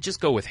seen it. I could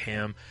just go with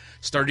him.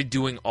 Started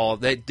doing all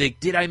that.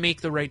 Did I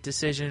make the right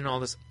decision and all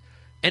this?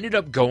 Ended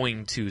up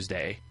going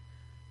Tuesday.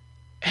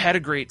 Had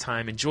a great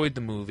time. Enjoyed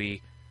the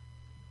movie.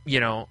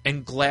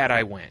 And glad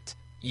I went.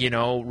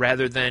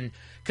 Rather than...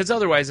 Because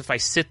otherwise, if I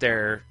sit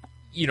there,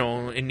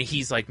 and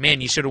he's like,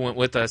 man, you should have went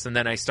with us. And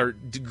then I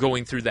start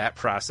going through that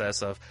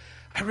process of,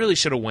 I really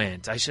should have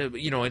went. I should...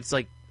 it's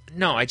like...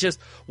 No,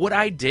 what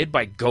I did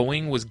by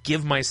going was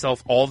give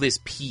myself all this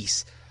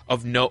peace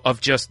of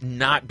just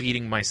not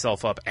beating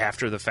myself up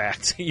after the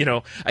fact.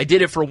 I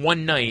did it for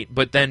one night,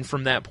 but then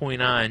from that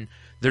point on,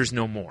 there's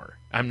no more.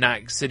 I'm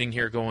not sitting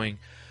here going,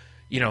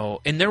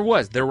 and there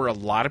were a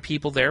lot of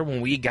people there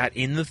when we got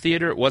in the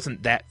theater. It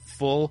wasn't that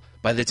full.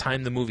 By the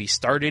time the movie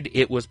started,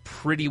 it was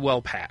pretty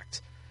well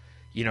packed.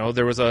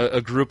 There was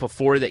a group of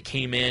 4 that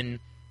came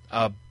in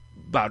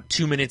about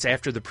 2 minutes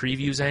after the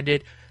previews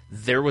ended.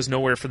 There was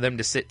nowhere for them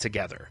to sit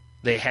together.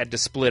 They had to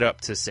split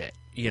up to sit,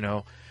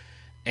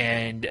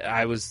 And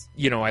I was,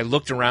 I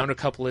looked around a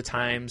couple of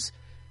times,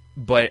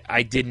 but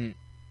I didn't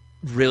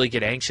really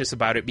get anxious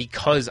about it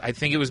because I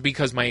think it was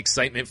because my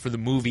excitement for the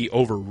movie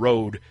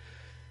overrode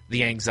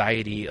the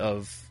anxiety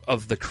of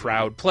the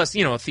crowd. Plus,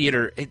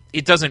 theater,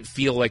 it doesn't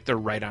feel like they're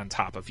right on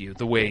top of you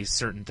the way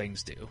certain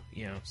things do,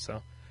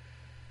 So,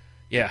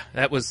 yeah,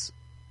 that was,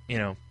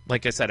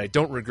 like I said, I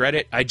don't regret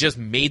it. I just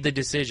made the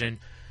decision.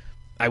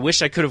 I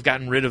wish I could have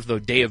gotten rid of the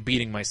day of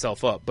beating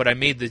myself up, but I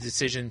made the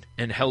decision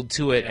and held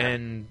to it,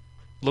 and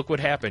look what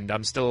happened.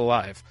 I'm still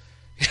alive.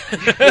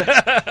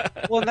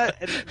 Well,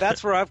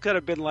 that's where I've kind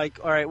of been like,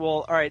 all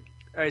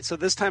right, so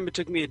this time it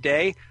took me a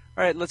day.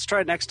 All right, let's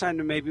try next time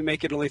to maybe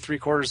make it only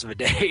 3/4 of a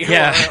day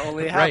or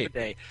only half a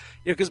day.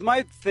 Because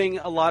my thing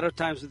a lot of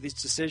times with these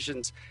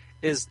decisions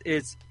is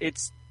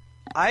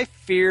I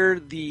fear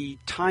the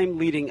time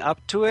leading up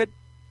to it.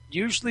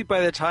 Usually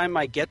by the time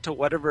I get to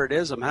whatever it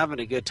is, I'm having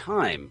a good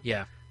time.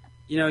 Yeah.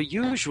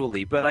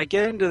 Usually. But I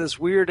get into this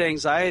weird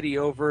anxiety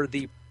over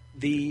the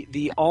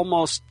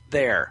almost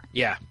there.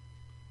 Yeah.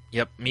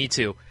 Yep, me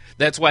too.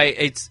 That's why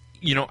it's,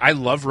 I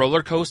love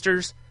roller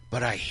coasters,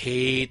 but I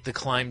hate the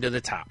climb to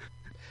the top.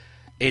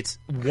 It's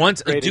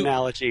once... Great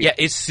analogy. Yeah,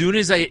 as soon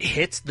as it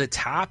hits the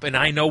top and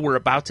I know we're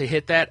about to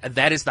hit that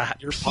is the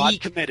You're peak. pod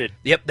committed.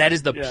 Yep, that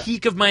is the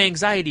peak of my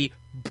anxiety.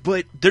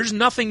 But there's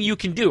nothing you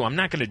can do. I'm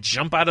not going to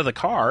jump out of the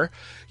car,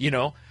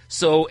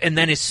 So, and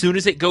then as soon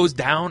as it goes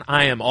down,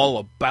 I am all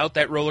about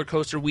that roller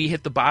coaster. We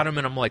hit the bottom,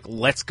 and I'm like,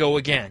 let's go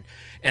again.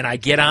 And I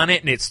get on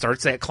it, and it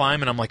starts that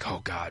climb, and I'm like, oh,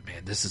 God,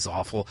 man, this is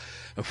awful.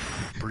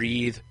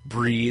 Breathe.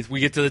 We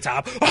get to the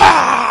top.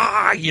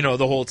 The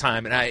whole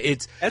time.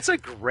 And That's a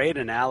great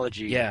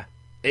analogy. Yeah.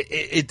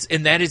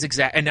 And that is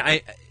exact. And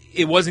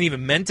it wasn't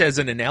even meant as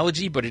an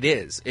analogy, but it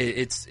is.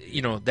 It's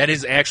that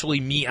is actually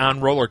me on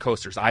roller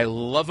coasters. I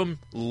love them,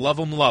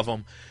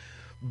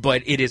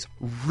 but it is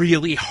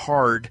really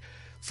hard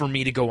for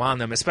me to go on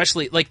them,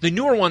 especially like the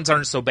newer ones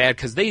aren't so bad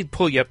because they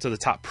pull you up to the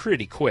top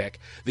pretty quick.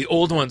 The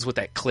old ones with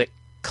that click,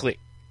 click,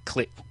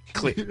 click,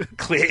 click,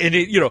 click, and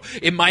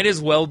it might as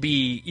well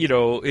be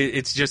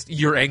it's just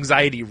your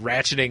anxiety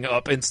ratcheting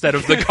up instead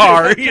of the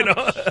car.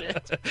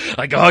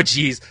 Like, oh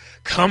geez,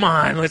 come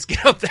on, let's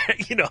get up there.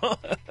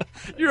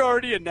 You're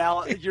already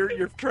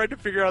you're trying to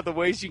figure out the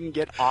ways you can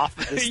get off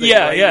of this thing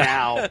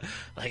now.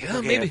 Like,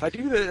 okay, maybe if I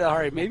do that, all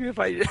right, maybe if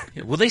I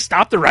will they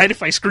stop the ride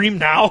if I scream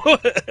now?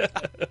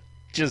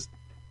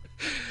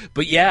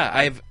 But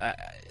yeah,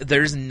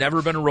 there's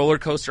never been a roller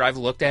coaster I've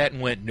looked at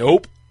and went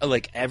nope.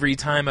 Like every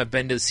time I've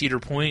been to Cedar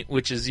Point,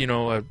 which is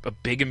a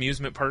big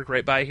amusement park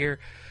right by here.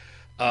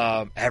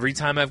 Every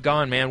time I've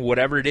gone, man,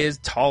 whatever it is,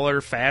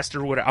 taller,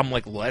 faster, whatever, I'm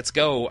like, let's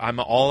go. I'm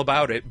all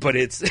about it. But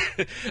it's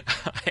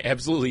I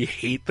absolutely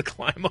hate the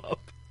climb up.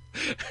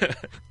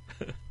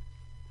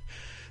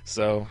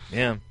 So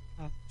yeah,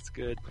 that's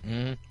good.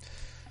 Mm-hmm.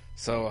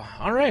 So,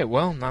 all right.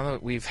 Well, now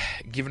that we've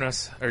given our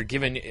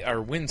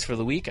wins for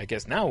the week, I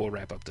guess now we'll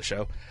wrap up the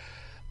show.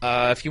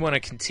 If you want to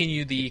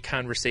continue the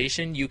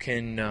conversation, you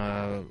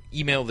can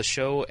email the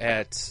show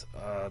at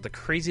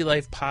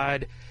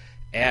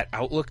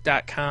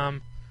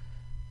thecrazylifepod@outlook.com.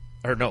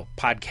 Or no,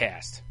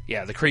 podcast.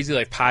 Yeah,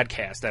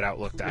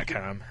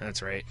 thecrazylifepodcast@outlook.com.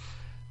 That's right.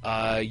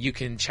 You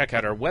can check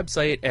out our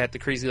website at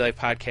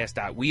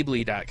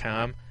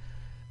thecrazylifepodcast.weebly.com.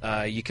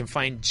 You can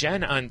find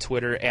Jen on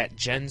Twitter at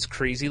Jen's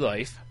Crazy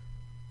Life.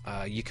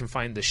 You can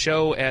find the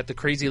show at The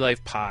Crazy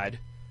Life Pod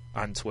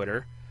on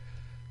Twitter.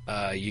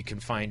 You can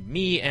find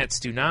me at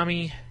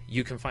Stunami.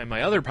 You can find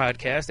my other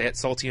podcast at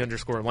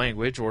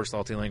salty_language or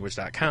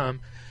saltylanguage.com.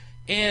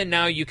 And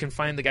now you can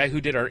find the guy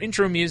who did our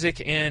intro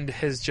music and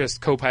has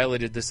just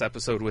co-piloted this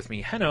episode with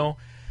me, Henno,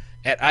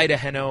 at Ida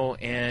Henno.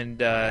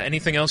 And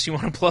anything else you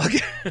want to plug?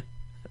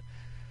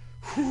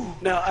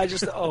 No, I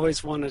just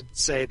always want to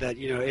say that,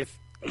 if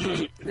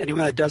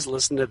anyone that does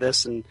listen to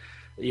this and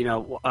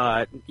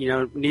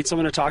need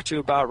someone to talk to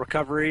about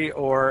recovery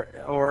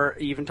or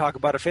even talk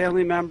about a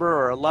family member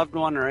or a loved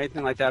one or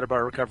anything like that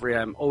about recovery,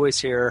 I'm always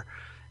here.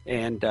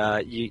 And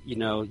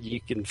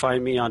you can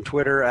find me on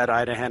Twitter at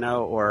Ida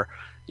Henno, or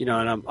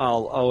and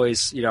I'll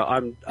always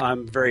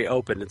I'm very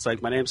open. It's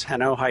like my name's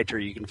Henno Heiter.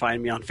 You can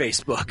find me on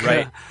Facebook,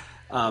 right?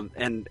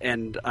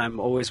 And I'm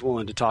always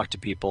willing to talk to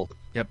people.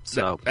 Yep.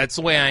 So that's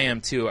the way I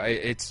am too.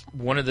 It's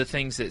one of the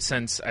things that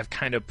since I've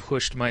kind of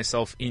pushed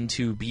myself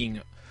into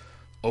being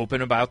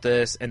open about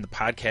this and the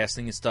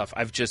podcasting and stuff,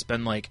 I've just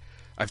been like,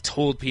 I've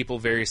told people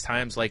various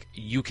times, like,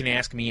 you can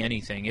ask me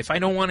anything. If I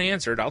don't want to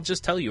answer it, I'll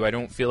just tell you I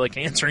don't feel like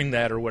answering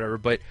that or whatever.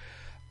 But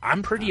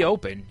I'm pretty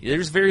open.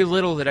 There's very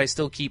little that I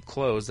still keep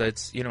closed.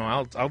 That's,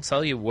 I'll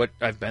tell you what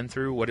I've been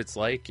through, what it's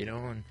like,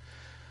 and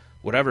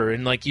whatever.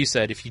 And like you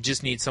said, if you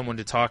just need someone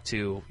to talk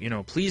to,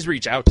 please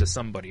reach out to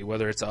somebody,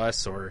 whether it's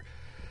us or,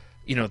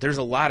 there's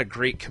a lot of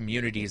great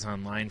communities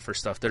online for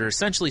stuff that are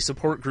essentially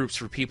support groups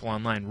for people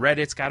online.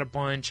 Reddit's got a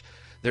bunch.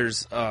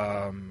 There's,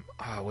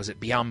 was it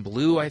Beyond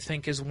Blue, I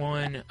think, is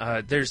one.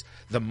 There's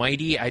The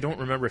Mighty. I don't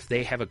remember if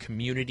they have a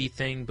community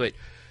thing, but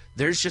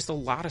there's just a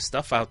lot of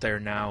stuff out there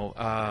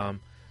now.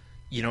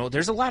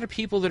 There's a lot of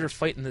people that are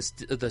fighting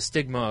the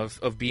stigma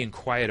of being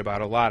quiet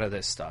about a lot of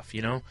this stuff,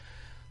 no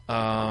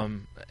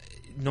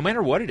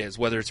matter what it is,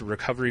 whether it's a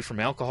recovery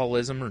from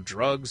alcoholism or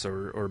drugs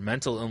or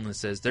mental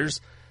illnesses, there's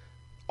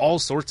all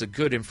sorts of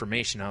good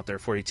information out there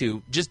for you,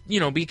 too. Just,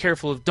 be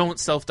careful don't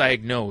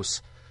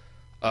self-diagnose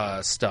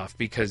stuff,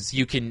 because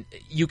you can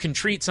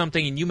treat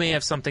something and you may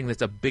have something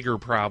that's a bigger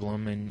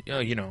problem, and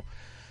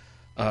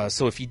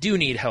so if you do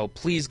need help,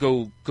 please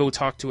go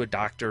talk to a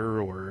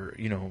doctor or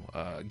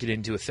get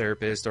into a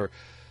therapist or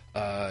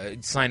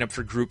sign up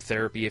for group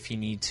therapy if you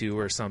need to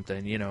or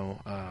something.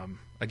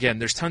 Again,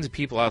 there's tons of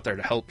people out there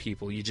to help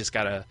people. You just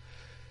gotta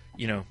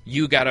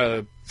you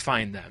gotta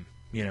find them.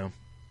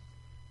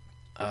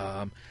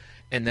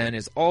 And then,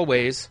 as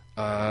always,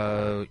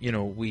 I'll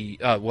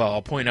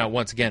point out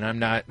once again,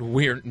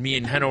 me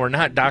and Henno are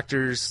not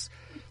doctors,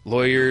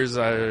 lawyers,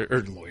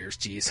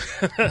 geez.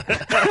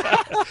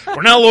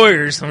 We're not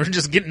lawyers. We're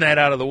just getting that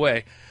out of the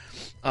way.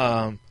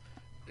 No,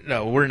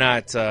 we're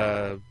not,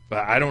 I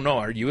don't know.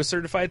 Are you a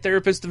certified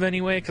therapist of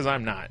any way? Because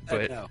I'm not.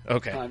 But no,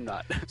 okay. I'm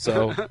not.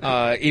 So,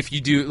 if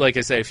you do, like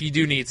I said, if you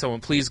do need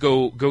someone, please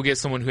go get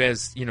someone who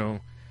has,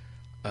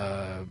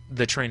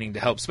 the training to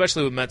help,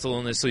 especially with mental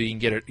illness, so you can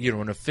get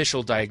an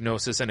official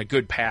diagnosis and a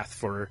good path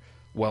for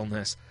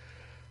wellness.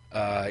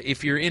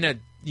 If you're in a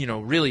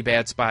really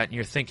bad spot and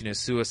you're thinking of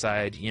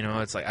suicide,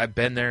 it's like, I've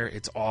been there.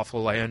 It's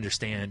awful. I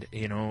understand.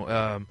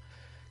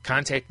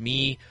 Contact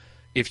me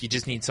if you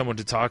just need someone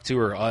to talk to,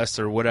 or us,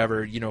 or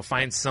whatever.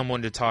 Find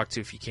someone to talk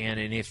to if you can.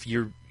 And if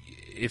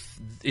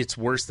it's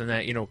worse than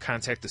that,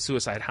 contact the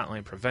suicide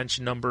hotline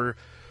prevention number,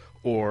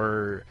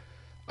 or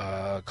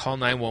call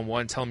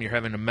 911, tell them you're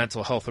having a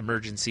mental health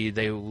emergency.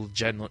 They will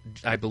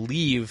I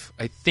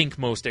think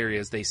most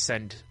areas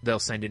they'll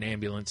send an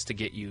ambulance to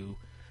get you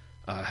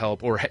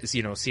help, or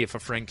see if a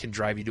friend can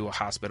drive you to a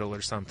hospital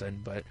or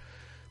something. But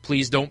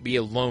please don't be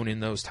alone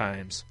in those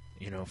times.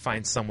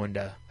 Find someone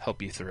to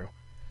help you through.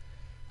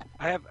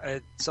 I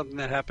have something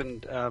that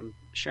happened.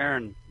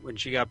 Sharon, when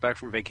she got back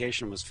from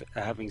vacation, was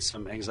having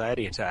some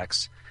anxiety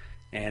attacks,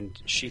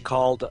 and she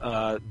called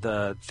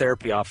the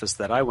therapy office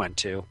that I went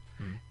to.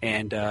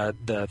 And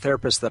the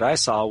therapist that I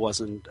saw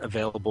wasn't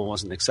available,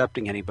 wasn't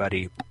accepting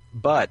anybody.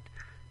 But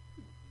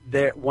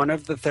one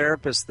of the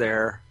therapists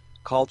there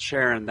called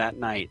Sharon that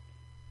night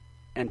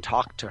and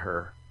talked to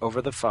her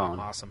over the phone.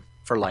 Awesome.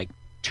 For like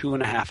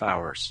 2.5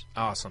 hours.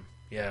 Awesome.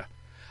 Yeah.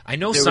 I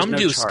know there some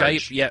was no do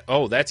charge. Skype. Yeah.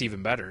 Oh, that's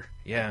even better.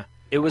 Yeah.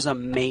 It was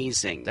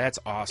amazing. That's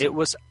awesome. It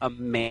was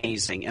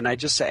amazing. And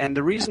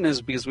the reason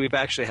is because we've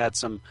actually had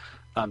some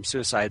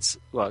suicides,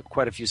 well,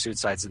 quite a few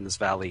suicides in this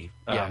valley.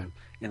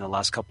 In the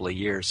last couple of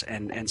years,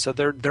 and so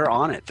they're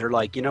on it. They're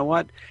like, you know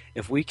what?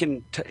 If we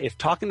can, if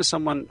talking to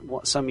someone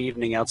some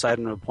evening outside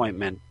of an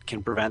appointment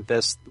can prevent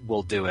this,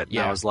 we'll do it. And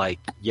I was like,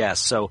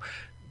 yes. So,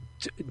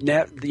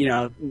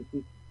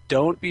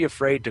 don't be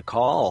afraid to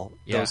call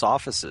those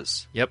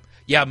offices. Yep.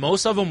 Yeah,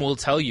 most of them will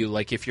tell you,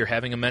 like, if you're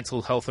having a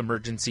mental health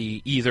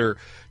emergency, either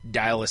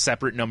dial a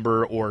separate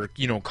number or,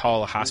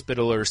 call a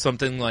hospital or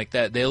something like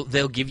that.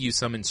 They'll give you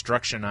some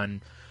instruction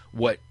on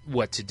what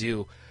to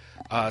do.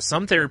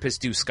 Some therapists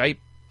do Skype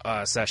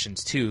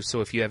sessions too. So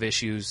if you have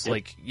issues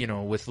like,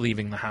 with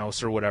leaving the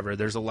house or whatever,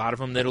 there's a lot of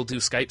them that'll do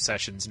Skype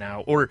sessions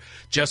now, or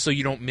just so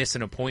you don't miss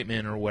an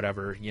appointment or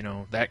whatever,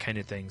 that kind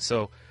of thing.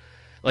 So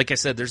like I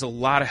said, there's a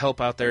lot of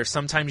help out there.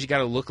 Sometimes you got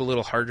to look a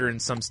little harder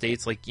in some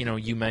states. Like,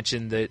 you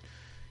mentioned that,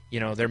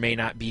 there may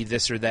not be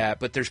this or that,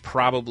 but there's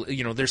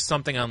probably, there's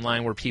something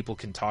online where people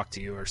can talk to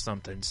you or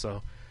something.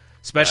 So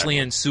especially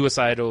in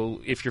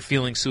suicidal, if you're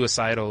feeling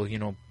suicidal,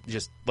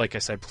 just like I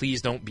said,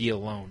 please don't be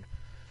alone.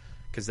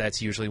 Because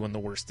that's usually when the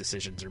worst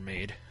decisions are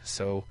made.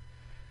 So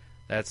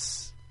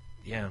that's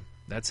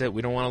it.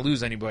 We don't want to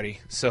lose anybody.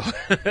 So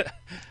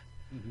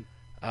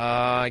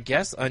I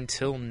guess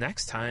until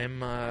next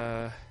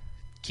time,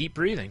 keep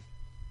breathing.